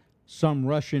with some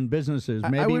Russian businesses.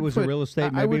 Maybe it was a real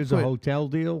estate. Maybe it was a hotel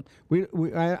deal.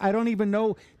 I don't even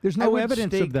know. There's no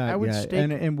evidence of that yet.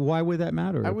 And why would that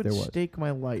matter? I would stake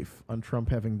my life on Trump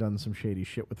having done some shady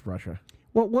shit with Russia.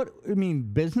 Well, I mean,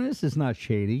 business is not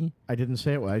shady. I didn't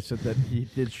say it. I said that he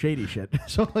did shady shit.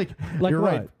 So, you're what,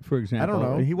 right. For example, I don't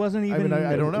know. He wasn't even.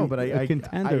 I don't know, but a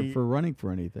contender for running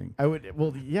for anything. I would.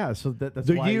 Well, yeah. So that's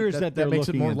the why years that makes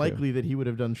it more into. likely that he would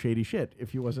have done shady shit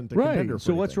if he wasn't a right. contender. For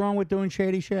so what's anything. wrong with doing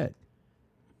shady shit?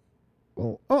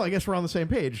 Well, I guess we're on the same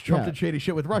page. Trump did shady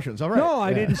shit with Russians. All right. No,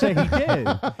 I didn't say he did.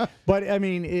 But I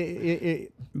mean,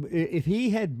 if he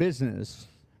had business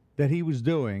that he was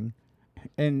doing.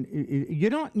 And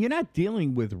you're not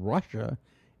dealing with Russia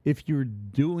if you're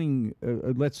doing,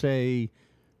 let's say,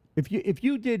 if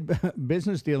you did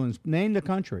business dealings, name the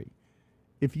country.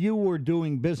 If you were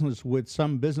doing business with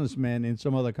some businessman in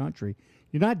some other country,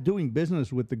 you're not doing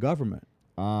business with the government.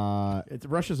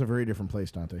 Russia's a very different place,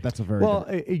 Dante. That's a very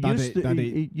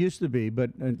it used to be,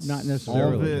 but not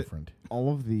necessarily different.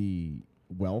 All of the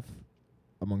wealth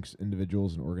amongst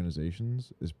individuals and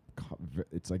organizations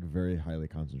it's like very highly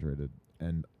concentrated,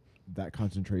 and that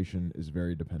concentration is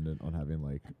very dependent on having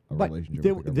like a relationship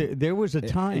with the government. There was a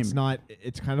time.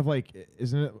 It's kind of like,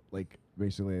 isn't it like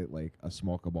basically like a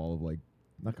small cabal of like,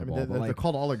 not cabal, but they're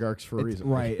called oligarchs for a reason.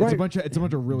 Right. It's a bunch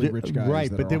of really rich guys. Right,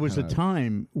 but there was a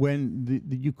time when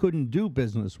you couldn't do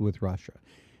business with Russia.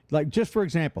 Like, just for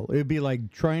example, it would be like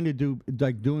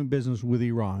doing business with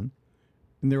Iran,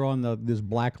 and they're on this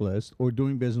blacklist, or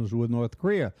doing business with North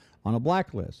Korea on a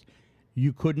blacklist.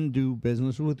 You couldn't do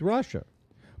business with Russia.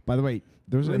 By the way,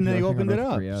 there's and they opened it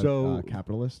up. Korea, so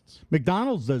capitalists.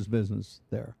 McDonald's does business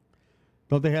there.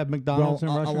 Don't they have McDonald's in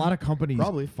Russia? A lot of companies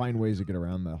probably find ways to get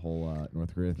around that whole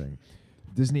North Korea thing.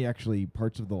 Disney actually,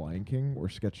 parts of The Lion King were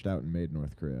sketched out and made in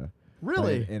North Korea.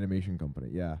 Really? By an animation company,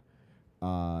 yeah.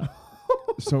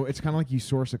 So it's kind of like you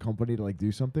source a company to like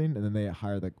do something, and then they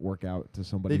hire work out to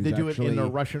somebody. They do it in a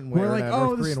Russian way, or a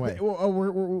North Korean way.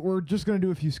 We're just gonna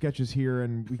do a few sketches here,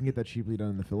 and we can get that cheaply done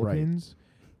in the Philippines.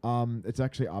 Right. It's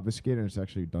actually obfuscated, and it's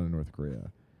actually done in North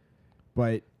Korea.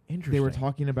 But they were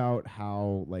talking about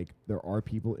how like there are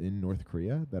people in North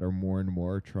Korea that are more and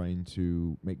more trying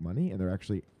to make money, and they're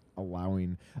actually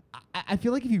allowing. I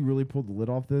feel like if you really pulled the lid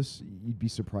off this, you'd be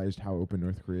surprised how open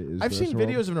North Korea is. I've seen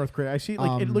videos of North Korea. I see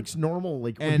it looks normal.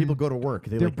 Like when people go to work,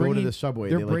 they go to the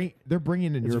subway. They're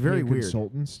bringing in European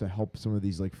consultants to help some of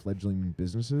these like fledgling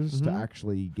businesses to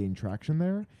actually gain traction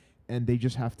there, and they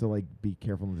just have to like be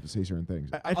careful not to say certain things.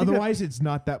 Otherwise, it's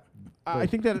not that. I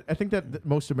think that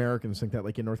most Americans think that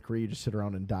like in North Korea you just sit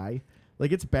around and die.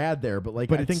 Like it's bad there, but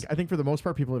I think for the most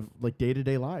part people have like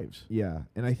day-to-day lives. Yeah,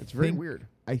 and it's very weird.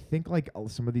 I think like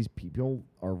some of these people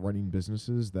are running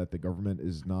businesses that the government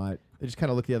is not. They just kind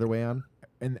of look the other way on.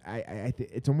 And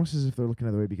it's almost as if they're looking the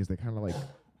other way because they kind of like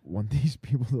want these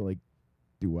people to like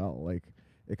do well. Like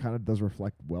it kind of does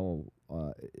reflect well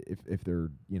if they're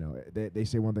they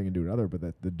say one thing and do another, but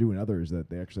that the do another is that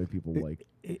they actually have people like.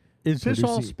 Is this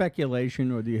all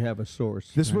speculation, or do you have a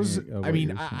source? This was. I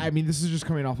mean, this is just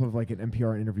coming off of like an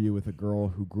NPR interview with a girl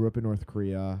who grew up in North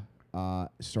Korea,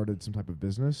 started some type of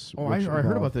business. Oh, I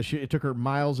heard about this. It took her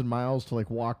miles and miles to like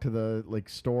walk to the like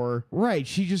store. Right.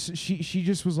 She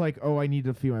just was like, oh, I need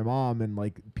to feed my mom, and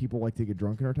like people like to get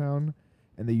drunk in her town,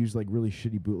 and they used like really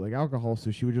shitty bootleg alcohol.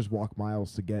 So she would just walk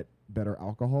miles to get better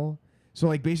alcohol. So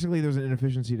like basically there's an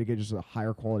inefficiency to get just a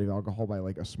higher quality of alcohol by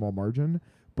like a small margin,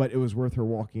 but it was worth her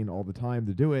walking all the time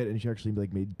to do it, and she actually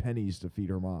like made pennies to feed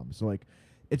her mom. So like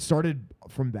it started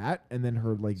from that, and then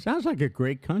her like Sounds like a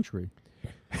great country.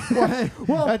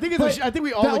 Well, I think I think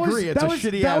we all agree it's a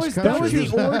shitty ass country. That was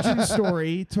the origin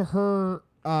story to her.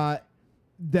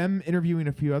 Them interviewing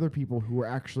a few other people who were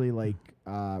actually like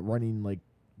running like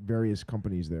various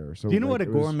companies there. So do you know like, what a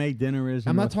gourmet dinner is?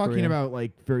 I'm in not North talking Korea? about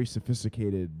like very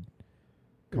sophisticated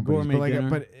companies, gourmet but like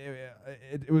dinner?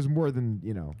 it was more than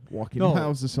walking No.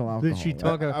 miles to sell alcohol. Did she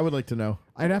talk? I would like to know.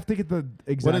 I'd have to get the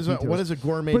exact. What is a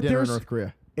gourmet But dinner in there's- North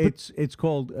Korea? It's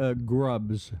called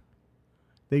grubs.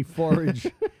 They forage.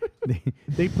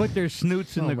 they put their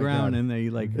snoots in Oh the my ground God. and they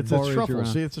like It's a forage truffle. around.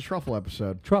 See, it's a truffle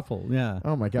episode. Truffle, yeah.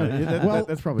 Oh my God,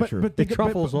 that's probably true. But The think,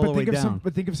 truffles all the way think of down.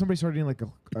 but think of somebody starting like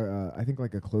I think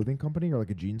like a clothing company or like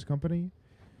a jeans company,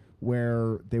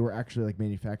 where they were actually like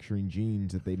manufacturing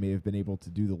jeans that they may have been able to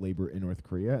do the labor in North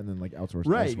Korea and then like outsource.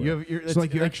 Right, elsewhere. it's, So,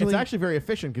 like, you it's actually very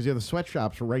efficient because you have the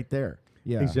sweatshops right there.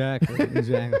 Yeah. Exactly.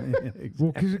 Exactly.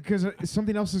 Well, because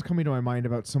something else is coming to my mind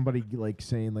about somebody like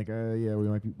saying like, yeah,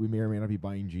 we may or may not be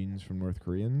buying jeans from North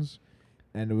Koreans,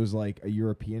 and it was like a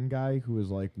European guy who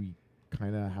was like, we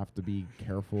kind of have to be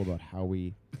careful about how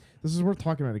we. This is worth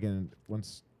talking about again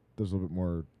once there's a little bit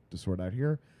more to sort out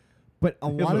here. But a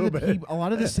lot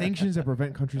of the sanctions that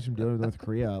prevent countries from dealing with North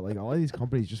Korea, like a lot of these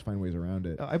companies just find ways around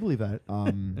it. I believe that.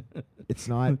 It's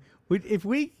not. If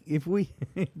we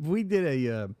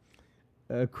did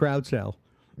a crowd sale,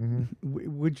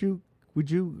 would you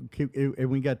and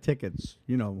we got tickets,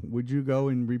 would you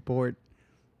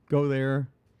go there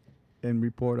and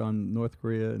report on North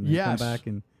Korea and then Yes. come back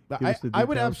and give us the I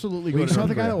would details? absolutely Well, go you to saw North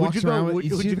the guy Korea. that Would walks you go- around. would-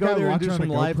 You would see you the go guy that there and walks do around some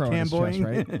with a live GoPro on his chest,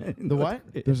 camboing? right? The what?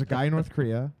 There's a guy in North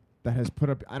Korea that has put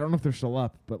up. I don't know if they're still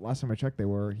up, but last time I checked, they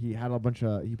were. He had a bunch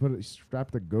of. He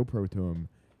strapped a GoPro to him,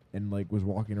 and like was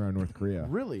walking around North Korea.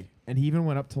 Really? And he even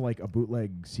went up to like a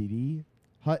bootleg CD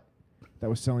hut that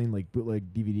was selling like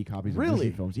bootleg DVD copies of Really?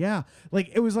 Disney films. Yeah, like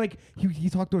it was like he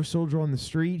talked to a soldier on the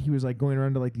street. He was like going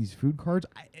around to like these food carts.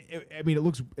 I mean, it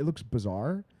looks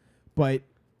bizarre, but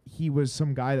he was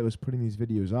some guy that was putting these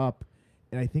videos up.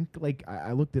 And I think like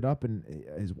I looked it up, and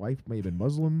his wife may have been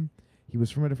Muslim. He was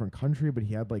from a different country, but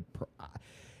he had like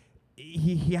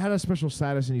he had a special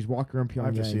status, and he's walking around I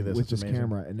have to see Pyongyang this. with It's this amazing.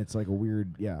 camera, and it's like a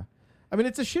weird, yeah. I mean,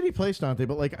 it's a shitty place, Dante.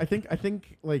 But like, I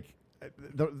think like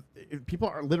people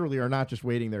are not just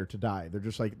waiting there to die. They're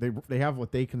just like they have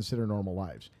what they consider normal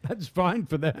lives. That's fine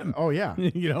for them. Oh yeah.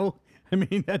 I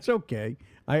mean, that's okay.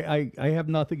 I have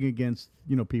nothing against,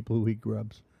 people who eat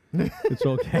grubs. It's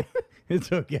okay. It's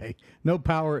okay. No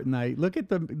power at night. Look at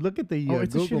the It's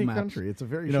Google a shitty Maps. country. It's a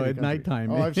very shitty at country.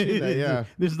 nighttime. Oh, I've seen that. Yeah.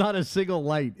 There's not a single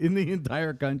light in the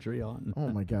entire country on. Oh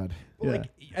my God. Well, Yeah. like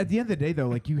at the end of the day, though,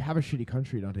 like you have a shitty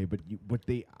country, Dante, but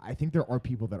I think there are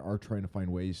people that are trying to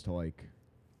find ways to like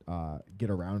get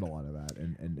around a lot of that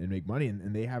and make money,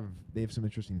 and they have some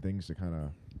interesting things to kind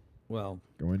of Well,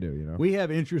 go into, we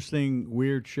have interesting,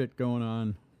 weird shit going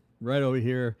on right over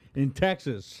here in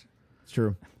Texas. It's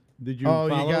true. Did you? Oh,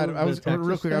 follow you got. the I was Texas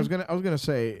real quick. I thing? was gonna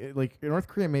say like North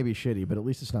Korea may be shitty, but at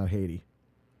least it's not Haiti.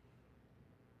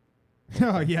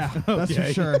 Oh yeah, that's for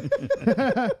Okay. sure.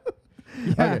 Yeah.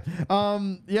 Okay.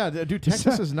 Yeah. Dude,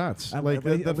 Texas is nuts. Like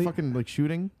that le- fucking like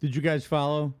shooting. Did you guys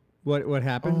follow what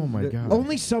happened? Oh, my God.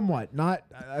 Only somewhat. Not.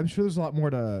 I'm sure there's a lot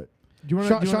more to. Do you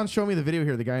want to? Sean's showing me the video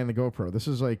here. The guy in the GoPro. This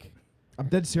is like. I'm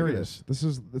dead serious. It's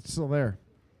still there.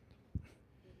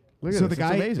 Look at So this. the It's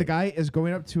guy amazing. is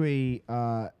going up to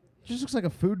a. Just looks like a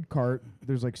food cart.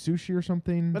 There's like sushi or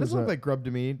something. That There's doesn't look a- like grub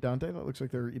to me, Dante. That looks like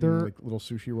they're eating They're- like little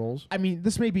sushi rolls. I mean,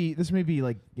 this may be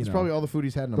like It's probably all the food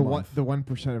he's had in a the month.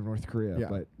 1% of North Korea. Yeah.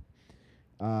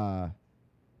 But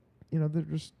they're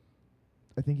just.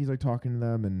 I think he's like talking to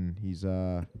them, and he's.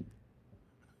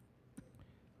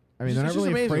 I mean, they're not It's just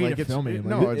really amazing. afraid Like, of it's- filming. it-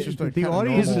 Like, no, it's just like The kinda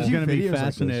audience normal. is going to be Videos like this.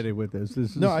 fascinated with this.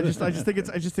 This No, is, I just think it's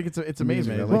amazing.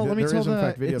 amazing. Like, Well, let me there tell is in the-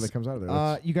 fact video it's- that comes out of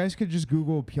there. you guys could just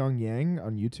Google Pyongyang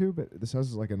on YouTube. This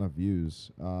has like enough views.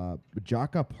 But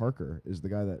Jaka Parker is the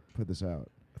guy that put this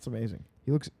out. That's amazing.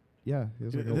 He looks, he has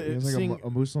like, Seeing- a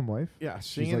Muslim wife. Yeah,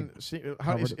 She's,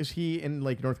 how covered- is he in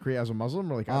like North Korea as a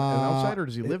Muslim or like an Uh, outsider?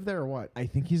 Does he live there or what? I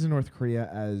think he's in North Korea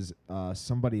as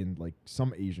somebody in like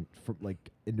some Asian from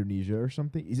like Indonesia or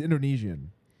something. He's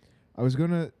Indonesian. I was going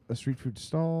to a street food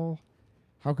stall.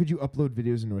 How could you upload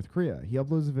videos in North Korea? He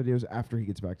uploads the videos after he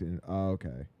gets back to. Oh,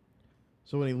 okay.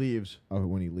 So when he leaves,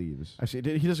 When he leaves, I see.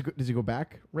 Does he go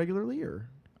back regularly or?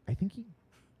 I think he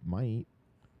might.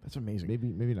 That's amazing.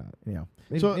 Maybe not. Yeah.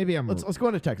 Maybe I'm. Let's go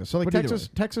into Texas. So like But either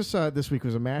Texas this week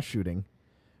was a mass shooting,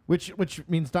 which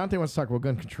means Dante wants to talk about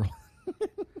gun control.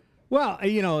 Well,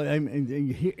 you know,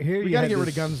 here we got to get rid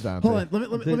of guns, Dante. Hold on.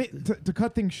 Let me to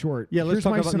cut things short. Yeah, let's here's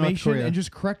talk my about North summation Korea. and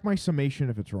just correct my summation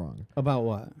if it's wrong. About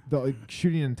what? The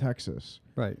shooting in Texas.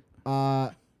 Right.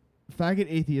 Faggot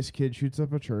atheist kid shoots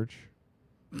up a church.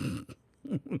 Hero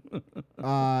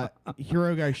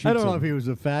guy shoots. I don't know him. if he was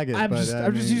a faggot.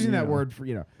 I'm just using that word for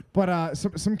But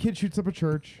some kid shoots up a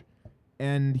church,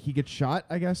 and he gets shot.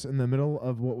 I guess in the middle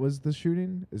of what was the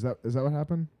shooting. Is that what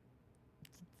happened?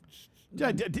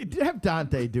 Have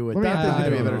Dante do it. Let me- Dante's going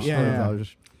to be a better yeah. storyteller.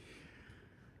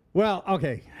 Well,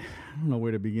 okay. I don't know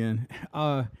where to begin.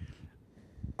 All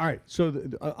right. So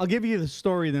I'll give you the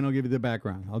story, then I'll give you the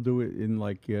background. I'll do it in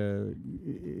like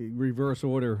reverse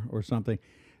order or something.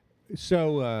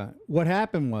 So what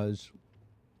happened was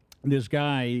this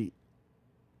guy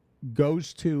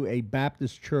goes to a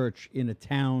Baptist church in a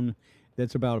town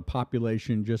that's about a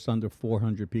population just under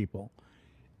 400 people.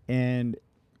 And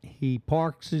he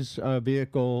parks his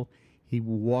vehicle. He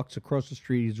walks across the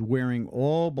street. He's wearing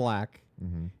all black.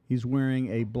 Mm-hmm. He's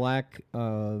wearing a black,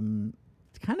 kind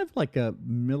of like a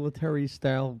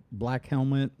military-style black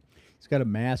helmet. He's got a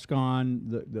mask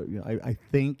on, I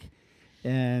think.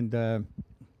 And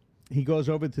he goes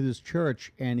over to this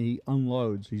church, and he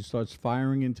unloads. He starts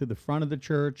firing into the front of the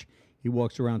church. He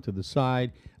walks around to the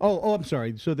side. Oh, I'm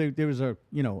sorry. So there was a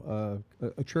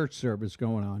church service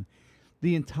going on.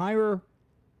 The entire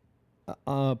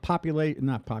not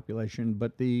population,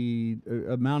 but the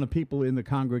amount of people in the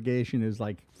congregation is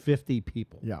like 50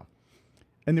 people. Yeah.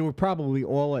 And they were probably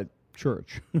all at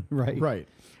church, right? Right.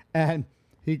 And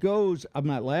he goes, I'm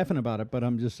not laughing about it, but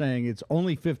I'm just saying it's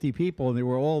only 50 people, and they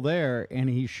were all there, and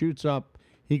he shoots up.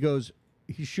 He's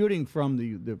shooting from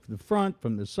the front,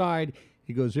 from the side.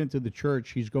 He goes into the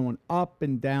church. He's going up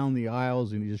and down the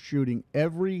aisles, and he's shooting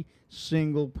every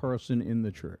single person in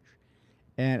the church.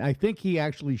 And I think he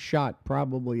actually shot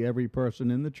probably every person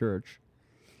in the church.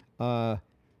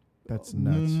 That's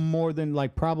nuts. More than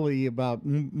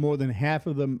more than half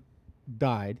of them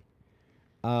died.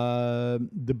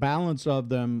 The balance of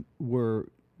them were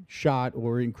shot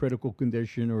or in critical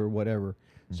condition or whatever.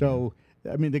 Mm-hmm. So,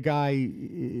 I mean, the guy,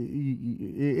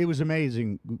 it was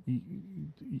amazing.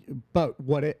 But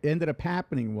what ended up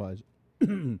happening was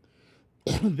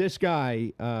this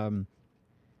guy,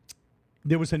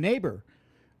 there was a neighbor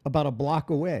about a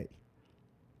block away,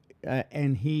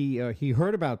 and he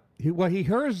heard about he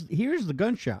hears the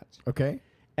gunshots. Okay.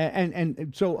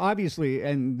 And so obviously,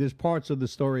 and there's parts of the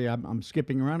story I'm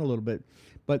skipping around a little bit,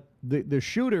 but the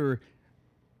shooter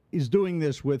is doing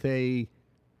this with an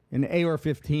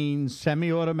AR-15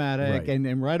 semi-automatic, right.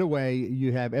 and right away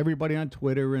you have everybody on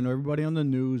Twitter and everybody on the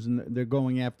news, and they're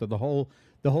going after the whole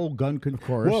gun control. Of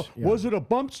course. Well, yeah. was it a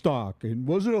bump stock, and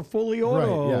was it a fully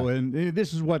auto? Right, yeah. And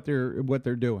this is what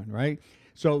they're doing, right?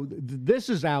 So this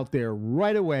is out there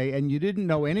right away, and you didn't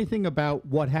know anything about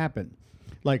what happened.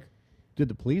 Like, did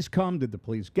the police come? Did the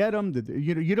police get them?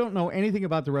 You don't know anything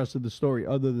about the rest of the story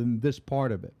other than this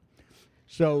part of it.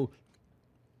 So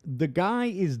the guy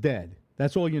is dead.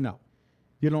 That's all you know.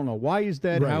 You don't know why he's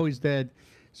dead, right. how he's dead.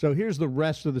 So here's the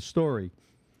rest of the story.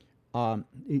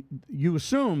 You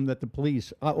assume that the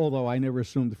police, although I never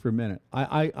assumed it for a minute,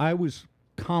 I was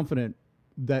confident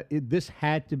that this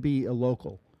had to be a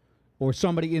local or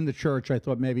somebody in the church. I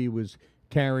thought maybe he was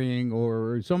carrying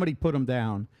or somebody put him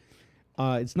down.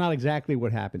 It's not exactly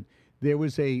what happened. There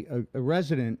was a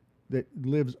resident that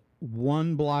lives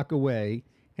 1 block away,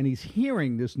 and he's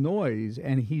hearing this noise,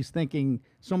 and he's thinking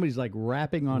somebody's like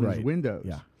rapping on his windows.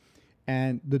 Yeah.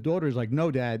 And the daughter's like,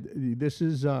 "No, Dad, this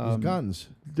is guns.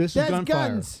 This is gunfire."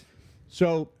 Guns.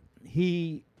 So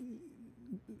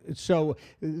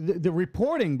the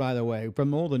reporting, by the way,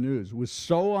 from all the news was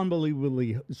so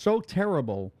unbelievably so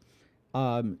terrible.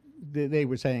 They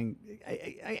were saying,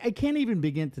 I can't even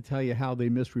begin to tell you how they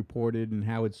misreported and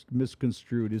how it's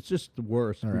misconstrued. It's just the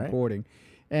worst reporting.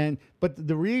 But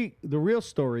the real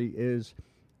story is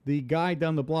the guy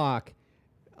down the block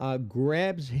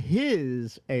grabs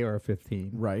his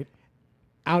AR-15 Right.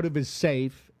 out of his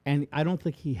safe, and I don't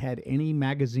think he had any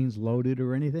magazines loaded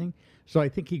or anything. So I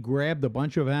think he grabbed a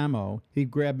bunch of ammo. He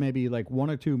grabbed maybe like 1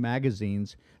 or 2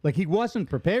 magazines. Like, he wasn't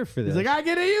prepared for this. He's like, I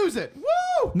get to use it.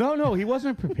 Woo! No, he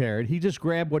wasn't prepared. He just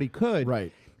grabbed what he could.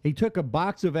 Right. He took a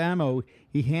box of ammo,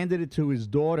 he handed it to his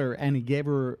daughter, and he gave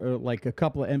her like a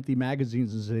couple of empty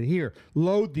magazines and said, "Here,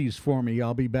 load these for me.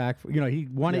 I'll be back." He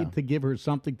wanted to give her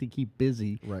something to keep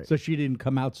busy, Right. so she didn't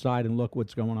come outside and look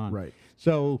what's going on. Right.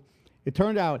 So it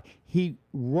turned out he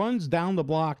runs down the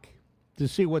block to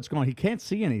see what's going on. He can't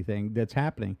see anything that's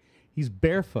happening. He's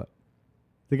barefoot.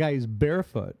 The guy is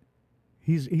barefoot.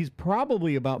 He's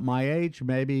probably about my age,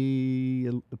 maybe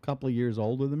a couple of years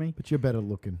older than me. But you're better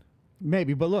looking.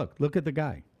 Maybe, but look at the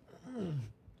guy.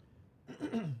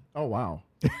 Oh, wow.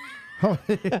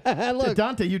 Look.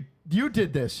 Dante, you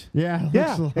did this. Yeah.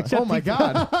 Except Oh, my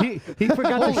God. He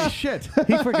forgot Holy to shit.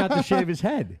 he forgot to shave his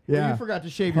head. Yeah. You forgot to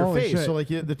shave your Holy face. shit. So, like,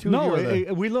 the two No, of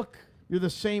you we look you're the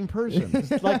same person.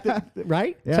 like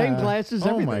right? Yeah. Same glasses, Oh,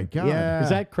 everything. my God. Yeah. Is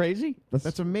that crazy?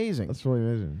 That's amazing. That's really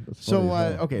amazing. That's So funny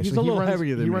as hell. okay, He's so a little he runs,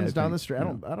 heavier than he me, runs I down think. the street.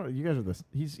 I don't. You guys are the.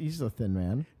 He's a thin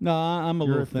man. No, I'm a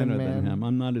You're little a thin thinner than man. him.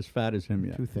 I'm not as fat as him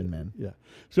yet. Too thin man. Yeah.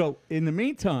 So in the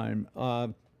meantime,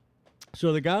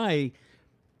 so the guy.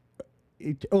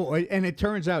 And it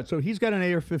turns out, so he's got an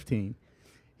AR-15.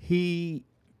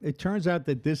 It turns out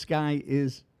that this guy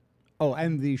is. Oh,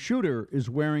 and the shooter is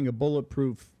wearing a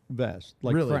bulletproof vest,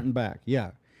 like Really? front and back.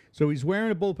 Yeah. So he's wearing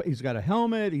a bullet. He's got a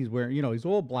helmet. He's wearing, he's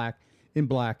all black,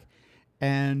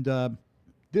 and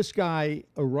this guy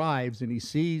arrives and he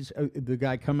sees the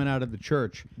guy coming out of the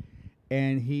church,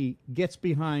 and he gets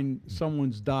behind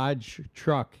someone's Dodge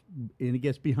truck, and he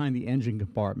gets behind the engine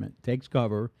compartment, takes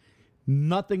cover.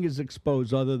 Nothing is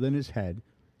exposed other than his head.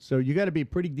 So you got to be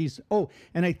pretty decent. Oh,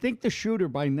 and I think the shooter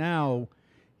by now,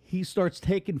 he starts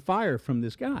taking fire from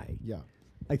this guy. Yeah.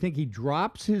 I think he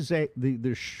drops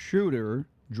the shooter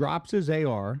drops his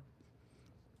AR,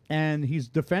 and he's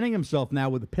defending himself now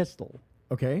with a pistol,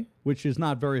 Okay. which is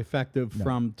not very effective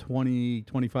from 20,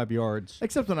 25 yards.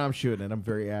 Except when I'm shooting it, I'm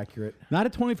very accurate. Not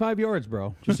at 25 yards,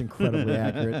 bro. Just incredibly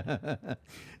accurate.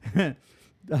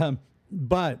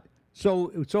 But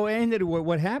so and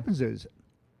what happens is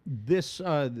this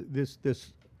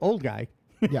old guy,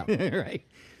 Yeah. right?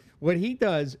 What he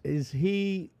does is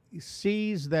he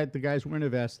sees that the guy's wearing a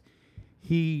vest.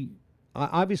 He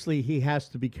obviously he has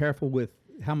to be careful with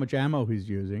how much ammo he's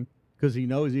using because he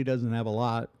knows he doesn't have a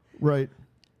lot. Right.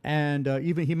 And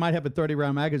even he might have a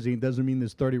 30-round magazine. Doesn't mean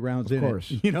there's 30 rounds in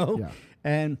course. it. Yeah.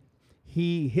 And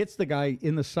he hits the guy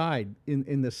in the side,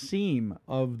 in the seam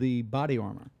of the body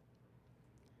armor.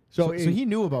 So he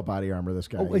knew about body armor, this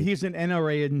guy. Oh, he's an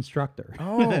NRA instructor.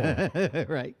 Oh.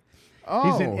 Right.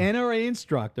 Oh. He's an NRA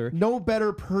instructor. No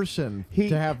better person to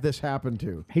have this happen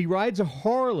to. He rides a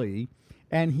Harley,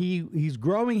 and he's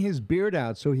growing his beard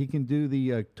out so he can do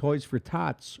the Toys for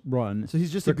Tots run. So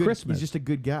he's just for a good. Christmas. He's just a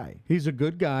good guy. He's a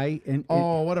good guy. And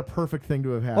What a perfect thing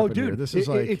to have happened. oh, dude, here. This is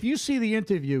like if you see the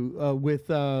interview with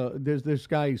there's this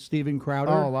guy Steven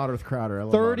Crowder. Oh, Lauderth Crowder. I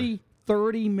love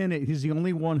 30 minutes. He's the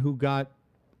only one who got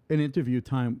an interview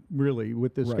time really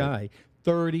with this Right. guy.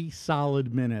 30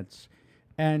 solid minutes.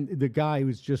 And the guy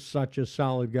was just such a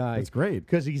solid guy. That's great.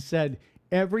 Because he said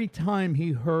every time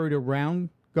he heard a round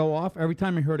go off, every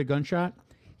time he heard a gunshot,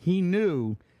 he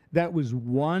knew that was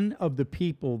one of the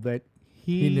people that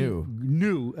he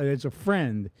knew as a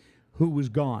friend who was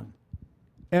gone.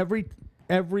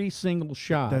 Every single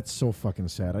shot. That's so fucking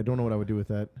sad. I don't know what I would do with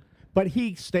that. But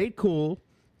he stayed cool.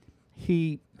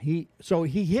 So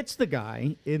he hits the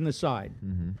guy in the side.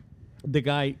 Mm-hmm. The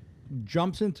guy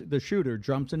the shooter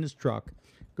jumps in his truck,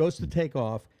 goes to take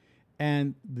off,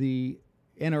 and the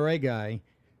NRA guy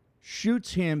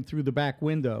shoots him through the back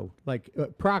window, like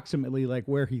approximately like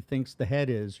where he thinks the head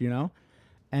is,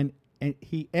 and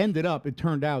he ended up. It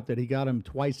turned out that he got him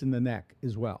twice in the neck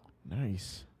as well.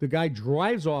 Nice. The guy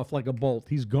drives off like a bolt.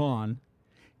 He's gone,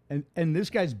 and this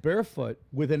guy's barefoot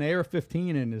with an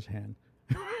AR-15 in his hand.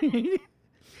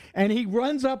 And he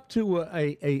runs up to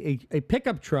a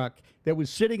pickup truck that was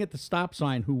sitting at the stop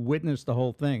sign who witnessed the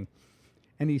whole thing.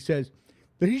 And he says,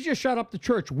 he just shot up the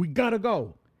church. We got to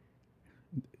go.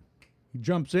 He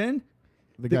jumps in.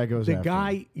 The guy goes The after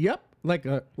guy, him. yep, like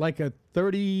a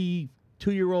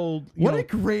 32-year-old. What a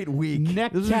great week.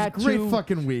 Neck This tattoo. is a great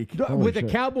fucking week. With Holy a shit.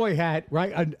 cowboy hat,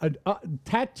 right?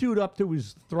 Tattooed up to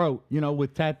his throat,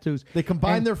 with tattoos. They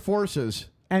combine And- their forces.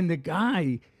 And the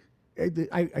guy,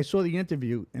 I saw the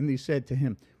interview, and they said to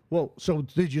him, "Well, so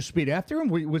did you speed after him?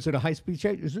 Was it a high-speed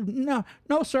chase?" He said,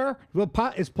 No, sir. Well,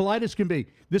 as polite as can be.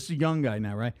 This is a young guy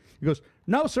now, right? He goes,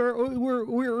 "No, sir.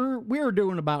 We're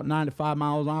doing about 95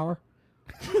 miles an hour."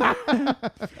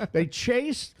 They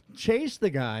chased the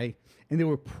guy, and they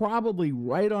were probably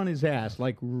right on his ass,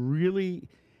 like really.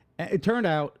 It turned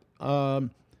out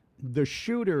the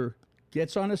shooter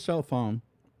gets on his cell phone,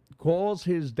 calls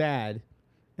his dad,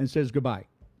 and says goodbye.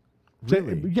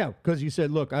 Really? Yeah, because he said,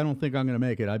 "Look, I don't think I'm going to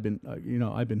make it. I've been,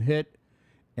 I've been hit,"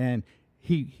 and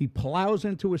he plows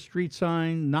into a street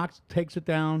sign, takes it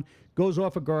down, goes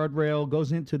off a guardrail,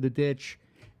 goes into the ditch,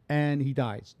 and he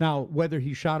dies. Now, whether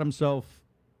he shot himself,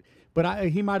 but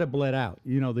he might have bled out.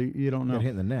 You don't know. Got hit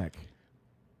in the neck.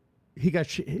 He got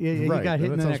he Right, got hit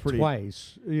that in the sounds neck pretty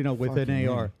twice, with an fucking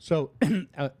AR. man. So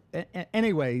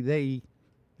anyway,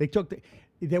 they took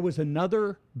there was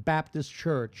another Baptist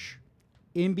church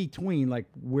in between, like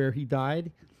where he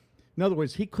died. In other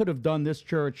words, he could have done this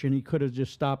church and he could have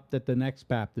just stopped at the next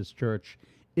Baptist church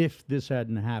if this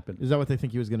hadn't happened. Is that what they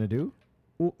think he was going to do?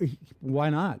 Well, why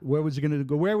not? Where was he going to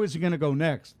go? Where was he going to go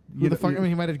next? I mean,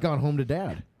 he might have gone home to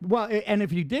dad. Well, and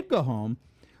if he did go home,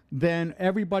 then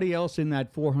everybody else in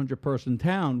that 400-person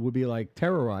town would be like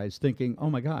terrorized, thinking, "Oh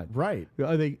my God, Right.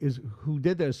 Are they? Who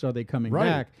did this? Are they coming Right.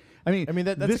 back?" I mean,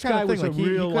 That's this the kind guy of thing. was a Like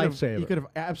real he could have, lifesaver. he could have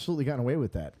absolutely gotten away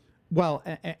with that. Well,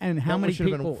 and how That many should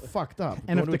have people been fucked up?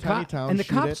 And Go if to the a tiny town, and the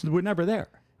shoot cops it. were never there.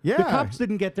 Yeah, the cops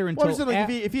didn't get there until. Well, so like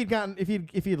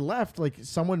if he'd left, like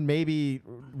someone maybe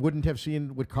wouldn't have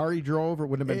seen what car he drove, or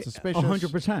wouldn't have been suspicious.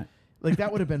 100%. Like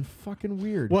that would have been fucking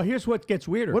weird. Well, here's what gets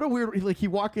weirder. What a weird. Like he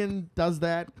walk in, does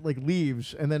that, like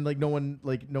leaves, and then no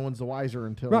one's the wiser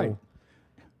until. Right.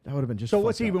 That would have been just. So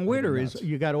what's fucked up. even weirder That'd is be nuts.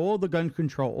 you got all the gun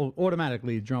control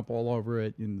automatically you jump all over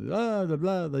it and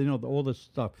all this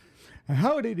stuff.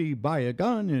 How did he buy a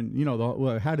gun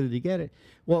and how did he get it?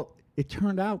 Well, it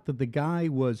turned out that the guy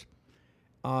was,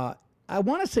 I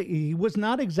want to say he was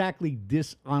not exactly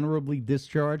dishonorably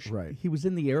discharged. Right. He was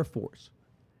in the Air Force,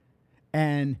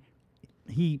 and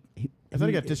I thought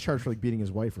he got discharged for like beating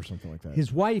his wife or something like that.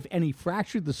 his wife, and he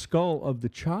fractured the skull of the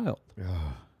child.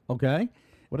 Okay.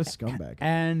 What a scumbag.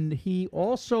 And he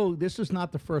also, this is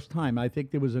not the first time. I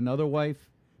think there was another wife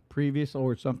previous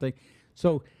or something.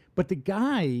 So, but the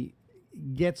guy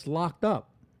gets locked up.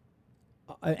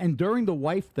 And during the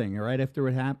wife thing, right after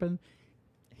it happened,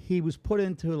 he was put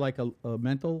into like a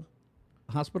mental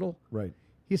hospital. Right.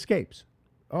 He escapes.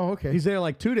 Oh, okay. He's there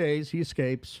like 2 days. He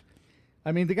escapes.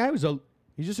 I mean, the guy was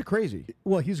He's just a crazy.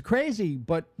 well, he's crazy,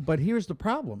 but here's the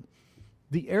problem.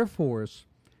 The Air Force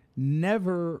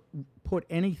never put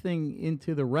anything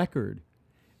into the record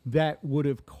that would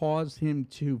have caused him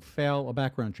to fail a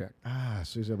background check. Ah,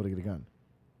 so he's able to get a gun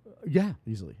Yeah.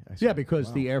 easily. I see. Yeah, because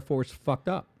Wow. the Air Force fucked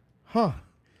up. Huh.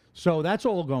 So that's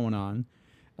all going on.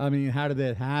 I mean, how did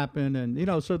that happen?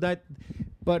 And, so that,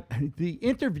 but the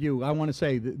interview, I want to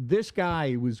say, this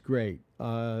guy was great.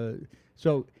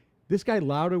 So this guy,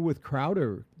 Louder with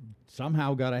Crowder,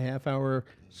 somehow got a half-hour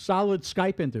solid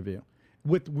Skype interview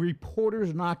with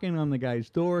reporters knocking on the guy's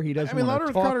door. He doesn't I mean, want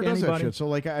Louder to with talk Crowder to does that anybody. shit. So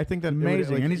like, I think that it would,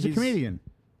 Amazing. like, And he's a comedian.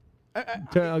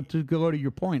 To go to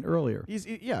your point earlier. He's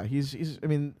I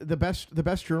mean, the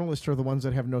best journalists are the ones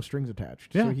that have no strings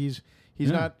attached. Yeah. So he's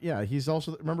not. Yeah, he's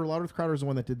also, remember, Louder with Crowder is the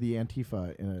one that did the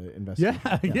Antifa investigation.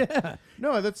 Yeah.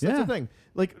 No, that's Yeah. the thing.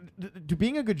 Like,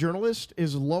 being a good journalist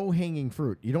is low hanging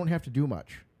fruit. You don't have to do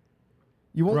much.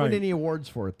 You won't win Right. any awards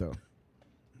for it, though.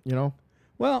 You know,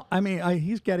 Well, I mean,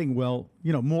 he's getting more.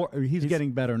 He's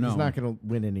getting better known. he's not going to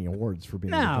win any awards for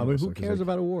being. a good No, but journalist, who like, 'cause, cares like,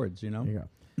 about awards? There you go.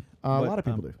 A But, lot of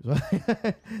people do. So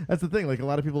that's the thing. Like, a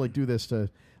lot of people do this to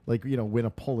win a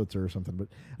Pulitzer or something. But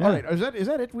Yeah. all right, is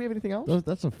that it? Do we have anything else?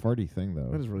 That's a farty thing, though.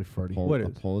 That is really farty. What A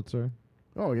is? Pulitzer?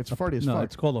 Oh, it's farty as No, fuck.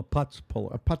 it's called a putz A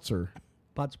puller. putzer.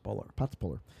 Putz puller. Putz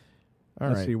puller. All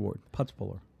That's right. the award. Putz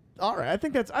puller. All right. I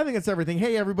think that's everything.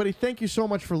 Hey, everybody. Thank you so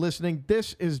much for listening.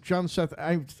 This is Junseth.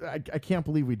 I can't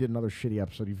believe we did another shitty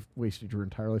episode. You've wasted your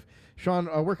entire life. Sean,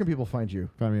 where can people find you?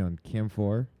 Find me on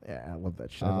Cam4. Yeah, I love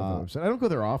that shit. I love that website. I don't go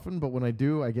there often, but when I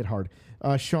do, I get hard.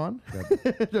 Sean?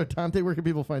 Tante, where can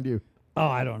people find you? Oh,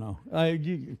 I don't know.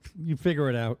 You figure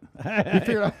it out. You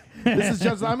figured out. This is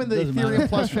Junseth. I'm in the Doesn't Ethereum matter.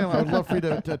 Plus channel. I would love for you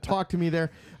to talk to me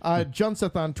there.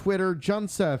 Junseth on Twitter,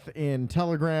 Junseth in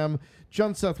Telegram,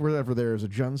 Junseth wherever there is a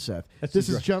Junseth. This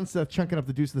is Junseth chunking up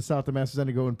the deuce of the south of masses and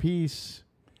to go in peace.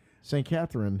 St.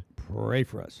 Catherine. Pray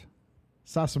for us.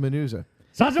 Sasa Menuza.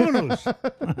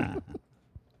 Sasamanus.